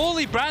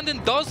fully.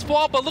 Brandon does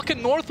fall, but look at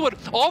Northwood.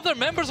 All their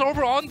members are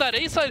over on that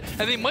A side,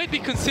 and they might be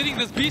conceding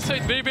this B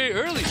side very, very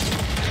early.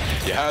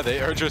 Yeah, they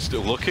are just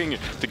looking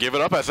to give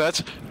it up, as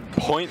that's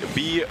point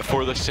B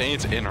for the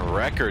Saints in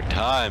record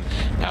time.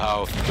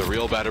 Now the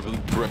real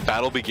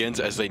battle begins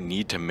as they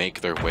need to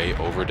make their way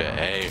over to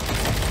A.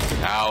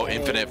 Now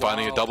Infinite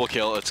finding a double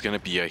kill. It's going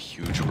to be a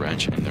huge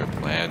wrench in their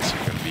plans.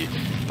 They're going to be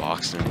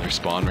boxed in their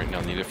spawn right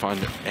now. Need to find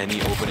any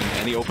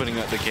opening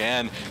that they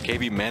can.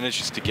 KB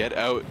manages to get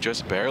out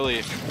just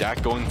barely.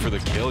 Dak going for the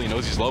kill. He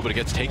knows he's low, but it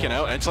gets taken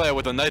out. Enslaya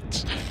with a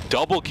nice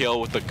double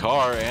kill with the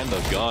car and the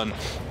gun.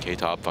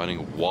 K-Top finding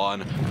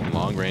one from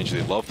long range.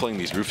 They love playing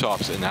these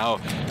rooftops, and now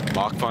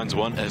Mach finds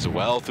one as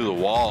well through the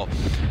wall.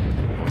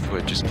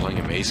 Northwood just playing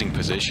amazing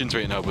positions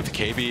right now with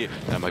KB.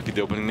 That might be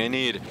the opening they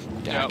need.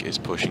 Dak is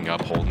pushing up,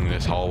 holding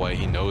this hallway.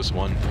 He knows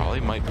one probably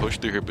might push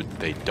through here, but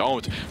they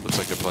don't. Looks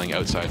like they're playing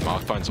outside.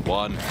 Mach finds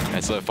one,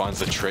 and so finds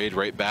the trade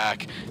right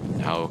back.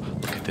 Now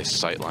look at this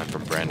sight line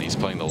from Brandon. He's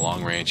playing the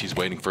long range. He's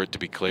waiting for it to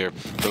be clear.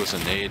 Throws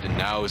a nade, and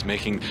now is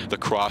making the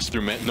cross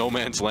through no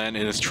man's land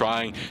and is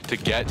trying to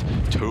get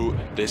to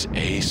this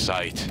A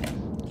site.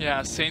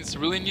 Yeah, Saints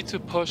really need to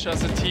push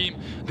as a team.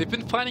 They've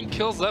been finding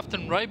kills left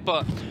and right,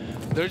 but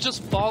they're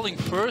just falling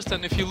first,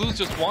 and if you lose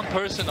just one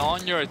person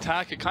on your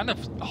attack, it kind of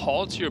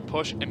halts your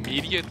push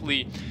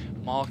immediately.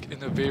 Mach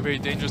in a very, very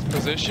dangerous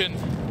position.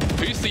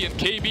 Varsity and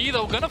KB,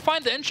 though, gonna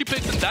find the entry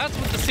picks, and that's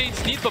what the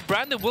Saints need, but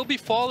Brandon will be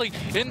falling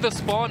in the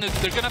spawn.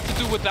 They're gonna have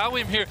to do without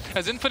him here,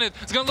 as Infinite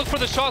is gonna look for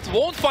the shots,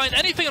 won't find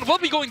anything, and will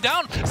be going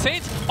down.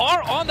 Saints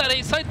are on that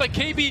A site, but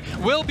KB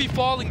will be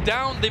falling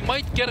down. They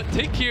might get a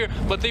tick here,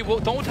 but they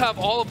don't have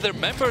all of their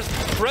members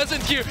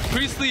present here.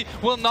 Priestley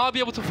will not be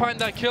able to find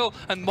that kill,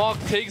 and Mach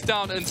takes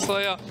down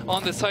Enslaya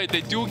on the site.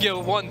 They do get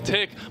one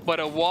tick, but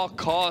at what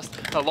cost?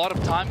 A lot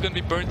of time gonna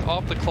be burnt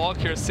off the clock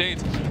here.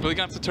 Saints really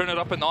gonna have to turn it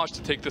up a notch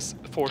to take this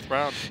fourth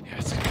round. Yeah,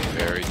 it's gonna be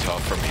very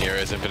tough from here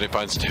as Infinite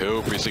finds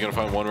two. Priestley gonna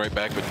find one right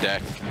back, but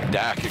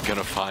Dak is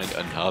gonna find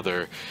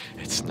another.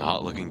 It's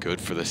not looking good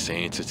for the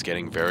Saints. It's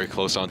getting very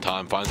close on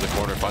time. Finds the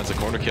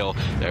corner kill.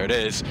 There it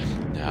is.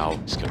 Now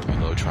he's gonna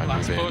reload, try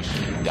and move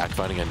in. Dak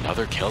finding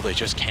another kill. They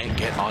just can't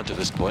get onto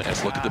this point.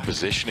 As look at the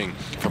positioning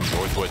from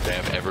Northwood. They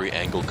have every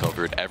angle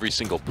covered, every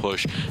single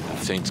push that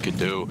the Saints can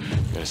do.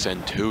 Gonna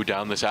send two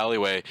down this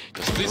alleyway.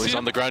 Doesn't know he's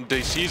on the ground.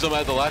 They seize him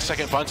at the last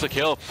second, finds the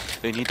kill.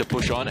 They need to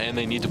push on, and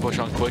they need to push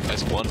on quick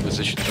as one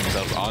positions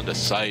themselves onto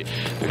site.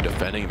 They're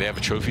defending. They have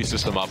a trophy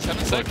system up.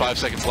 It's like 5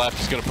 seconds left.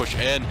 He's gonna push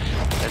in.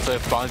 And so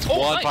finds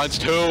one, finds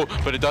two,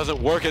 but it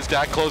doesn't work as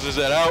Dak closes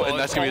it out, and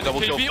that's gonna be a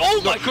double kill.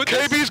 Oh my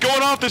goodness! KB's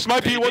going off. This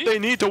might be what they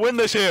need to win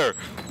this here.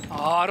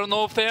 I don't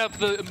know if they have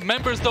the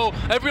members though.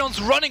 Everyone's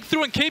running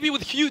through, and KB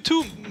with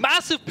two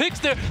massive picks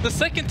there. The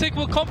second tick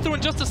will come through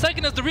in just a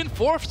second as the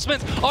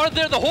reinforcements are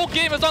there. The whole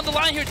game is on the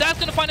line here. That's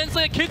gonna find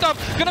Enslaya.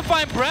 Kickoff gonna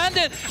find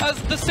Brandon as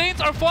the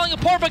Saints are falling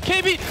apart, but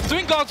KB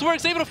doing God's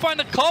work, able to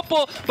find a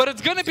couple, but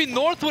it's gonna be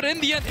Northwood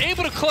in the end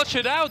able to clutch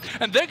it out,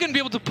 and they're gonna be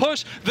able to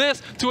push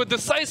this to a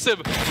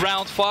decisive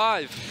round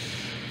 5.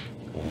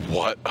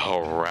 What a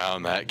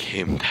round that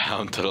came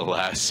down to the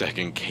last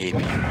second. KB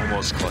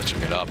almost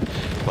clutching it up,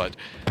 but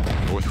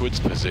Northwood's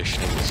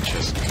positioning was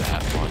just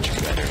that much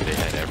better. They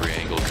had every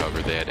angle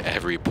covered, they had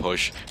every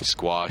push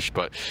squashed,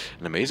 but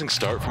an amazing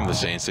start from the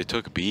Saints. They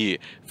took B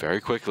very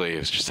quickly. It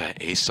was just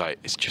that A site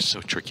is just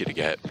so tricky to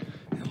get.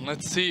 And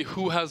let's see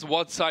who has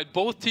what side.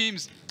 Both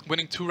teams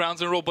winning 2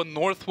 rounds in a row, but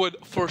Northwood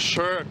for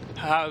sure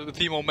have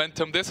the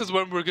momentum. This is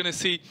when we're going to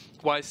see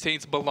why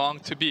Saints belong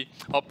to be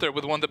up there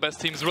with one of the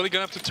best teams. Really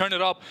going to have to turn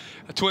it up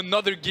to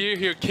another gear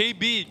here.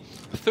 KB,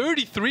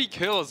 33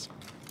 kills.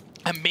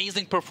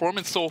 Amazing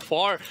performance so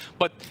far,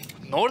 but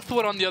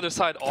Northwood on the other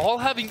side, all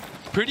having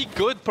pretty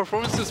good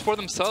performances for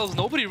themselves.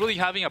 Nobody really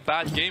having a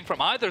bad game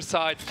from either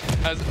side.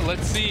 As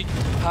let's see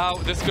how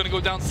this is going to go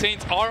down.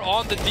 Saints are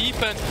on the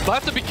defense. They'll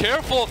have to be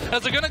careful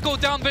as they're going to go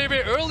down very,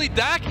 very early.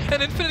 Dak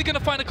and Infinite going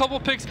to find a couple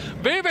picks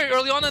very, very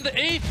early on, and the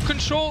A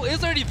control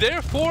is already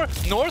there for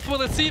Northwood.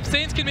 Let's see if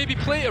Saints can maybe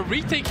play a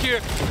retake here.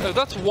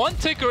 That's one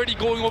tick already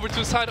going over to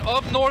the side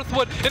of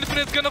Northwood.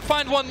 Infinite's going to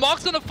find one.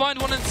 Mach's going to find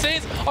one, and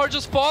Saints are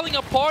just falling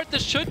apart.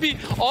 This should be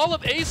all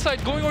of A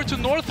side going over to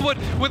Northwood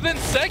within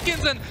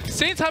seconds, and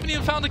Saints haven't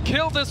even found a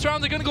kill this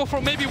round. They're going to go for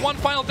maybe one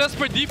final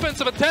desperate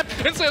defensive attempt.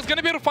 Inslaya is going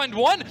to be able to find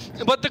one,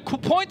 but the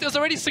point is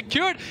already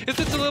secured. It's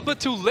just a little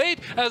bit too late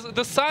as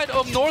the side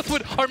of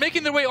Northwood are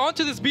making their way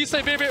onto this B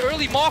side very, very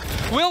early. Mach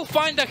will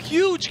find a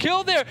huge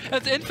kill there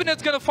as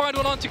Infinite's going to find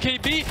one onto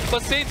KB,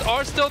 but Saints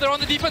are still there on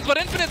the defense, but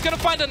Infinite's going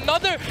to find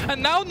another,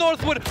 and now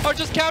Northwood are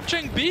just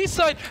capturing B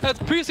side as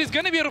Priestley's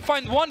going to be able to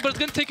find one, but it's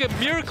going to take a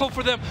miracle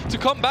for them to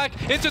come back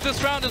into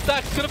this round as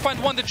Dak's going to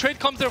find one. The trade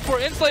comes there for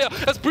Enslaya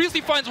as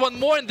Priestley finds one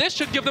more, and this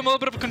should give them a little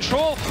bit of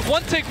control.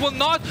 One tick will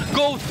not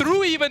go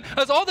through even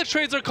as all the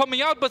trades are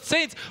coming out, but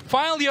Saints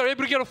finally are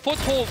able to get a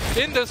foothold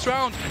in this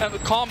round and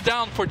calm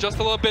down for just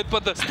a little bit,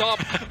 but the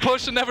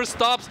push never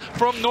stops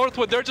from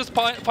Northwood. They're just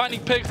finding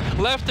picks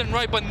left and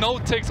right, but no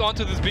ticks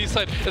onto this B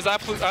side is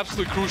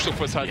absolutely crucial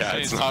for side. Yeah,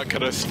 it's not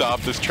going to stop.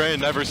 This train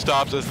never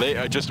stops as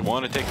they just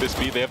want to take this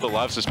B. They have the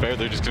lives to spare.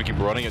 They're just going to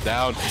keep running it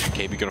down.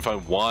 KB going to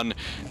find one.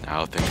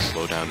 Now things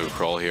slow down to a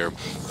crawl here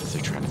as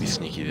they're trying to be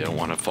sneaky. They don't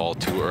want to fall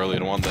too early. They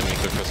don't want them to make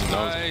their cousin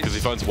knows because he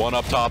finds one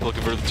up top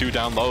looking for the two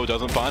down low,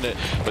 doesn't find it.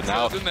 But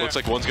now looks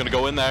like one's going to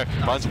go in there. there.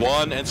 Finds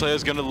one, and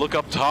Slaya's gonna look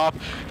up top.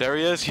 There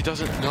he is. He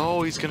doesn't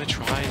know. He's gonna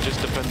try and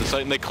just defend the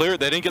site, and they clear it.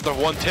 They didn't get the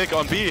one tick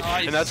on B,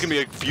 and that's gonna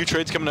be a few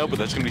trades coming out, but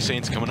that's gonna be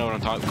Saints coming out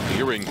on top,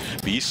 clearing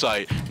B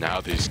site.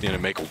 Now they just need to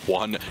make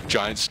one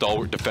giant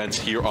stalwart defense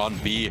here on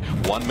B.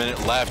 1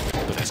 minute left,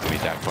 but that's gonna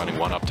be Dak finding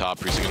one up top.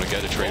 Priest's gonna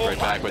get a trade right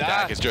back, but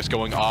Dak is just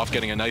going off,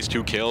 getting a nice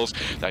 2 kills.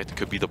 That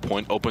could be the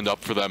point opened up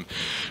for them.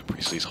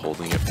 Priestley's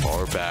holding it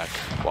far back,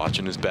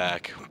 watching his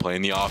back,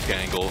 playing the off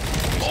angle.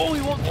 Oh,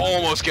 he won't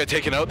almost get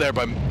taken out there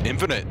by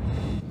Infinite.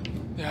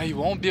 Yeah, he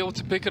won't be able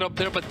to pick it up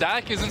there, but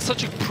Dak is in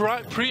such a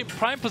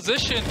prime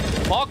position.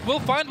 Mach will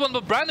find one,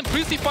 but Brandon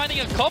Priestley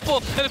finding a couple,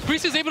 and if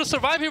Priestley is able to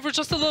survive here for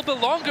just a little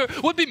bit longer,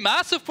 would be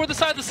massive for the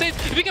side of the Saints.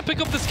 If he can pick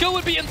up this kill,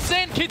 would be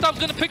insane. K-Top's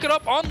going to pick it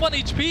up on 1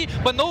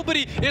 HP, but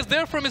nobody is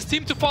there from his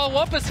team to follow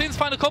up as Saints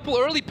find a couple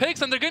early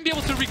picks, and they're going to be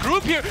able to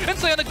regroup here.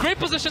 Insane in a great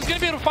position, is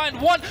going to be able to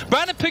find one.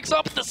 Brandon picks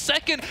up the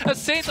second,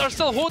 as Saints are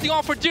still holding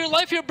on for dear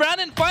life here.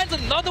 Brandon finds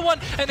another one,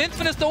 and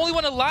Infinite's the only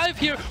one alive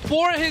here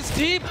for his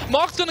team.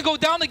 Mach's going to go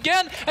down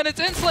again, and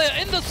it's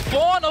Inslaya in the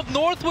spawn of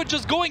Northwood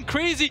just going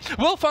crazy.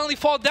 Will finally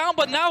fall down,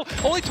 but now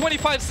only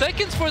 25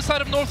 seconds for the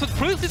side of Northwood.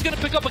 Priestley's going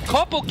to pick up a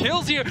couple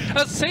kills here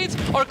as Saints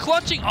are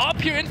clutching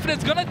up here.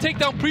 Infinite's going to take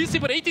down Priestley,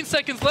 but 18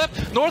 seconds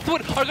left.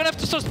 Northwood are going to have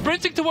to start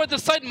sprinting toward the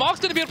side. Mach's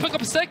going to be able to pick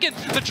up a second.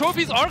 The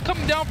trophies are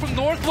coming down from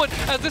Northwood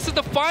as this is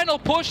the final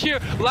push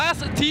here.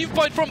 Last team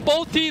fight from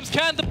both teams.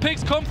 Can the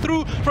picks come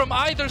through from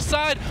either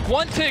side?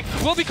 One tick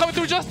will be coming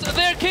through just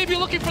there. KB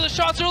looking for the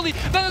shots early.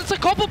 Then it's a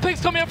couple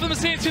picks coming up from the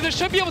Saints here. They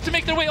should be able to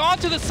make their way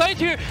onto the site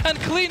here and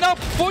clean up.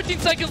 14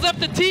 seconds left.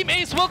 The team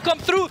ace will come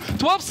through.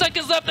 12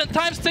 seconds left and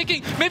time's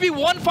ticking. Maybe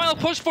one final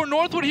push for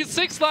Northwood. He's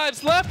 6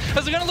 lives left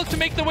as they're going to look to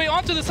make their way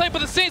onto the site, but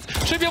the Saints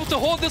should be able to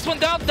hold this one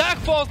down. Dak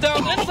falls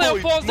down.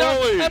 Inslaya falls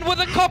down. And with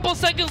a couple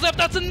seconds left,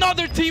 that's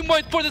another team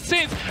wipe for the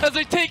Saints as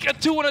they take a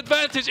 2-1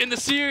 advantage in the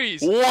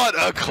series. What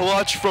a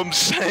clutch from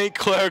St.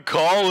 Clair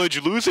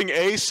College, losing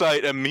A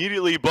site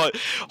immediately, but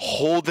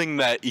holding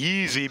that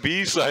easy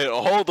B site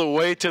all the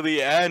way to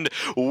the end,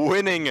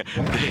 winning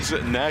this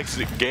next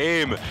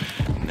game.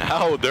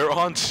 Now they're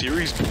on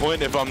series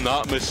point, if I'm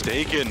not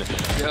mistaken.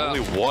 Yeah. Only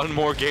one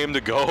more game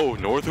to go.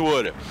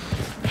 Northwood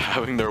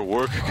having their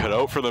work cut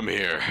out for them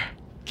here.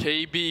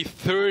 KB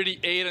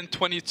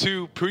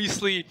 38-22.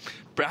 Priestley,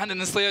 Brandon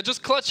and Slayer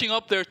just clutching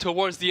up there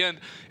towards the end.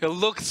 It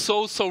looked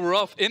so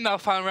rough in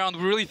that final round.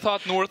 We really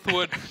thought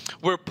Northwood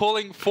were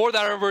pulling for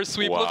that reverse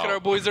sweep. Wow. Look at our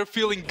boys, they're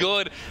feeling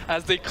good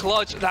as they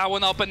clutch that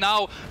one up, and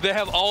now they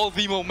have all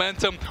the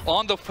momentum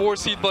on the 4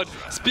 seed. But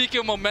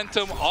speaking of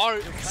momentum, our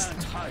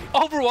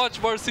Overwatch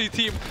Varsity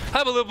team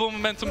have a little bit of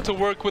momentum to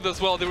work with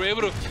as well. They were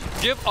able to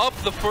give up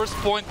the first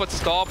point but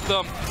stop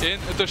them in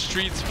the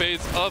streets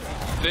phase of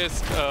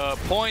this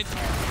point.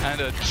 And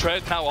a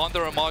tread now on the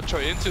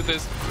Ramatra into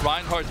this.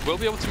 Reinhardt will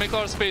be able to make a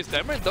lot of space.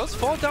 Emerin does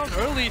fall down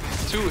early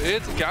to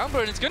its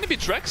Gambler, and it's going to be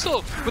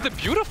Drexel with a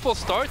beautiful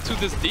start to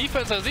this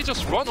defense as they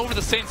just run over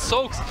the Saints.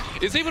 Soaks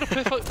is able to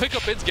pick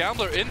up its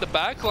Gambler in the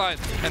backline,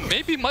 and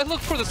maybe might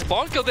look for the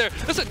spawn kill there.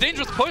 This is a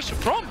dangerous push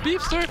from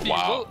Beefster. He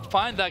will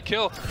find that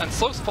kill, and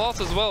Soaks falls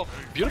as well.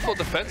 Beautiful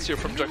defense here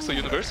from Drexel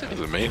University.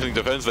 Amazing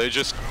defense. They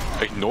just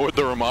ignored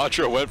the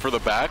Ramatra, went for the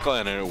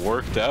backline, and it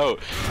worked out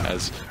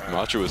as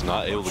Ramatra was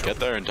not able to get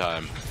there in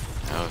time.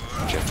 Now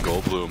Jeff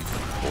Goldblum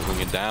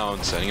holding it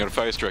down, sending out a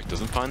fire strike,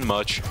 doesn't find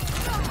much.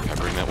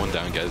 Peppering that one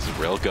down, gets a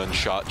railgun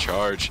shot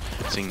charge.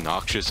 Seeing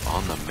Noxious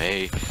on the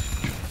May.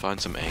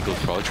 Find some angles,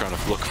 probably trying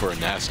to look for a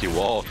nasty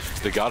wall.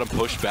 They got him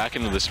pushed back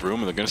into this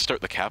room, and they're going to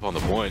start the cap on the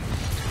point.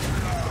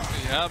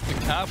 Yeah, the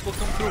cap will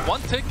come through.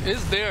 One tick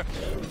is there.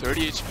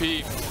 30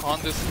 HP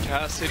on this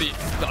Cassidy.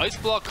 The ice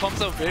block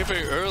comes out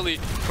very early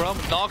from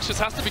Noxious.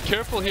 Has to be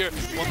careful here.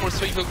 One more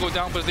swing, he'll go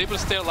down, but is able to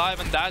stay alive,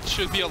 and that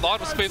should be a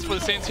lot of space for the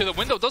Saints here. The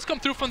window does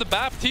come through from the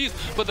Baptiste,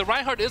 but the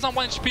Reinhardt is on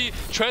 1 HP.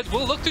 Tread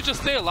will look to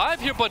just stay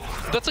alive here, but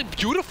that's a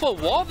beautiful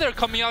wall there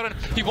coming out, and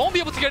he won't be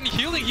able to get any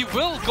healing. He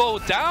will go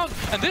down,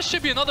 and this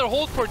should be another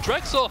hold for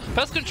Drexel.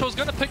 Pest Control is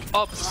going to pick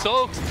up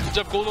Soaks.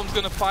 Jeff Goldblum's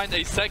going to find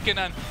a second,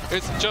 and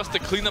it's just a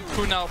cleanup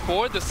crew now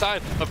for the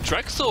side of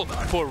Drexel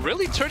for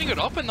really turning it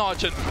up a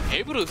notch and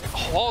able to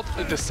halt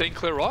the St.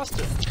 Clair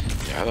roster.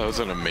 Yeah, that was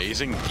an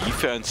amazing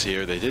defense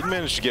here. They did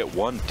manage to get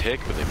one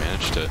tick, but they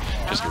managed to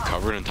just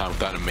recover it in time with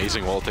that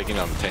amazing wall. Taking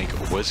down the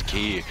tank was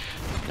key.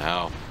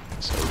 Now,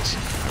 so it's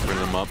covering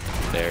them up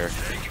there.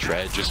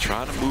 Tread just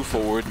trying to move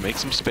forward, make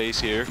some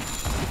space here.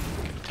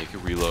 Gonna take a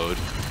reload.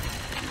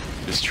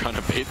 Just trying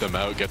to bait them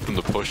out, get them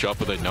to push up,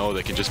 but they know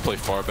they can just play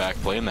far back,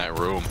 play in that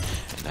room,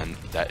 and then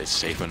that is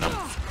safe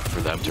enough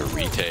for them to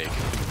retake.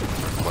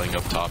 Playing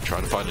up top,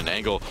 trying to find an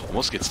angle.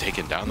 Almost gets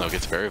taken down though,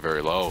 gets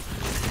very low.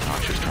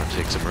 Noxious trying to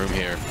take some room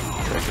here.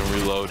 They can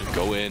reload,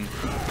 go in,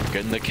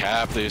 getting the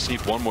cap. They just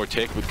need one more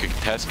tick, but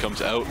contest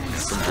comes out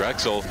from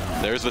Drexel.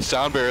 There's the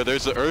sound barrier,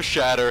 there's the earth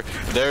shatter,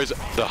 there's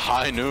the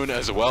high noon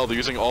as well. They're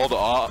using all the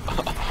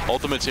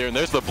ultimates here, and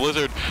there's the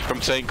blizzard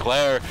from St.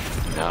 Clair.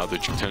 Now they're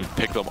trying to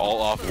pick them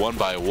all off one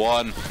by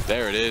one.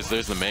 There it is,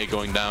 there's the May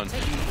going down.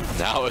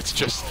 Now it's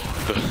just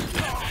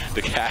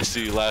the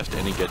Cassidy left,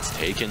 and he gets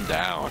taken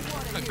down.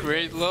 A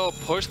great little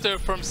push there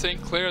from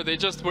St. Clair. They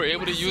just were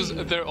able to use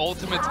their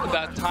ultimates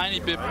that tiny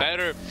bit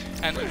better,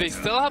 and they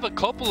still have a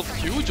couple of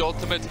huge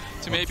ultimates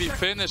to maybe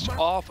finish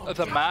off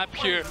the map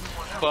here,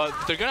 but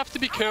they're gonna have to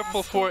be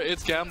careful for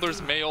its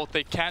Gambler's May ult.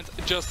 They can't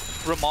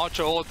just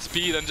Ramattra ult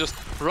speed and just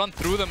run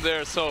through them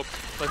there. So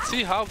let's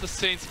see how the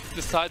Saints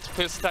decide to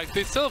play this attack.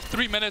 They still have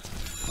 3 minutes,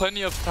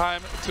 plenty of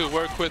time to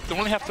work with. They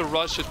only have to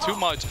rush it too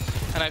much,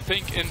 and I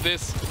think in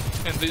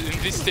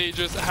these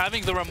stages,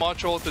 having the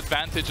Ramattra ult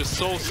advantage is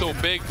so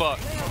big, but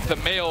the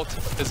May ult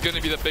is going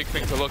to be the big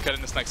thing to look at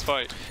in this next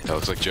fight. That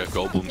looks like Jeff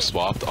Goldblum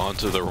swapped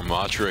onto the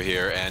Ramattra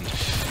here, and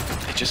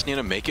they just need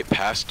to make it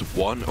past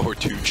 1 or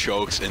 2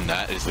 chokes, and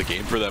that is the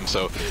game for them.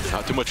 So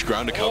not too much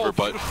ground to cover,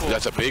 but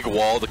that's a big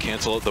wall to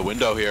cancel out the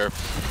window here.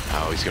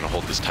 Now he's going to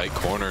hold this tight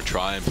corner,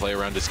 try and play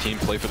around his team,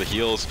 play for the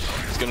heals.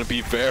 He's going to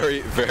be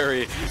very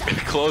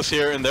close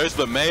here, and there's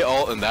the May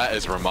ult, and that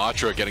is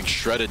Ramattra getting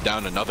shredded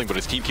down to nothing, but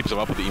his team keeps him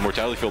up with the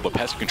Immortality Field, but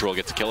Pest Control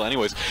gets a kill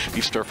anyways.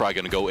 Beef Stir Fry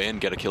going to go in,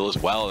 get a kill as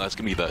well, and that's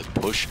going to be the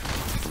push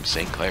from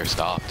St. Clair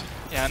stopped.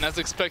 Yeah, and as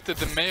expected,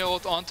 the May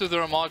ult onto the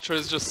Ramattra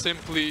is just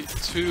simply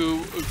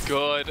too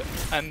good.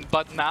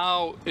 But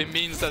now it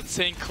means that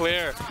St.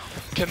 Clair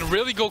can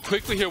really go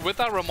quickly here with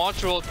that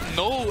Ramattra ult.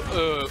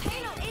 No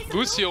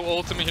Lucio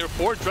ultimate here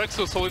for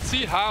Drexel, so let's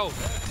see how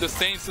the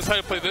Saints decide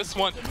to play this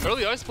one.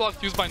 Early Ice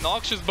Block used by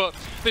Noxious, but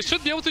they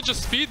should be able to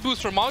just speed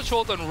boost Ramattra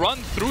ult and run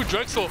through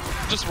Drexel.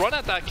 Just run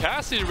at that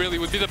Cassidy really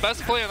would be the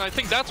best play, and I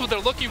think that's what they're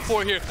looking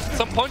for here.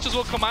 Some punches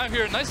will come out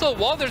here. Nice little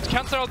wall there to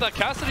cancel out that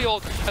Cassidy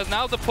ult, as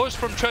now the push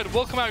from Tread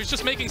will come out. He's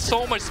just making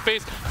so much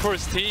space for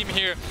his team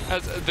here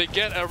as they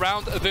get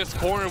around this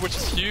corner, which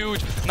is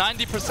huge.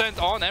 90%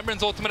 on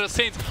Emran's ultimate. The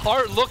Saints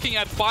are looking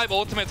at 5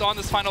 ultimates on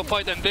this final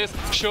fight, and this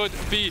should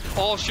be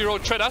all Shiro.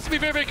 Tread has to be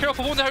very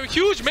careful. They have a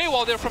huge May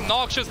wall there from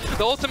Noxious.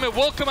 The ultimate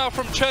will come out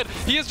from Tread.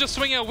 He is just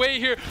swinging away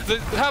here. They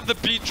have the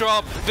beat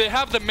drop. They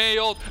have the May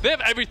ult. They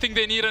have everything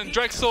they need, and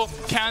Drexel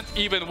can't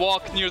even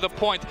walk near the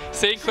point.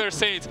 St. Clair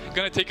Saints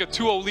gonna take a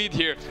 2-0 lead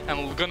here,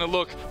 and we're gonna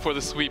look for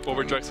the sweep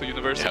over Drexel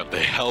University. Yeah,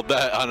 they held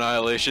that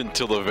Annihilation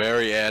till the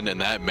very end, and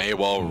that May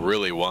wall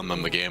really won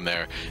them the game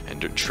there.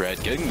 And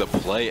Tread getting the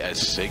play as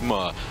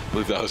Sigma. I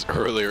believe that was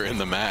earlier in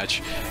the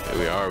match.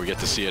 Here we get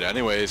to see it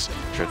anyways.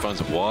 Tread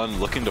finds one,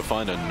 looking to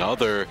find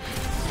another.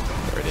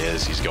 There it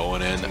is, he's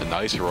going in, a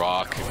nice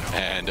rock,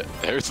 and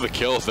there's the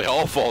kills. They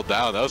all fall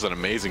down. That was an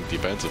amazing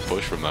defensive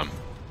push from them.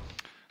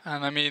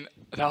 And I mean,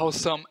 that was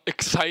some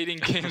exciting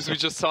games we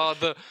just saw.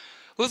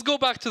 Let's go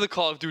back to the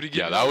Call of Duty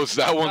game. Yeah, that was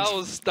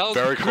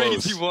very a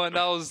crazy close. one.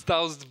 That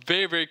was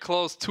very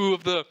close. 2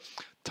 of the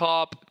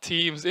top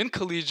teams in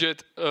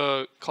collegiate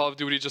Call of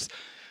Duty just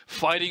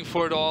fighting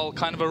for it all.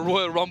 Kind of a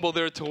Royal Rumble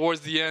there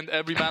towards the end.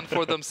 Every man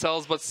for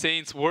themselves, but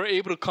Saints were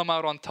able to come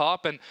out on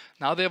top, and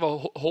now they have a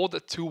hold a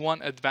 2-1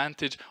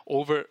 advantage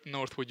over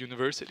Northwood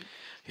University.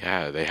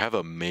 Yeah, they have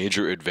a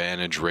major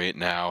advantage right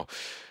now.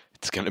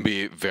 It's going to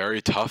be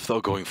very tough,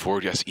 though, going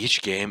forward. Yes,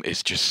 each game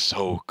is just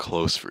so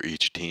close for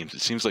each team.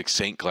 It seems like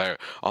St. Clair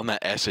on that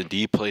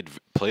S&D played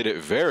it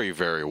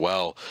very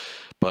well,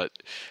 but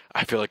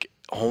I feel like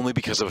only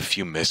because of a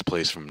few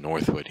misplays from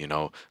Northwood, you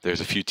know. There's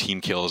a few team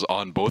kills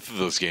on both of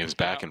those games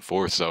back and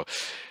forth, so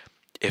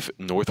if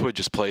Northwood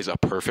just plays a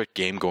perfect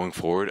game going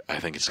forward, I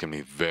think it's going to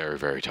be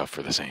very tough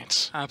for the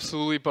Saints.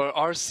 Absolutely, but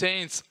our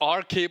Saints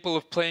are capable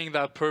of playing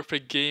that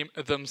perfect game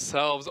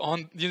themselves.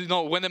 On, you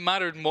know, when it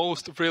mattered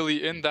most,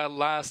 really, in that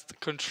last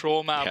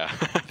control map,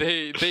 yeah.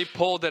 they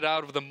pulled it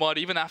out of the mud,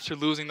 even after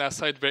losing that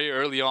side very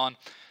early on.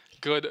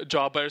 Good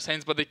job by our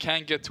Saints, but they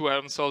can't get too out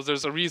of themselves.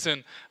 There's a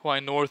reason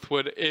why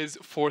Northwood is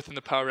 4th in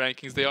the power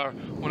rankings. They are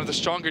one of the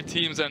stronger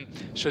teams and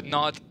should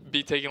not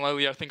be taken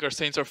lightly. I think our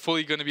Saints are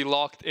fully going to be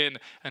locked in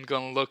and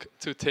going to look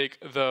to take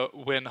the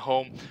win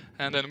home.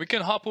 And then we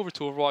can hop over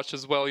to Overwatch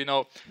as well. You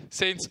know,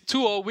 Saints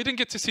 2-0. We didn't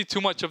get to see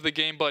too much of the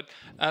game, but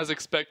as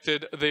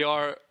expected, they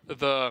are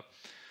the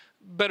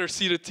better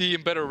seeded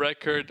team, better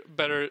record,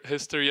 better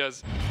history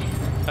as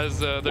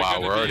they're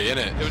wow, we're already in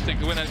it. They would take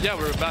the win, and yeah,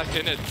 we're back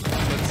in it.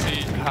 Let's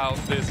see how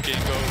this game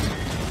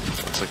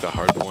goes. Looks like the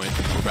hard point.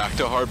 We're back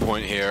to a hard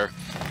point here,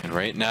 and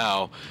right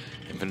now,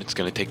 Infinite's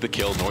going to take the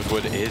kill.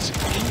 Northwood is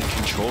in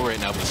control right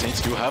now, but the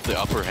Saints do have the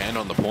upper hand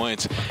on the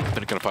points.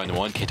 Infinite going to find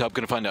one, K-Top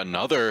going to find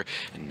another,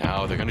 and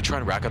now they're going to try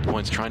and rack up the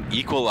points, try and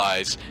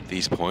equalize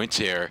these points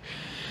here.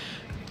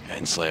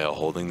 And Slayer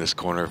holding this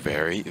corner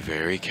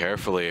very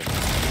carefully.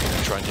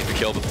 Try and take the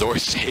kill, but the door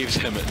saves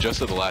him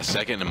just at the last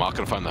second, and Mach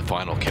going to find the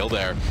final kill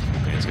there.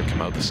 Grenades going to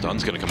come out, the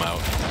stun's going to come out.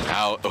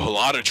 Now, a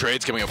lot of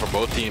trades coming out from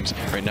both teams.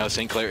 Right now,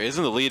 St. Clair is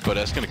in the lead, but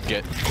that's going to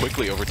get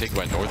quickly overtaken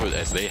by Northwood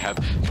as they have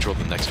control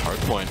of the next hard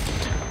point.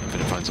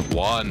 Infinite finds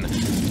one.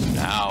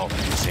 Now,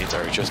 the Saints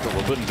are just a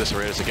little bit in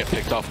disarray as they get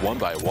picked off one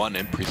by one,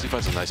 and Priestley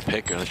finds a nice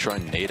pick. Going to try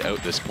and nade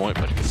out this point,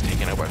 but it gets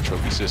taken out by the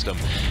trophy system.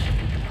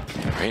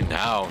 Right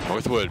now,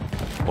 Northwood,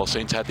 while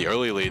Saints had the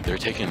early lead, they're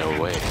taking it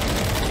away.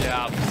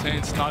 Yeah,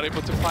 Saints not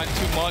able to find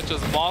too much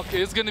as Mach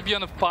is going to be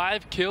on a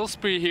 5-kill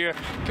spree here,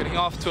 getting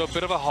off to a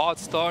bit of a hot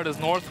start as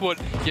Northwood,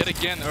 yet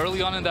again,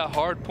 early on in that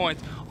hard point,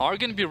 are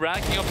going to be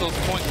racking up those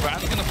points.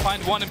 Brand's going to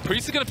find one, and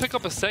Priest is going to pick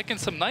up a second.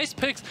 Some nice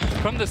picks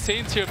from the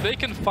Saints here. If they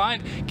can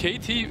find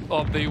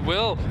KT, they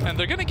will. And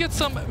they're going to get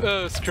some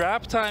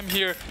scrap time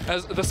here,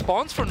 as the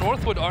spawns for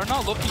Northwood are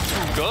not looking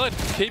too good.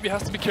 KB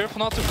has to be careful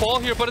not to fall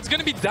here, but it's going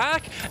to be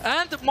Dak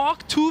and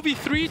Mach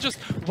 2v3 just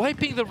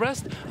wiping the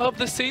rest of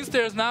the Saints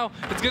there. Now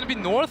it's going to be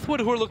Northwood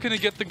who are looking to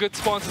get the good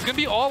spawns. It's going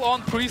to be all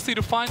on Priestley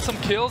to find some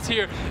kills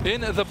here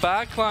in the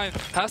backline.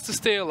 Has to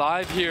stay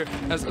alive here,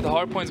 as the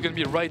hard point is going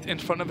to be right in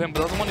front of him,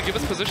 but doesn't want to give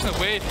his position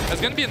away.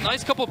 There's going to be a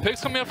nice couple of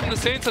picks coming out from the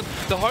Saints, and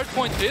the hard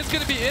point is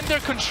going to be in their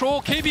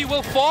control. KB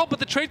will fall, but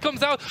the trade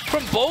comes out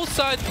from both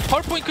sides.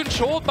 Hard point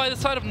controlled by the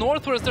side of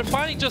Northwood, as they're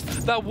finding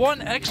just that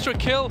one extra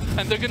kill,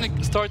 and they're going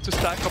to start to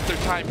stack up their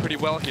time pretty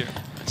well here.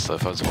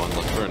 Sliff has one,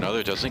 look for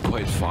another, doesn't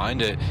quite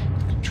find it.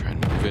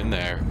 Trying to move in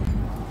there.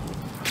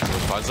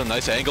 Finds a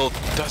nice angle,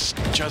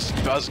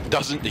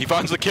 doesn't, he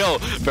finds the kill.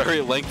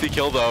 Very lengthy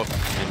kill though.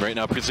 And right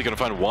now Priestley gonna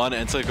find one,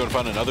 Ensley gonna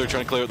find another,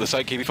 trying to clear out the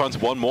site. KB finds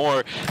one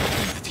more.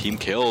 The team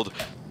killed.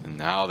 And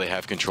now they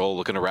have control,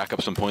 looking to rack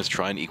up some points,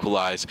 try and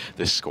equalize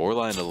this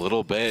scoreline a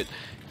little bit.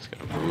 He's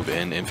gonna move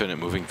in, Infinite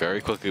moving very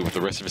quickly with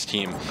the rest of his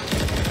team.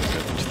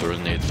 Throw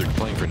the nades. They're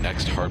playing for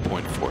next hard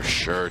point for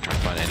sure, trying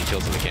to find any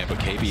kills in the camp, but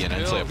KB and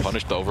Ensley have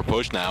punished the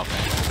overpush now.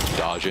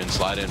 Dodge in,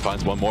 slide in,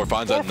 finds one more,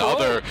 finds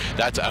another.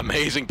 That's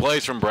amazing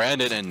plays from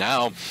Brandon, and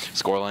now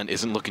scoreline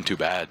isn't looking too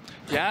bad.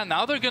 Yeah,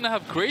 now they're going to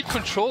have great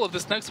control of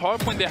this next hard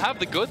point. They have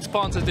the good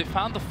spawns as they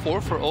found the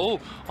 4-for-0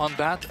 on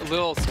that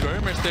little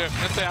skirmish there.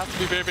 Ensley has to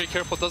be very, very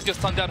careful. Does get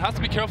stunned down. Has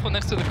to be careful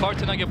next to the car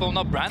to not get blown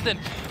up. Brandon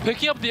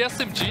picking up the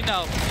SMG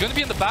now. Going to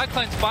be in the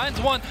backlines,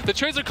 finds one. The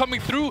trades are coming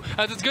through,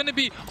 as it's going to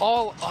be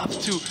all up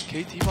to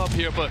KT up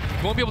here, but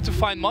we won't be able to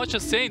find much.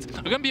 As Saints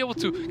are going to be able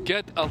to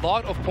get a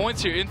lot of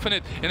points here.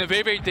 Infinite in a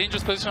very, very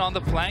dangerous position on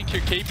the flank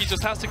here. KP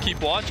just has to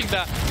keep watching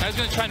that. Now he's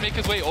going to try and make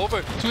his way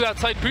over to that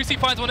side. Priestley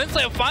finds one,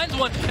 Inside finds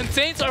one, and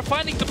Saints are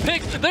finding the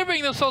picks. They're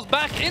bringing themselves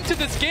back into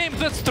this game.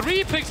 That's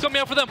 3 picks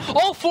coming out for them.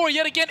 All 4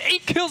 yet again.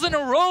 8 kills in a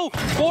row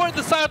for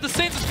the side of the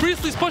Saints. As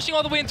Priestley's pushing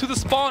all the way into the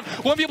spawn.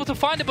 Won't be able to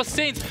find it, but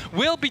Saints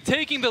will be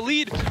taking the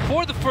lead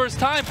for the first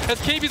time,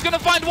 as KP's going to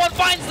find one,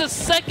 finds the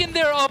second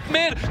there up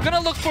mid. Going to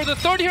look for the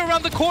third here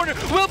around the corner.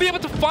 Will be able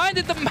to find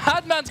it. The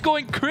Madman's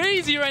going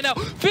crazy right now.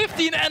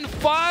 15 and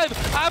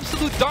 5.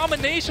 Absolute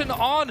domination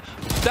on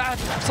that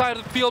side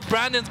of the field.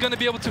 Brandon's going to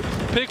be able to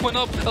pick one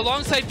up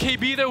alongside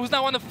KB there, who's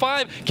now on a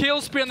 5 kill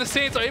spree, and the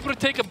Saints are able to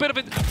take a bit of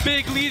a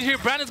big lead here.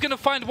 Brandon's going to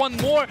find one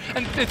more,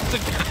 and it's the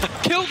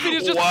kill feed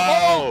is just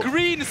all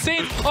green.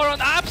 Saints are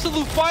on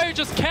absolute fire,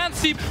 just can't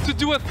seem to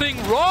do a thing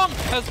wrong,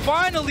 as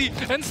finally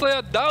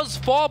Enslayer does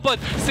fall, but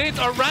Saints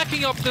are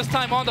racking up this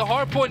time on the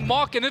hard point.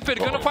 Mach and Infinite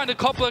going to find a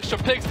couple extra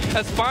picks,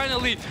 as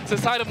finally the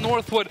side of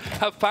Northwood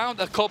have found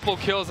a couple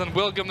kills and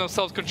will give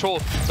themselves control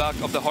back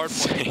of the hard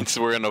point. Saints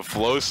were in a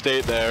flow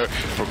state there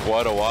for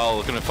quite a while,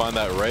 looking to find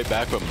that right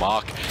back, but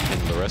Mach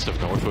and the rest of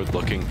Northwood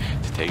looking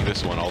to take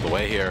this one all the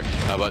way here.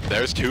 But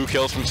there's 2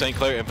 kills from St.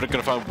 Clair. Infinite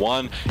going to find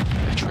one.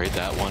 They trade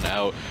that one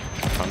out.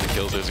 Find the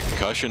kills. There's a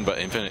concussion, but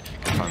Infinite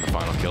can find the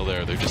final kill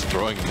there. They're just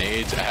throwing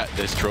nades at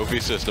this trophy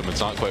system. It's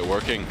not quite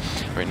working.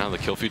 Right now the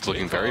kill feed's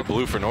looking very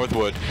blue for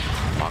Northwood.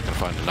 Mach going to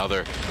find another.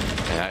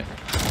 And that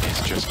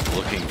is just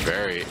looking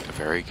very,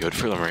 very good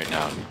for them right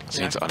now.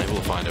 Saints unable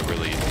to find a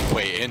really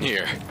way in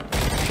here.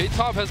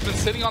 K-Top has been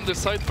sitting on this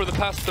side for the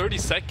past 30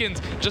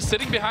 seconds, just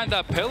sitting behind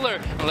that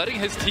pillar and letting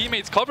his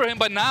teammates cover him,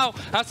 but now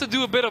has to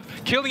do a bit of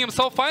killing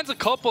himself. Finds a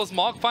couple as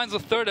Mach finds a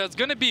third. It's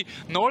going to be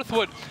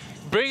Northwood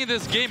bringing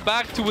this game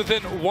back to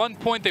within 1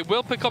 point. They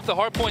will pick up the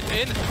hard point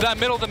in that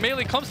middle. The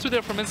melee comes through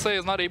there from Insay,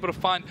 is not able to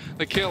find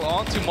the kill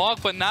onto Mach,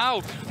 but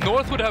now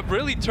Northwood have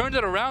really turned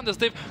it around as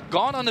they've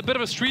gone on a bit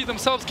of a streak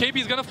themselves. KB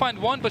is going to find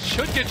one, but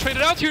should get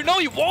traded out here. No,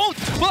 he won't!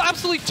 Will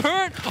absolutely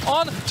turn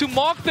on to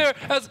Mach there,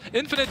 as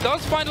Infinite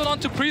does find one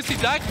onto Priestley.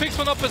 Dak picks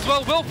one up as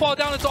well. Will fall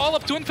down. It's all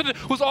up to Infinite,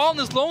 who's all in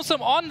his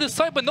lonesome on this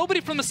side, but nobody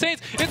from the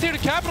Saints is here to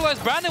capitalize.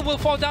 Brandon will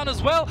fall down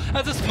as well,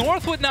 as this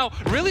Northwood now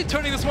really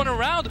turning this one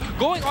around,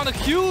 going on a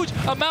huge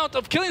amount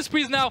of killing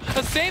sprees now,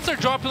 as Saints are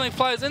dropping like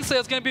flies. Insay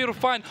is going to be able to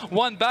find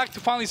one back to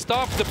finally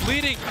stop the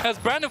bleeding, as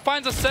Brandon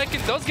finds a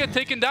second, does get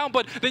taken down,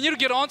 but they need to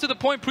get onto the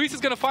point. Priest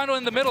is going to find one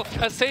in the middle,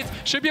 as Saints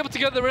should be able to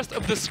get the rest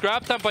of the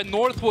scrap time, by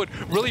Northwood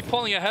really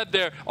pulling ahead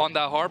there on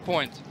that hard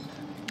point.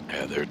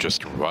 Yeah, they're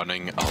just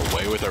running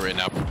away with it right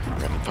now.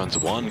 Brandon finds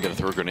one, gonna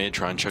throw a grenade,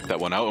 try and check that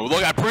one out. Oh,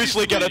 look at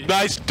Priestley get a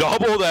nice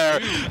double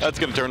there. That's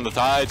gonna turn the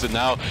tides, and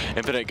now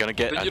Infinite gonna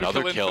get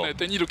another kill.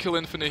 They need to kill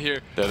Infinite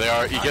here. There they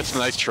are. He gets a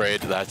nice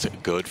trade. That's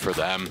good for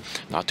them.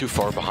 Not too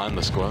far behind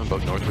the score,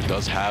 but Northwood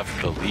does have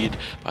the lead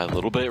by a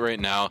little bit right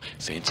now.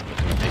 Saints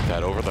gonna take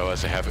that over though,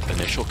 as they have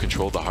initial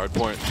control of the hard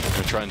point.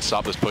 Gonna try and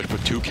stop this push,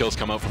 but 2 kills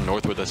come out from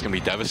Northwood. That's gonna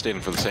be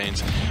devastating for the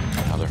Saints.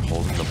 Now they're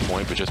holding the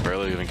point, but just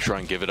barely even try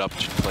and give it up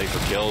to play for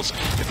kills.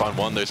 They find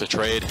one, there's a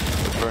trade. Look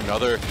for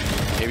another.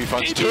 Maybe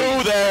finds two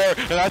there,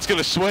 and that's going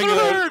to swing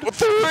it.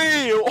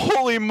 Three!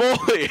 Holy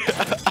moly!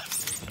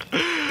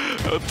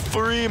 A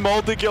 3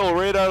 multi-kill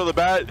right out of the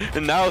bat,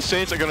 and now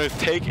Saints are going to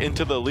take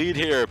into the lead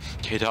here.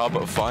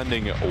 K-Top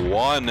finding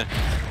one,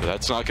 but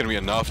that's not going to be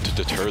enough to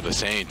deter the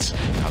Saints.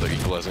 Now they're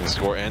equalizing the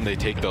score, and they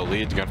take the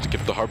lead. They're going to have to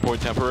give the hard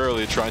point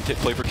temporarily to try and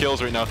play for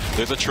kills right now.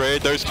 There's a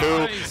trade, there's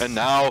two, and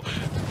now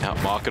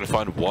Mock going to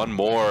find one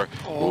more.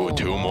 Ooh,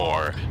 two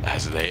more,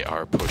 as they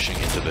are pushing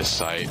into this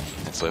site.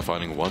 And so they're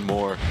finding one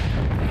more.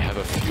 They have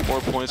a few more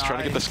points, trying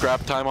to get the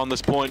scrap time on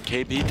this point.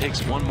 KB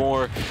takes one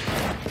more.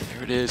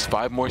 There it is,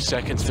 5 more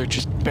seconds. They're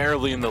just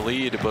barely in the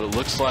lead, but it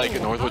looks like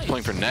Northwood's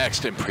playing for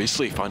next, and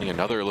Priestley finding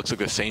another. It looks like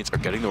the Saints are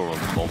getting their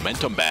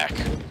momentum back.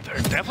 They're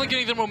definitely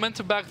getting their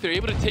momentum back. They're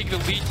able to take the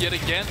lead yet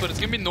again, but it's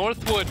going to be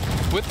Northwood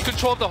with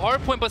control of the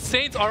hard point, but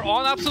Saints are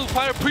on absolute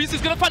fire.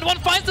 Priestley's going to find one,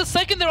 finds the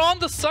second. They're on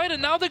the side,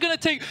 and now they're going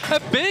to take a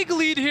big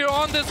lead here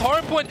on this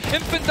hard point.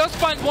 Infant does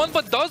find one,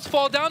 but does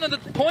fall down, and the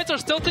points are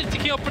still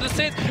ticking up for the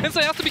Saints.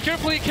 Inside has to be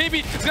careful.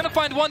 KB is going to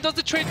find one. Does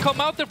the trade come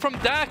out there from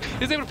Dak?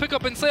 Is able to pick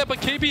up Inside, but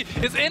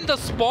KB is in the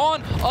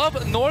spawn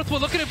of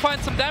Northwood, looking to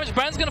find some damage.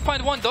 Brandon's going to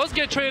find one, does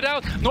get traded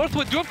out.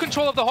 Northwood do have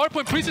control of the hard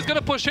point. Priest is going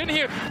to push in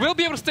here. Will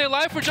be able to stay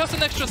alive for just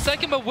an extra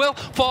second, but will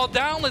fall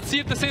down. Let's see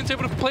if the Saints are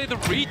able to play the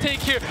retake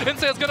here.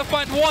 Inside is going to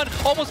find one,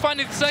 almost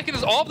finding the second,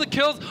 as all of the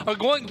kills are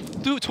going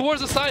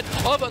towards the side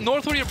of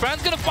Northwood here.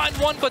 Brandon's going to find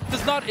one, but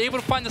is not able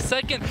to find the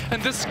second,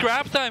 and this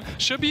scrap time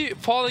should be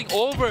falling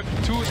over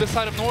to the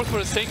side of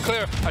Northwood, as St.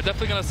 Clair are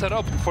definitely going to set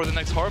up for the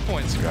next hard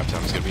point. Scrap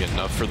time is going to be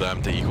enough for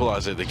them to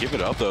equalize it. They give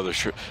it up though.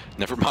 They're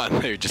never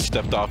mind, they just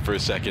stepped off for a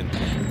second.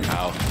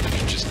 Now they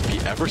should just be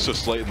ever so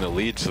slight in the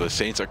lead, so the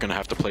Saints are going to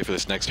have to play for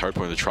this next hard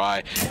point to try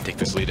and take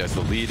this lead, as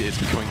the lead is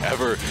becoming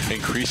ever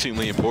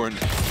increasingly important.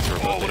 So we're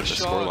about to hit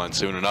the scoreline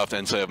soon enough.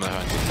 NCF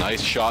a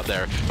nice shot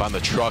there. Found the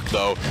truck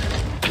though.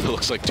 It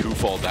looks like two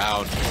fall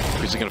down.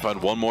 He's going to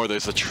find one more.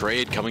 There's a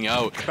trade coming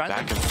out.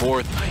 Back and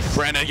forth. Nice.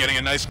 Brandon getting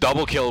a nice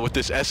double kill with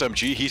this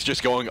SMG. He's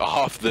just going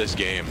off this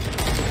game.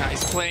 Yeah,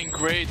 he's playing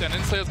great, and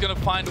Inside is going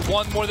to find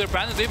one more there.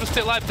 Brandon's able to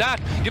stay alive.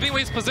 Dak giving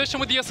away his position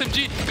with the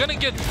SMG. Going to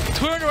get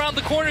turned around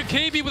the corner.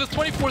 KB with his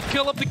 24th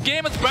kill of the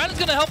game, as Brandon's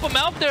going to help him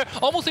out there.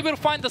 Almost able to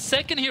find the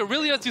second here.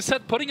 Really, as you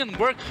said, putting in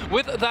work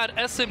with that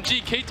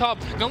SMG. K-Top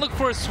going to look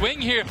for a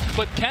swing here,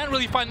 but can't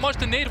really find much.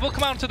 The nade will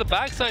come out to the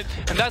backside,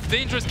 and that's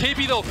dangerous.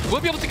 KB, though, will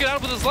be able to get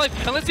out with his life,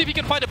 and let's see if he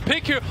can find a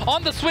pick here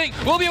on the swing.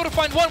 Will be able to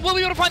find one. Will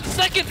be able to find the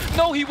second.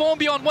 No, he won't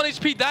be on 1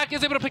 HP. Dak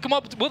is able to pick him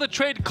up. Will the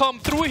trade come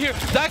through here?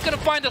 Dak going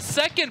to find a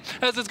second,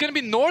 as it's going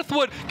to be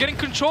Northwood getting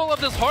control of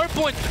this hard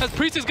point, as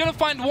Priestley is going to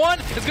find one.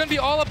 It's going to be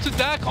all up to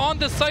Dak on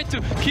this site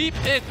to keep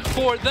it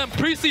for them.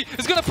 Priestley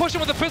is going to push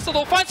him with a pistol.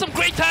 They'll find some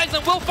great tags,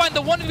 and will find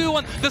the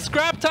 1v1. The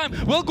scrap time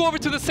will go over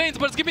to the Saints,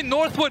 but it's going to be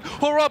Northwood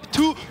who are up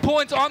 2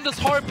 points on this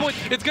hard point.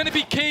 It's going to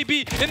be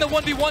KB in the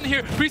 1v1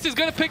 here. Priestley is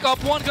going to pick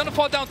up one, going to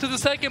fall down to the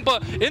second,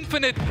 but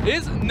Infinite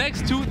is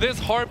next to this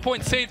hard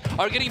point. Saints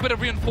are getting a bit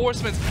of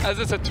reinforcements, as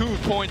it's a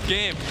 2-point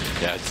game.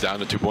 Yeah, it's down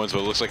to 2 points, but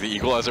it looks like the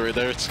equalizer right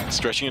there. It's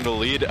stretching into the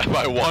lead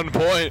by 1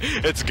 point.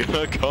 It's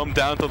gonna come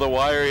down to the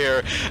wire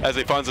here, as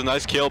they find a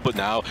nice kill, but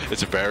now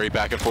it's very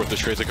back and forth. The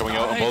trades are coming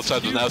out on both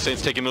sides, but now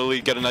Saints taking the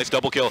lead, get a nice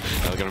double kill.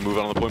 Now they're gonna move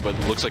on the point, but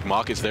it looks like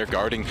Mock is there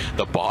guarding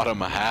the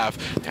bottom half.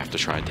 They have to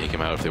try and take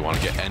him out if they want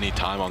to get any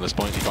time on this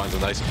point. He finds a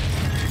nice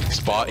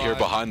spot here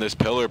behind this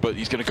pillar, but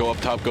he's going to go up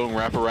top, go and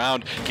wrap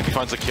around. KB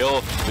finds a kill.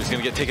 He's going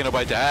to get taken out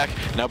by Dak.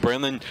 Now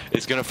Brandon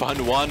is going to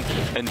find one,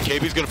 and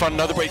KB's going to find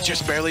another, but he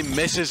just barely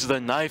misses the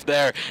knife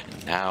there.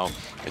 And now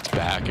it's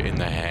back in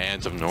the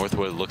hands of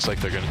Northwood. It looks like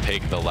they're going to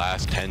take the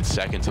last 10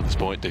 seconds at this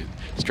point to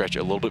stretch it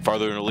a little bit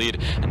farther in the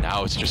lead, and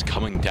now it's just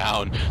coming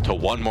down to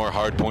one more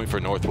hard point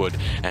for Northwood,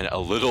 and a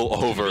little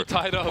over.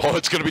 Oh,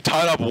 it's going to be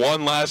tied up.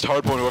 One last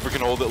hard point. Whoever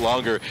can hold it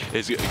longer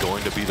is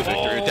going to be the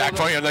victor. Dak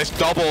finding a nice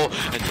double,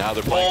 and now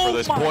they're playing for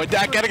this point.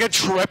 Dak getting a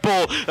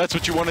triple. That's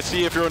what you want to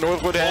see if you're a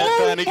Northwood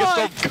fan. He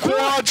gets the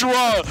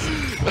quadra.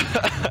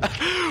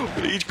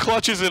 He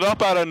clutches it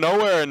up out of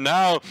nowhere, and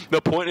now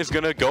the point is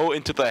going to go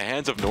into the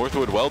hands of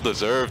Northwood. Well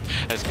deserved,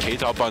 as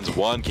K-Top finds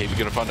one. KB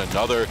going to find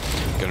another.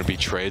 Going to be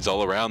trades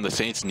all around. The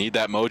Saints need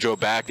that mojo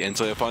back.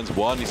 Inside finds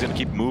one. He's going to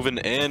keep moving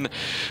in,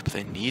 but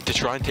they need to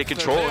try and take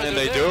control, and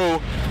they do.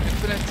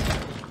 Infinite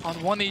on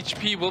 1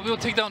 HP. Will be able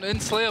to take down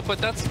Inslayer, but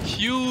that's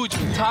huge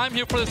time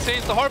here for the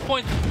Saints. The hard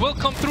point will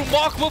come through.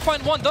 Mock will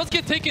find one, does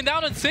get taken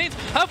down, and Saints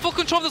have full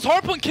control of this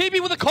hard point.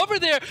 KB with a cover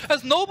there,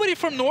 as nobody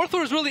from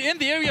Northwood is really in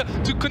the area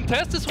to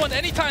contest this one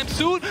anytime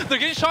soon. They're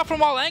getting shot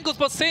from all angles,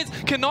 but Saints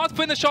cannot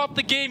finish off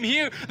the game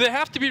here. They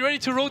have to be ready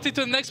to rotate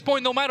to the next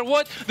point no matter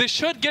what. They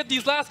should get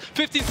these last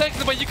 15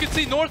 seconds, but you can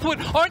see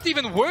Northwood aren't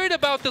even worried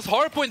about this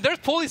hard point. They're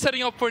fully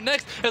setting up for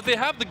next, as they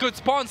have the good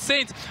spawn.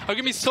 Saints are going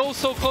to be so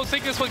close.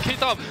 Taking this one,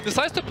 K-Top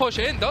decides to push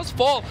in does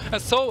fall,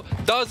 and so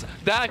does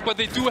Dak, but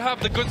they do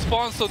have the good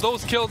spawns, so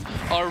those kills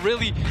are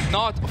really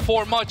not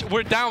for much.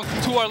 We're down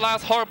to our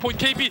last hard point.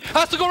 KB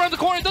has to go around the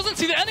corner, doesn't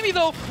see the enemy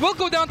though, will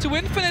go down to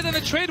infinite, and the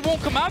trade won't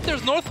come out.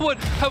 There's Northwood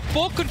have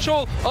full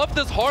control of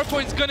this hard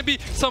point. It's going to be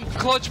some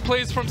clutch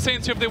plays from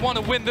Saints here if they want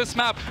to win this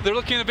map. They're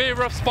looking in a very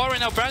rough spot right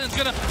now. Brandon's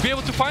going to be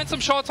able to find some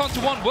shots onto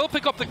one, will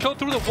pick up the kill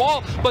through the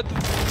wall, but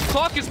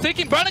clock is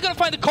ticking. Brandon going to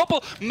find a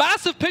couple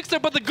massive picks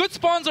there, but the good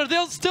spawns are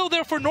still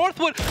there for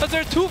Northwood as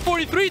they're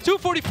 243,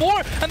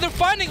 244, and they're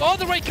finding all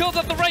the right kills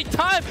at the right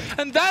time,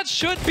 and that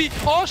should be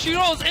all she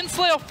knows. In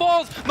Slayer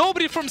falls,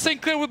 nobody from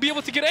St. Clair will be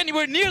able to get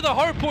anywhere near the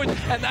hard point,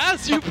 and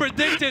as you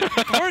predicted,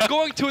 we're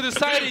going to a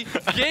deciding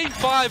Game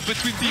 5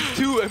 between these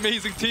two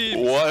amazing teams.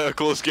 What a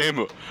close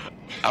game.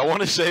 I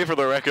want to say for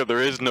the record,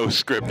 there is no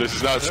script. This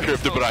is not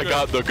scripted, but I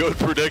got the good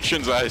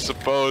predictions, I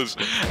suppose,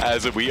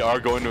 as we are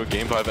going to a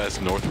Game 5 as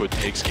Northwood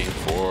takes Game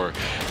 4.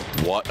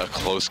 What a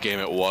close game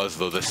it was,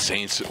 though the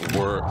Saints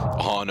were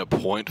on a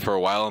point for a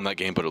while in that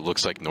game, but it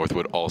looks like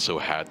Northwood also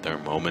had their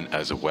moment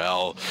as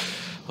well.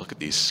 Look at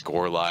these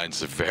score lines,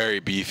 they're very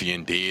beefy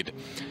indeed,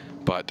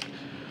 but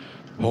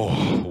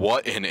oh,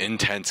 what an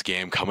intense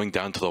game coming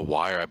down to the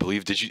wire. I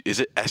believe, is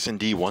it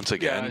S&D once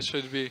again? Yeah, it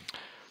should be.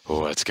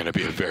 Oh, it's going to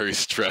be a very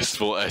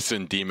stressful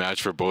S&D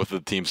match for both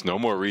of the teams. No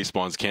more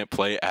respawns, can't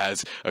play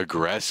as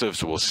aggressive,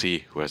 so we'll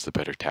see who has the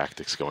better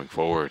tactics going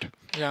forward.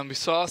 Yeah, and we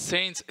saw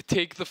Saints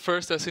take the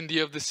first S&D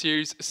of the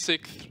series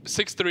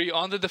 6-3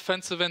 on the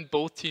defensive end.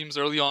 Both teams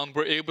early on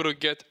were able to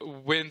get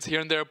wins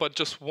here and there, but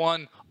just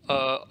one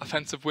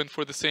offensive win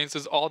for the Saints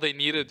is all they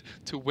needed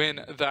to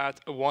win that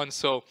one.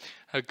 So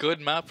a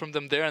good map from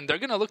them there, and they're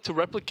going to look to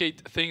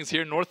replicate things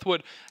here.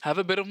 Northwood have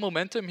a bit of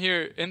momentum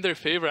here in their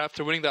favor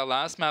after winning that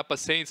last map, but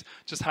Saints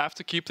just have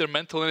to keep their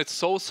mental, and it's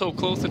so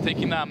close to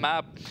taking that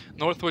map.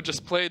 Northwood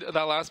just played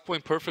that last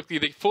point perfectly.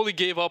 They fully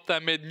gave up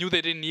that mid, knew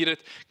they didn't need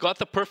it, got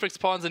the perfect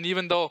spawns, and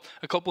even though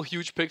a couple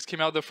huge picks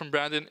came out there from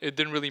Brandon, it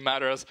didn't really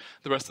matter as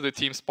the rest of the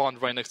team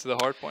spawned right next to the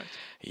hard point.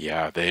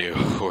 Yeah, they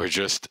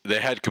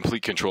had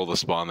complete control of the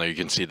spawn there. You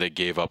can see they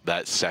gave up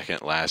that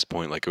second last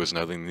point like it was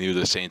nothing. They knew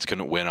the Saints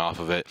couldn't win off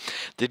of it.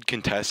 Did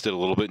contest it a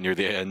little bit near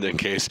the end in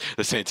case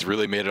the Saints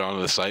really made it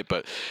onto the site,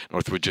 but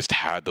Northwood just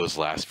had those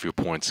last few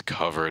points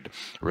covered.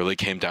 Really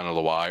came down to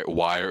the wire.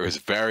 It was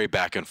very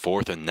back and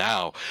forth, and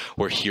now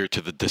we're here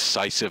to the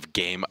decisive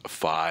Game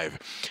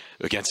 5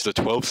 against the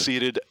 12th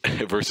seeded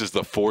versus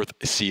the 4th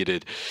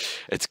seeded.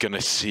 It's going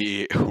to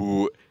see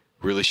who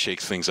really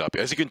shakes things up.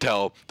 As you can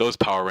tell, those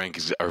power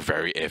rankings are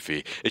very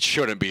iffy. It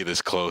shouldn't be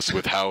this close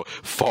with how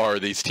far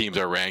these teams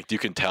are ranked. You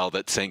can tell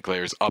that St.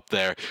 Clair's up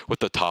there with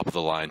the top of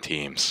the line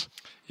teams.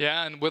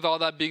 Yeah, and with all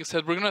that being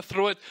said, we're going to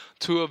throw it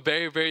to a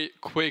very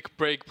quick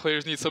break.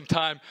 Players need some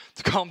time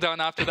to calm down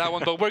after that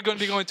one, but we're going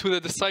to be going to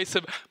the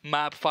decisive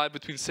map 5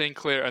 between St.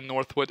 Clair and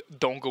Northwood.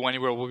 Don't go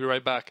anywhere. We'll be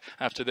right back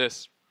after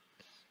this.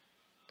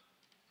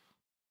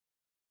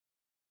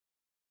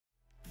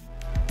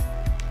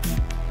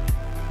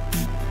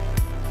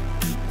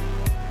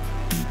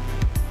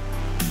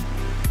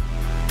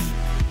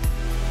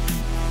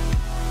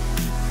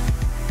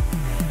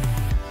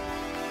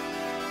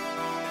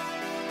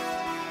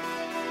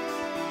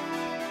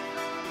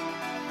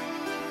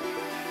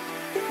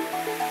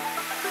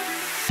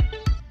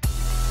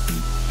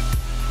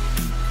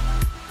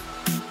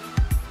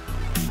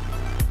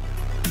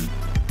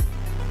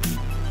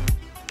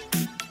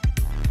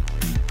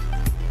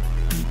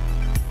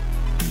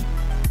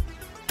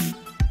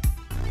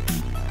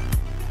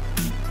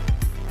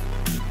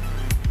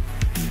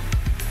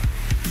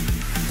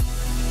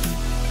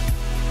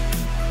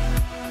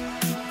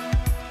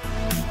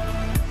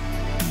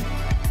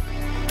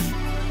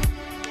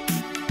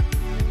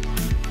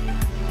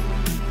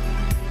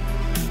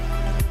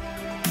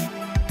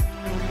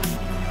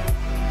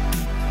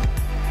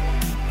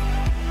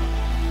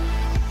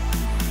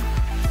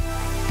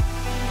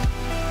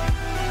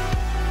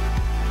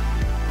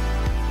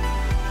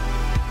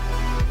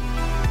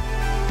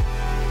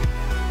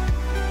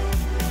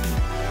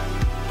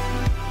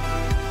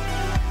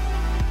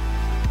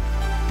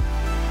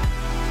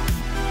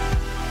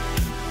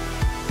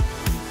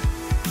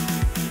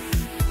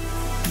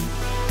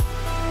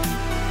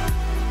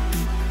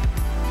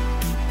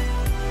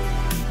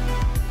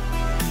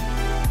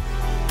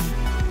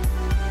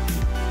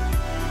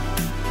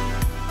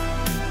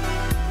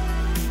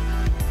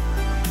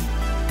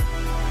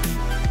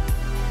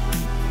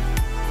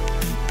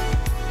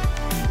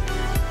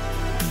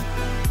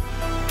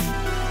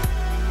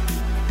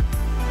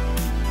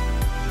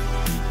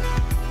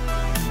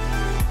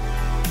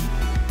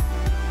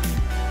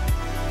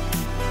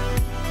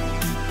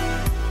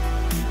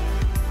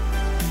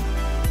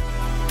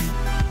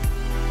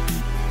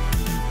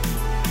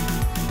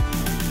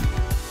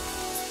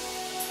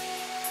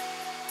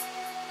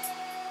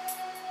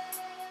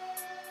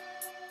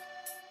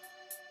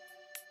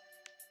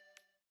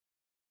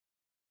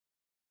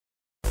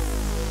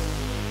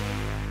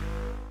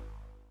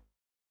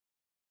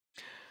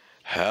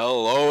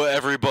 Hello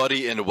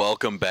everybody, and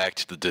welcome back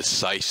to the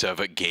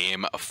decisive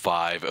Game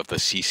 5 of the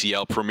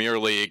CCL Premier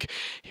League.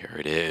 Here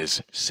it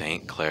is,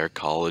 St. Clair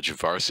College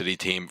Varsity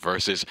team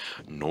versus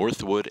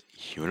Northwood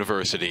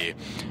University.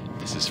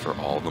 This is for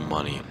all the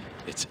money.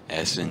 It's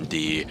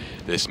S&D.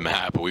 This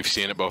map, we've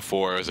seen it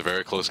before. It was a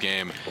very close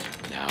game.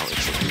 Now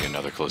it's looking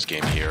another close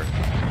game here.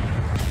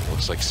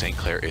 Looks like St.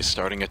 Clair is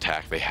starting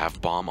attack. They have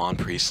bomb on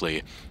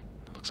Priestley.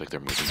 Looks like they're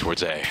moving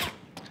towards A.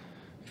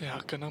 Yeah,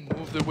 gonna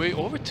move their way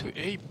over to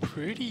A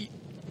pretty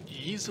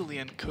easily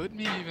and could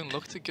maybe even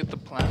look to get the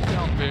plant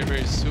down very,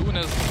 very soon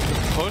as the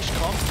push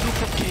comes through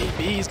from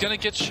KB. He's gonna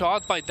get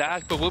shot by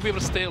Dak, but will be able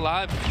to stay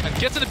alive and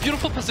gets in a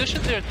beautiful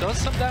position there. Does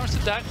some damage to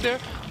Dak there.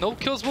 No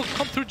kills will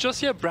come through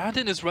just yet.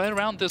 Brandon is right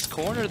around this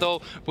corner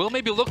though. Will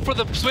maybe look for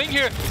the swing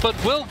here,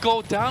 but will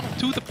go down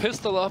to the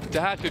pistol of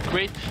Dak. A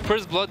great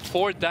first blood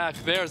for Dak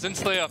there.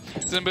 Zinslaya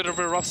is in a bit of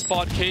a rough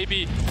spot.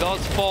 KB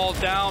does fall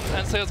down.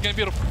 Zinslaya is going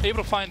to be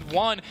able to find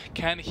one.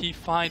 Can he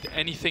find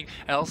anything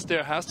else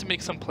there? Has to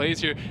make some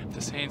plays here.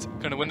 The Saints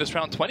going to win this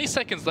round. 20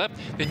 seconds left.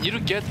 They need to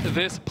get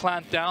this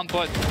plant down,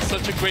 but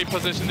such a great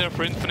position there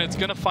for Infinite. It's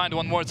going to find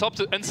one more. It's up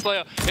to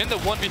Zinslaya in the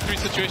 1v3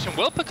 situation.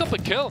 Will pick up a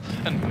kill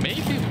and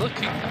maybe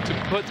looking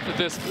to put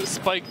this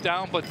spike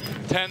down, but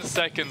 10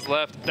 seconds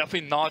left.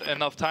 Definitely not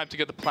enough time to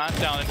get the plant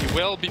down, and he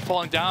will be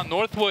falling down.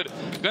 Northwood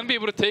going to be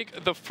able to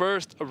take the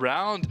first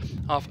round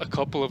off a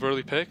couple of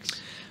early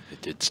picks.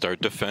 It did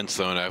start defense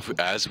though, and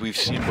as we've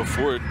seen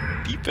before,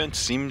 defense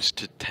seems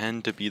to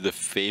tend to be the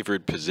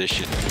favored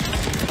position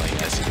playing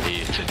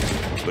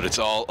S&D, but it's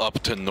all up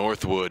to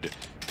Northwood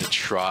to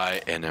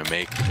try and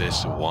make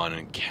this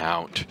one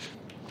count.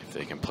 If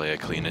they can play a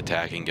clean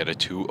attack and get a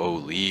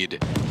 2-0 lead,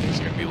 it's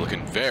going to be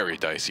looking very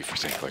dicey for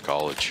St. Clair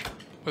College.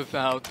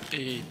 Without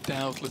a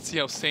doubt. Let's see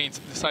how Saints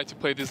decide to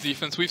play this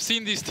defense. We've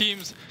seen these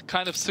teams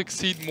kind of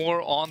succeed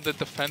more on the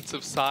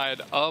defensive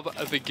side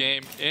of the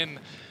game in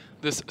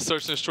this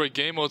search and destroy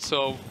game mode,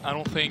 so I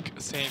don't think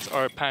Saints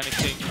are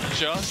panicking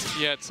just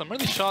yet. Some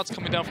early shots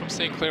coming down from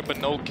St. Clair, but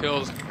no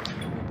kills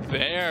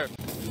there.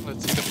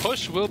 Let's see, the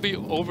push will be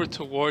over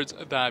towards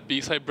that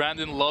B side.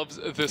 Brandon loves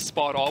this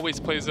spot, always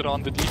plays it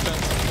on the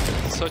defense.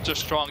 Such a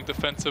strong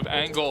defensive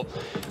angle.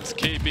 It's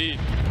KB.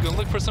 Gonna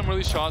look for some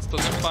early shots,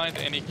 doesn't find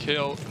any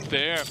kill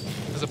there.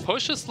 As the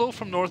push is slow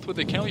from Northwood,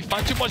 they can't really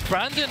find too much.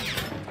 Brandon,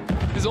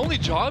 his only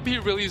job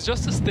here really is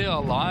just to stay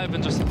alive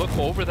and just look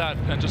over that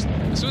and just,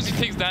 as soon as he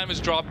takes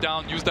damage, drop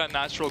down, use that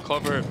natural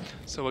cover.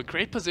 So a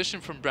great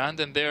position from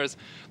Brandon there as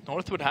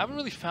Northwood haven't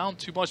really found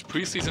too much.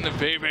 Priestley's in a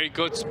very, very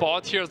good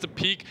spot here as the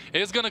peak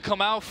is going to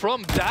come out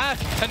from Dak,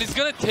 and he's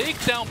going to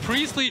take down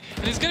Priestley,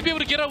 and he's going to be able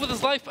to get out with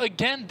his life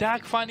again.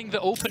 Dak finding the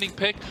opening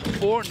pick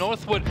for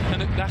Northwood,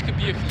 and that could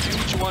be a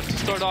huge one to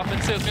start off.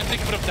 And say it's going to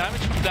take a bit of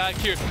damage from Dak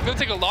here. Going to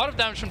take a lot of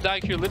damage from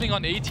Dak here, living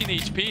on 18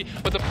 HP,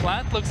 but the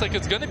plant looks like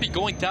it's going to be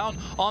going down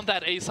on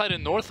that A side,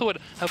 and Northwood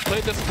have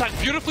played this attack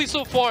beautifully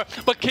so far,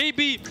 but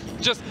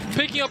KB just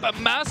picking up a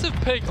massive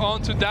pick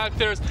onto Dak.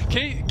 There's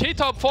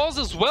K-Top falls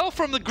as well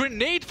from the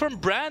grenade from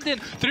Brandon.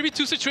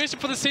 3v2 situation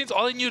for the Saints.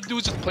 All they need to do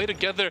is just play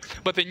together,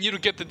 but they need to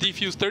get the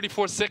defuse.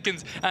 34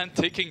 seconds and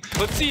ticking.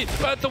 Let's see,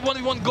 the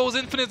 1v1 goes.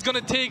 Infinite's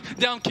gonna take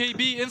down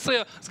KB.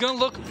 Inslaya is gonna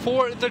look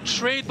for the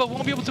trade, but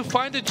won't be able to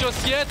find it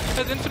just yet,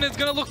 as Infinite's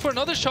gonna look for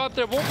another shot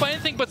there. Won't find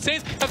anything, but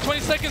Saints have 20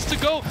 seconds to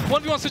go.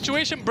 1v1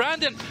 situation.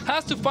 Brandon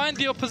has to find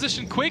the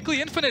opposition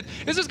quickly. Infinite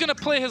is just gonna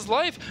play his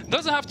life.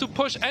 Doesn't have to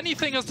push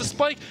anything as the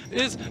spike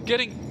is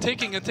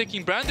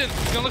taking Brandon.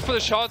 He's gonna look for the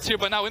shots here,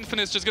 but now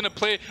Infinite's just gonna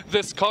play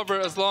this cover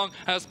as long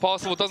as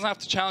possible. Doesn't have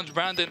to challenge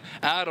Brandon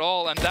at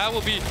all, and that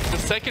will be the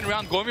second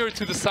round going over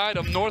to the side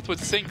of Northwood.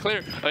 St.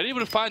 Clair unable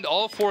to find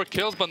all 4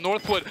 kills, but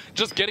Northwood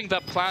just getting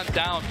that plant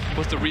down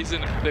was the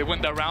reason they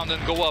win that round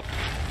and go up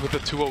with a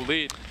 2-0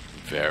 lead.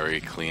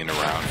 Very clean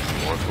around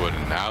from Northwood,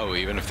 and now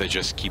even if they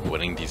just keep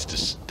winning these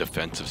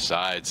defensive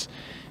sides,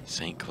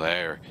 St.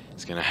 Clair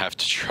is going to have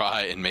to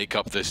try and make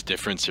up this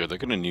difference here. They're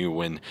going to need to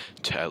win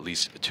to at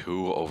least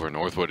 2 over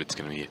Northwood. It's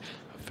going to be a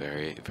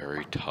very,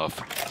 very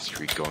tough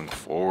streak going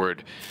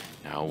forward.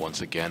 Now,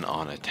 once again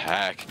on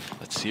attack.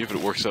 Let's see if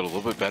it works out a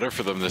little bit better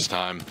for them this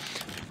time.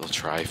 They'll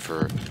try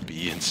for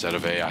B instead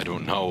of A. I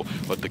don't know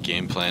what the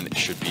game plan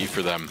should be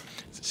for them.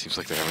 It seems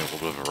like they're having a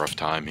little bit of a rough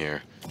time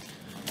here.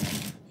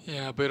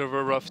 Yeah, a bit of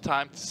a rough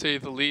time to say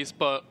the least,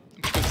 but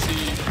you can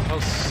see how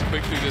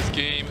quickly this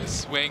game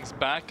swings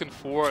back and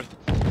forth.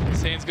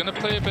 Saints gonna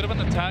play a bit of an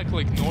attack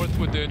like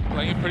Northwood did,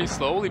 playing it pretty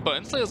slowly, but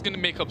Inslaya is gonna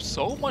make up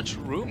so much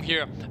room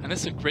here, and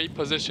it's a great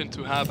position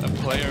to have a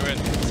player in.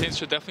 Saints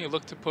should definitely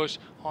look to push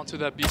onto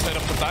that B side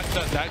off the back of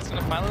that. Dak's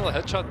gonna find a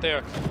little headshot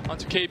there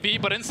onto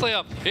KB, but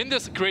Inslaya in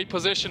this great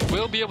position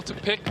will be able to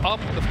pick up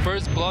the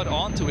first blood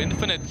onto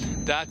Infinite.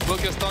 Dak will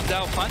get stunned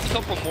down, finds a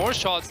couple more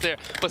shots there,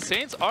 but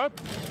Saints are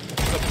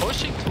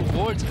pushing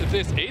towards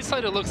this A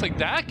side. It looks like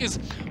Dak is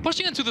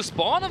pushing into the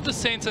spawn of the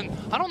Saints, and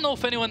I don't know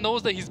if anyone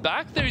knows that he's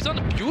back there. He's on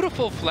a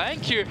beautiful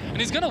flank here, and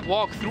he's gonna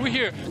walk through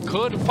here.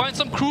 Could find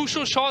some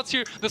crucial shots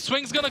here. The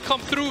swing's gonna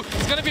come through.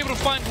 He's gonna be able to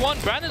find one.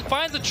 Brandon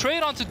finds a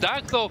trade onto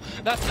Dak though.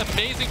 That's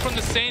amazing from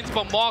the Saints,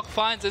 but Mog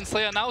finds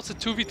Ensleya. Now it's a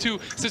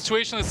 2v2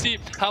 situation. Let's see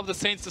how the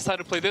Saints decide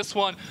to play this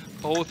one.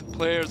 Both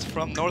players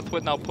from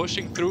Northwood now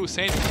pushing through.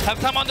 Saints have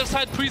time on their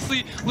side.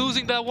 Priestley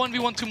losing that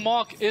 1v1 to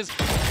Mog is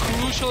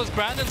crucial, as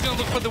Brandon's gonna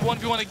look for the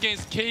 1v1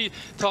 against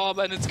K-Tob,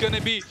 and it's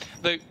gonna be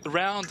the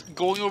round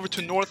going over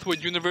to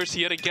Northwood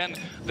University yet again.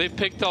 They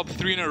picked up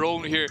 3 in a row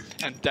here,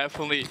 and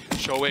definitely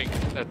showing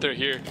that they're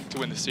here to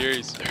win the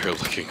series. They're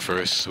looking for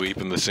a sweep,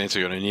 and the Saints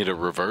are gonna need a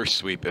reverse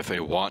sweep if they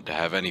want to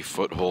have any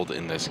foothold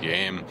in this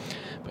game.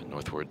 But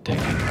Northwood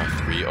taking a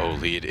 3-0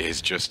 lead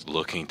is just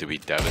looking to be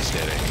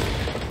devastating.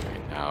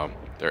 Right now,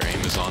 their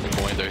aim is on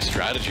point, their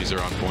strategies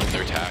are on point,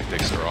 their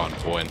tactics are on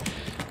point.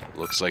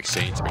 Looks like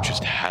Saints are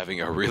just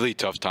having a really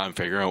tough time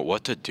figuring out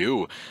what to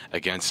do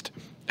against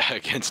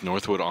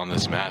Northwood on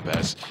this map,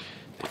 as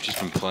they've just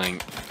been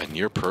playing a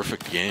near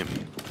perfect game.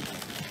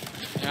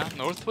 Yeah,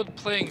 Northwood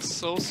playing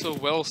so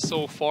well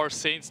so far.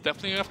 Saints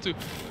definitely have to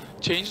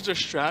change their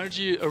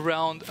strategy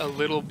around a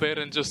little bit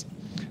and just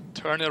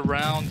turn it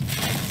around.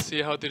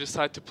 See how they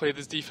decide to play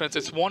this defense.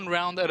 It's 1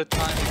 round at a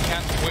time. You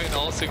can't win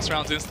all 6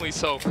 rounds instantly,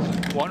 so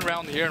 1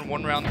 round here and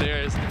 1 round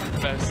there is the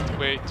best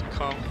way to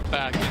come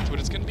back into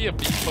it. It's going to be a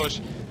B push,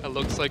 it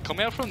looks like.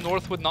 Coming out from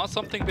Northwood, not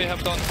something they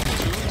have done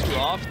too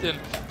often.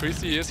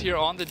 Priestley is here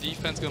on the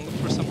defense, going to look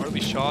for some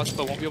early shots,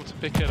 but won't be able to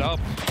pick it up.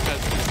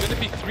 Because it's going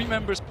to be 3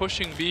 members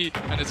pushing B,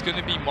 and it's going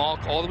to be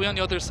Mock all the way on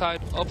the other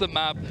side of the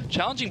map,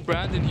 challenging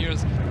Brandon here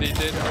as they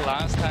did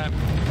last time.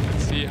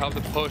 See how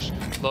the push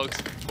looks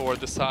for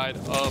the side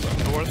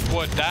of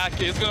Northwood.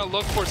 Dak is going to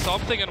look for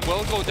something and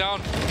will go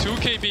down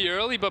 2KB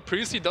early, but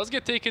Priestley does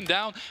get taken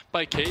down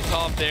by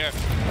K-Top there.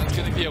 That's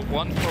going to be a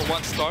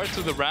 1-for-1 start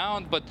to the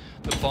round, but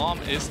the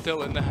bomb is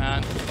still in the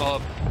hand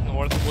of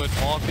Northwood.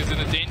 Mock is in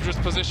a dangerous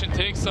position,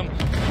 takes some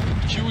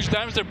huge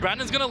damage there.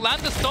 Brandon's going to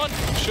land the stun.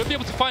 Should be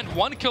able to find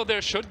 1 kill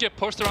there. Should get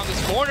pushed around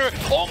this corner.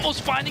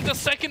 Almost finding the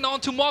second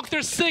onto Mock.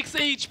 There's 6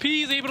 HP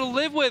he's able to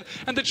live with,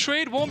 and the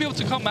trade won't be able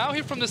to come out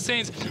here from the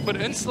Saints. But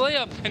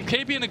Ensleya and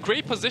KB in a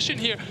great position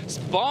here.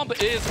 Bomb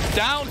is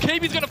down.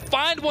 KB's going to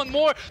find 1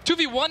 more.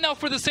 2v1 now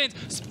for the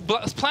Saints.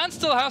 Plan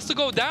still has to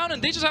go down,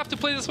 and they just have to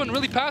play this one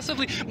really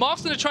passively.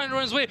 Mock's going to try and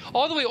run his way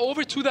all the way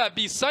over to that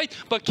B site,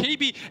 but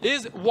KB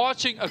is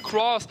watching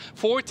across.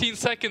 14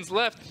 seconds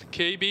left.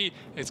 KB,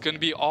 it's going to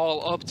be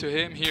all up to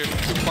him here to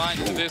find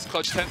this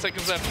clutch. 10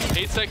 seconds left,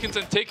 8 seconds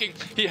and ticking.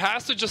 He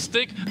has to just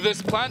stick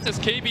this plant, as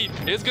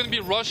KB is going to be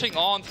rushing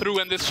on through,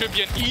 and this should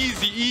be an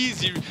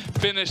easy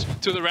finish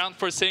to the round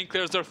for St.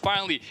 Clair's. They're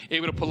finally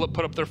able to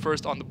put up their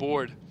first on the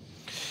board.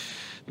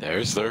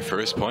 There's their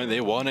first point.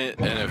 They won it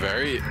in a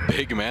very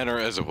big manner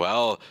as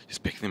well.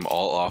 Just picking them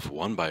all off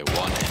 1 by 1.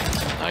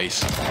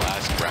 Nice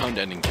last round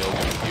ending kill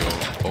going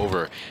to go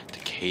over to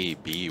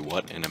KB.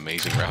 What an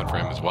amazing round for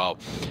him as well.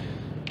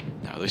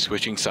 Now they're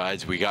switching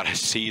sides. We got to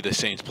see the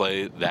Saints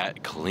play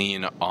that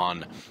clean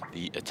on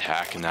the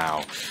attack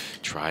now.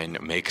 Try and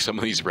make some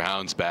of these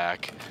rounds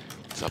back.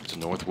 It's up to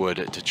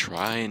Northwood to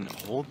try and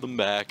hold them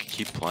back,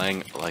 keep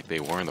playing like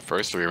they were in the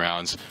first 3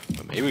 rounds.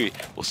 But maybe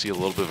we'll see a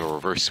little bit of a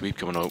reverse sweep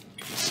coming out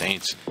from the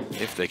Saints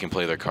if they can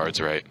play their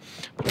cards right.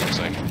 But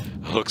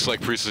it looks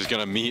like Priestley's going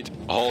to meet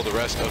all the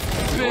rest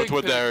of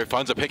Northwood there. He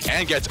finds a pick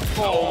and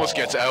almost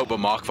gets out, but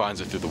Mock finds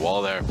it through the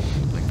wall there.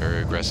 Like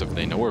very aggressive.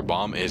 They know where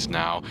Bomb is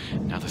now.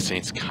 Now the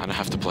Saints kind of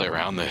have to play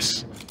around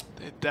this.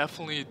 They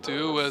definitely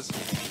do, as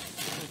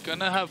they're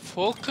gonna have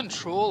full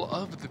control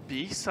of the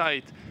B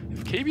site.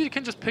 If KB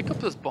can just pick up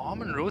this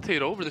bomb and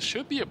rotate over, this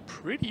should be a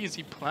pretty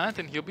easy plant,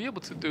 and he'll be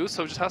able to do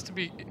so. Just has to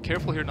be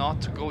careful here not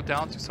to go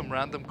down to some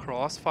random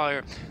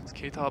crossfire, as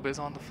K-Tob is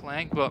on the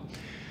flank, but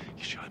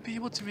he should be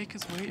able to make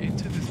his way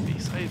into this B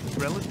site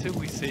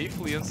relatively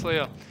safely.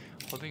 Ensleya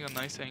holding a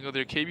nice angle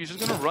there. KB is just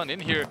going to run in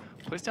here,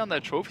 place down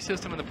that trophy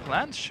system, and the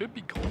plant should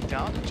be going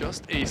down in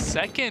just a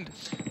second.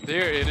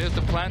 There it is.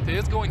 The plant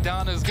is going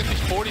down. It's going to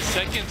be 40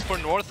 seconds for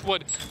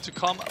Northwood to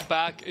come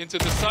back into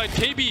the side.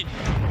 KB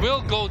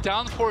will go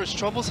down for his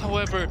troubles,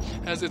 however,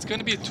 as it's going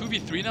to be a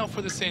 2v3 now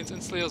for the Saints.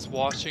 Ensleya's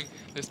watching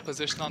this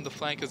position on the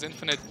flank as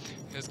Infinite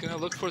is going to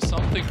look for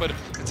something, but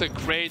it's a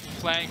great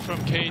flank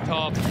from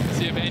K-Top. Does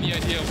he have any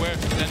idea where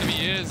the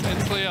enemy is?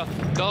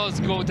 Ensleya does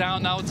go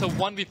down. Now it's a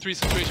 1v3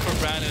 situation for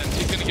Brandon, and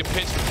he's going to get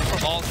pinched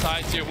from all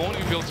sides here. Won't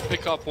even be able to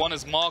pick up one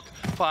as Mock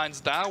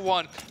finds that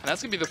one, and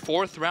that's going to be the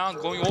 4th round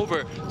going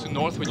over to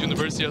Northwood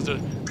University, as they're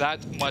that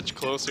much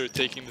closer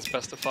taking this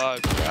best of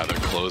 5. Yeah, they're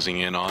closing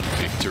in on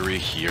victory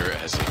here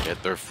as they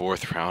get their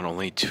 4th round.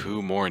 Only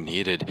 2 more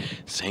needed.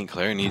 St.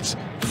 Clair needs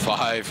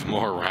 5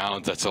 more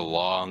rounds. That's a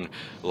lot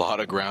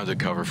of ground to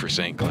cover for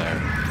St. Clair.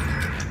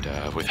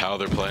 And with how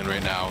they're playing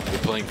right now, they're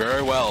playing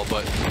very well,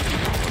 but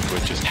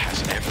Northwood just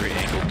has every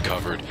angle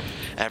covered,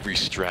 every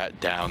strat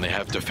down. They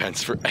have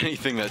defense for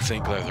anything that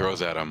St. Clair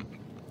throws at them.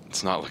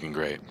 It's not looking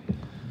great.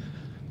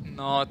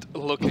 not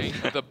looking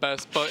the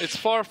best, but it's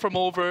far from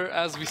over.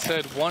 As we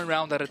said, one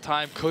round at a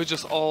time, could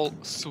just all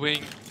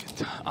swing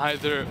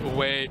either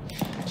way.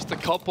 Just a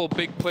couple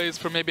big plays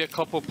for maybe a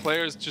couple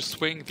players just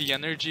swing the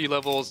energy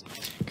levels.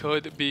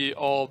 Could be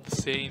all the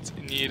Saints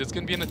need. It's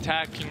going to be an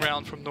attacking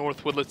round from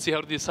Northwood. Let's see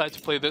how they decide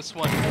to play this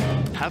one.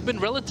 Have been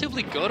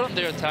relatively good on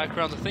their attack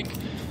rounds. I think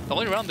the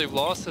only round they've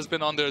lost has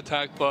been on their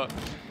attack, but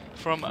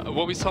from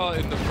what we saw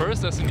in the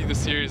first S&D this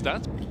series,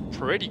 that's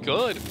pretty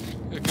good,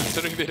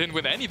 considering they didn't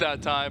win any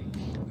that time.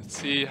 Let's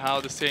see how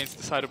the Saints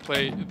decide to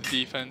play the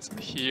defense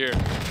here.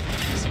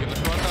 He's going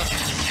to run the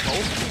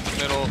smoke in the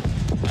middle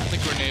and the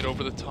grenade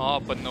over the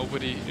top, but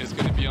nobody is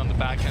going to be on the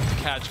back end to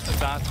catch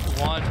that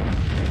one.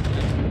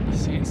 And the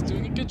Saints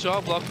doing a good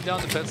job locking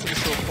down defensively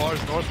so far,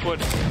 as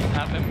Northwood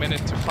have a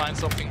minute to find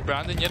something.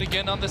 Brandon yet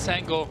again on this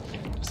angle,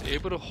 just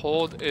able to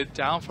hold it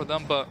down for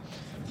them, but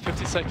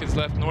 50 seconds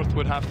left.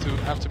 Northwood have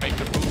to make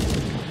their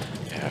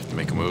move. They have to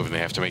make a move, and they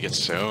have to make it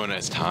soon,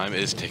 as time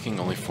is ticking.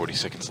 Only 40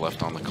 seconds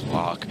left on the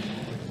clock.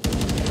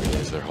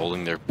 They're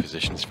holding their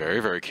positions very,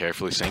 very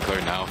carefully. St.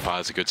 Clair now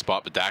finds a good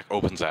spot, but Dak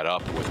opens that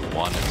up with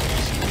one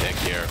pick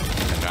here.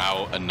 And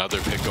now another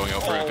pick going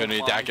out for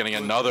Infinity. Dak getting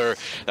another.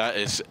 That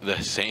is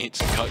the Saints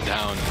cut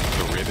down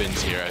the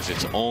ribbons here, as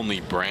it's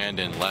only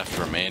Brandon left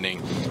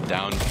remaining,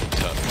 down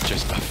to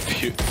just a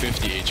few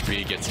 50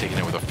 HP. Gets taken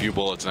in with a few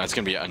bullets, and that's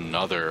going to be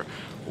another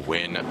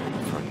win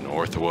for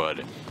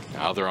Northwood.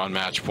 Now they're on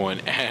match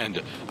point,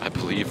 and I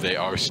believe they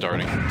are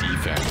starting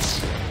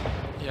defense.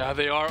 Yeah,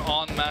 they are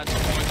on match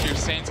point here.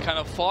 Saints kind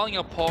of falling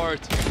apart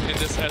in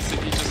this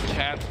S&D, just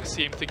can't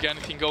seem to get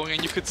anything going.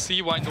 And you could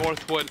see why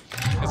Northwood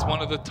is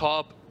one of the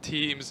top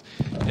teams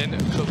in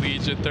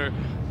collegiate. They're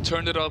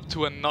turned it up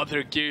to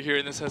another gear here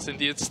in this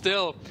S&D. It's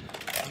still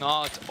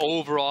not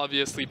over,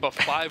 obviously, but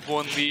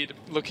 5-1 lead,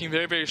 looking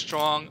very, very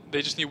strong.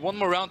 They just need one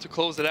more round to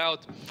close it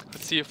out.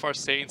 Let's see if our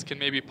Saints can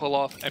maybe pull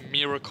off a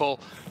miracle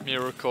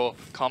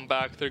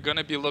comeback. They're going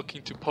to be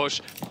looking to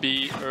push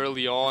B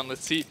early on.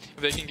 Let's see if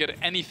they can get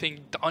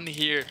anything done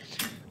here.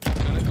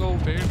 Going to go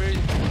very, very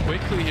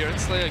quickly here.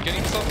 Enslaya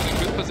getting himself in a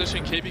good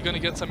position. KB going to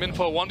get some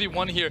info.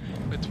 1v1 here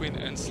between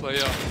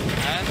Enslaya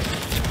and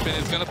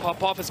Infinite is going to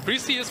pop off, as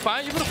Varisty is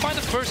fine, able to find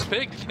the first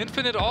pick.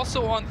 Infinite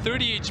also on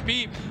 30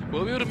 HP.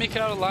 Will be able to make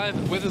it out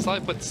alive with his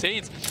life, but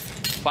Saints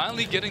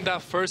finally getting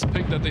that first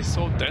pick that they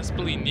so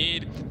desperately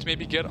need to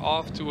maybe get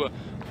off to a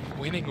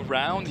winning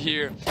round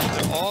here.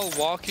 They're all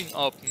walking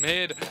up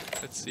mid.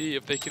 Let's see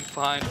if they can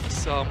find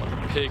some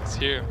picks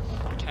here.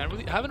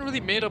 Haven't really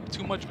made up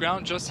too much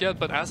ground just yet,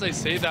 but as I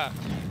say that,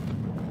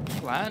 the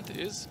plant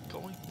is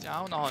going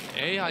down on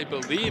A, I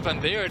believe,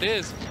 and there it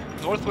is.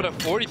 Northwood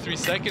have 43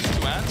 seconds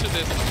to answer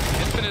this.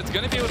 Infinite's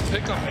going to be able to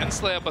pick up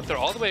Enslaya, but they're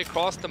all the way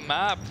across the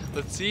map.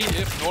 Let's see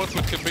if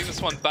Northwood can bring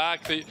this one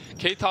back. The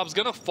K-Top's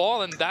going to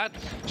fall, and that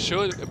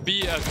should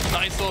be a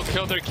nice little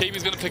kill there.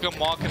 KB's going to pick up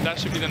Mock, and that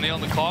should be the nail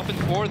in the coffin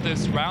for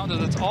this round,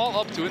 as it's all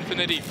up to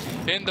Infinity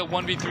in the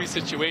 1v3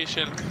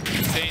 situation.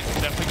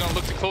 Saints definitely going to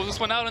look to close this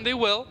one out, and they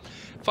will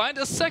find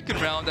a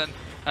second round. And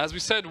as we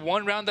said,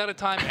 one round at a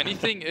time,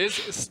 anything is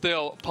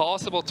still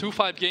possible.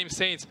 2-5 game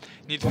Saints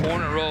need 4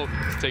 in a row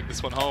to take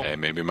this one home. Hey,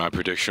 maybe my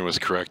prediction was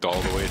correct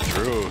all the way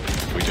through.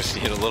 We just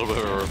need a little bit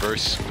of a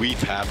reverse sweep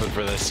happen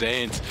for the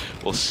Saints.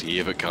 We'll see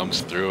if it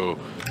comes through.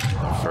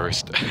 The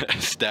first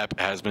step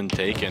has been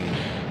taken.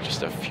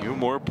 Just a few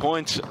more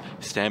points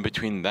stand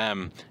between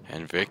them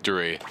and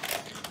victory.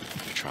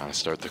 They're trying to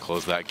start to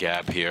close that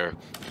gap here.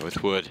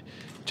 Northwood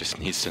just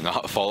needs to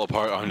not fall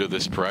apart under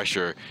this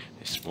pressure.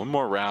 It's one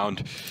more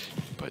round,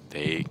 but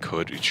they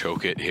could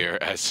choke it here,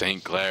 as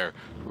St. Clair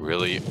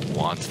really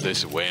wants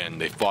this win.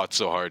 They fought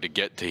so hard to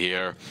get to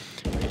here.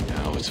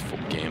 Now it's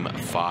game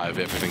 5.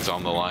 Everything's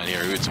on the line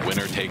here. It's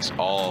winner takes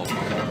all.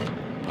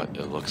 But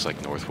it looks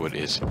like Northwood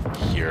is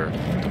here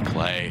to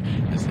play,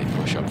 as they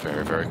push up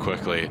very, very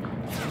quickly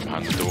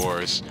behind the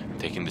doors,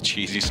 taking the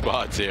cheesy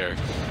spots here,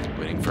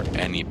 waiting for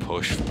any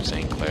push from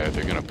St. Clair.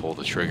 They're going to pull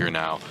the trigger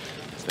now.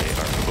 They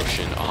are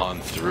pushing on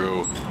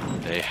through.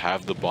 They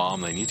have the bomb.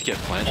 They need to get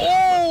planted.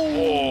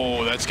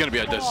 Oh, that's going to be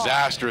a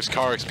disastrous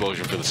car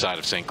explosion for the side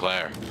of St.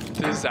 Clair.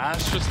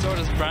 Disastrous start,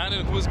 as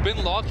Brandon, who has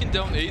been locking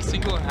down A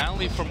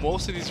single-handedly for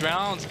most of these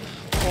rounds,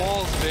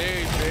 falls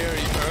very,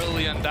 very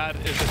early, and that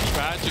is a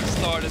tragic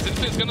start. As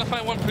Infinite's going to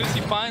find one piece.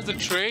 He finds a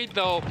trade,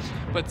 though,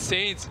 but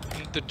Saints,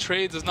 the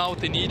trades is not what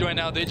they need right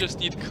now. They just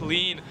need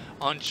clean,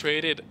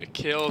 untraded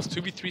kills.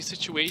 2v3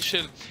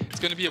 situation. It's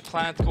going to be a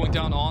plant going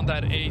down on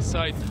that A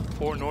site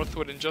for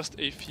Northwood in just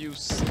a few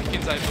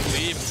seconds, I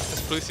believe.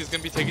 As Varisty is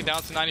going to be taken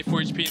down to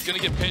 94 HP. He's going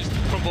to get pinched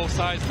from both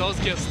sides. Does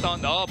get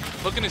stunned up.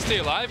 Looking to stay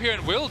alive here,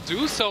 and will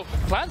do so.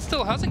 Plant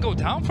still hasn't go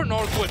down for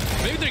Northwood.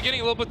 Maybe they're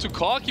getting a little bit too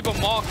cocky, but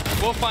Mock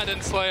will find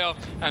Enslaya,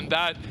 and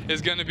that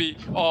is going to be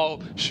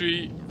all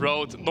she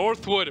wrote.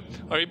 Northwood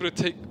are able to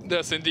take the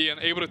S&D and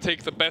able to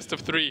take the best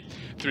of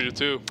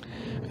 3-2.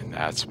 And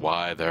that's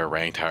why they're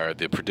ranked higher.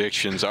 The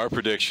predictions, our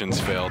predictions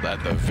failed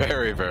at the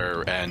very,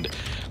 very end.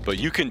 But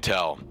you can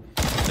tell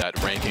that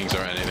rankings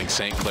are anything.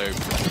 St. Clair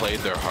played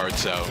their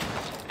hearts out,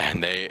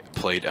 And they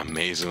played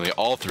amazingly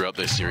all throughout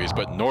this series,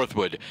 but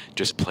Northwood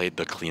just played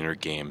the cleaner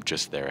game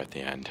just there at the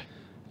end.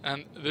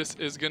 And this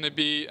is going to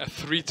be a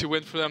 3-2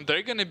 win for them.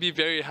 They're going to be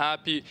very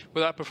happy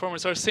with that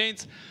performance. Our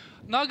Saints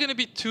not going to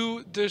be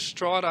too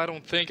distraught, I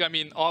don't think. I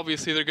mean,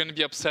 obviously, they're going to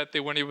be upset they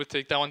weren't able to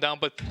take that one down,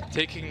 but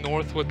taking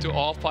Northwood to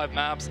all 5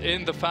 maps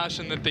in the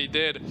fashion that they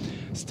did,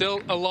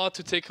 still a lot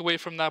to take away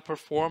from that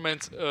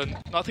performance.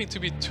 Nothing to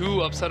be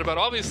too upset about.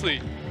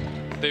 Obviously,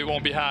 they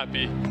won't be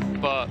happy,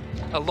 but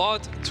a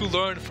lot to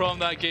learn from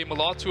that game, a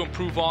lot to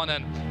improve on,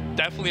 and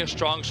definitely a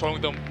strong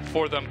showing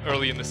for them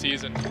early in the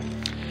season.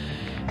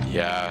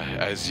 Yeah,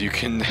 as you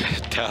can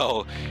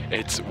tell,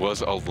 it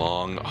was a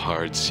long,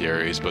 hard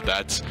series, but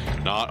that's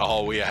not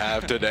all we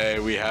have today.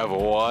 We have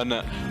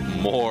one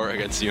more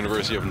against the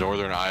University of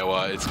Northern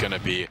Iowa. It's going to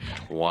be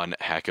one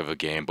heck of a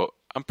game, but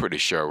I'm pretty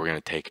sure we're going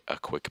to take a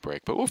quick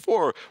break. But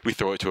before we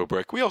throw it to a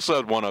break, we also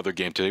had one other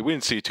game today. We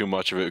didn't see too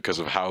much of it because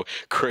of how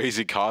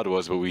crazy COD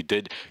was, but we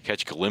did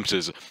catch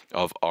glimpses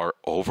of our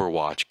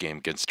Overwatch game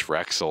against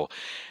Drexel.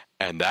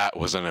 And that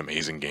was an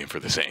amazing game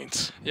for the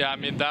Saints. Yeah, I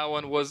mean, that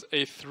one was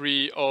a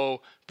 3-0,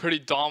 pretty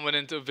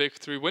dominant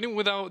victory.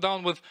 Winning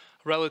down with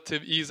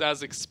relative ease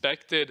as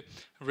expected,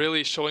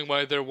 really showing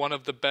why they're one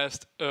of the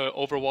best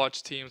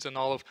Overwatch teams in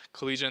all of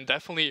Collegiate.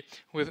 Definitely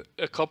with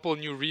a couple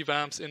new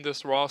revamps in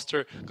this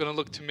roster, going to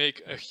look to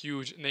make a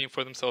huge name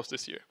for themselves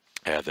this year.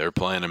 Yeah, they're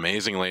playing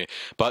amazingly,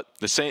 but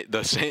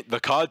the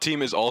COD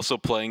team is also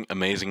playing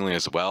amazingly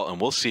as well,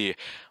 and we'll see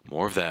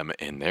more of them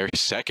in their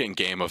second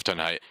game of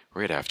tonight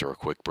right after a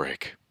quick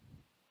break.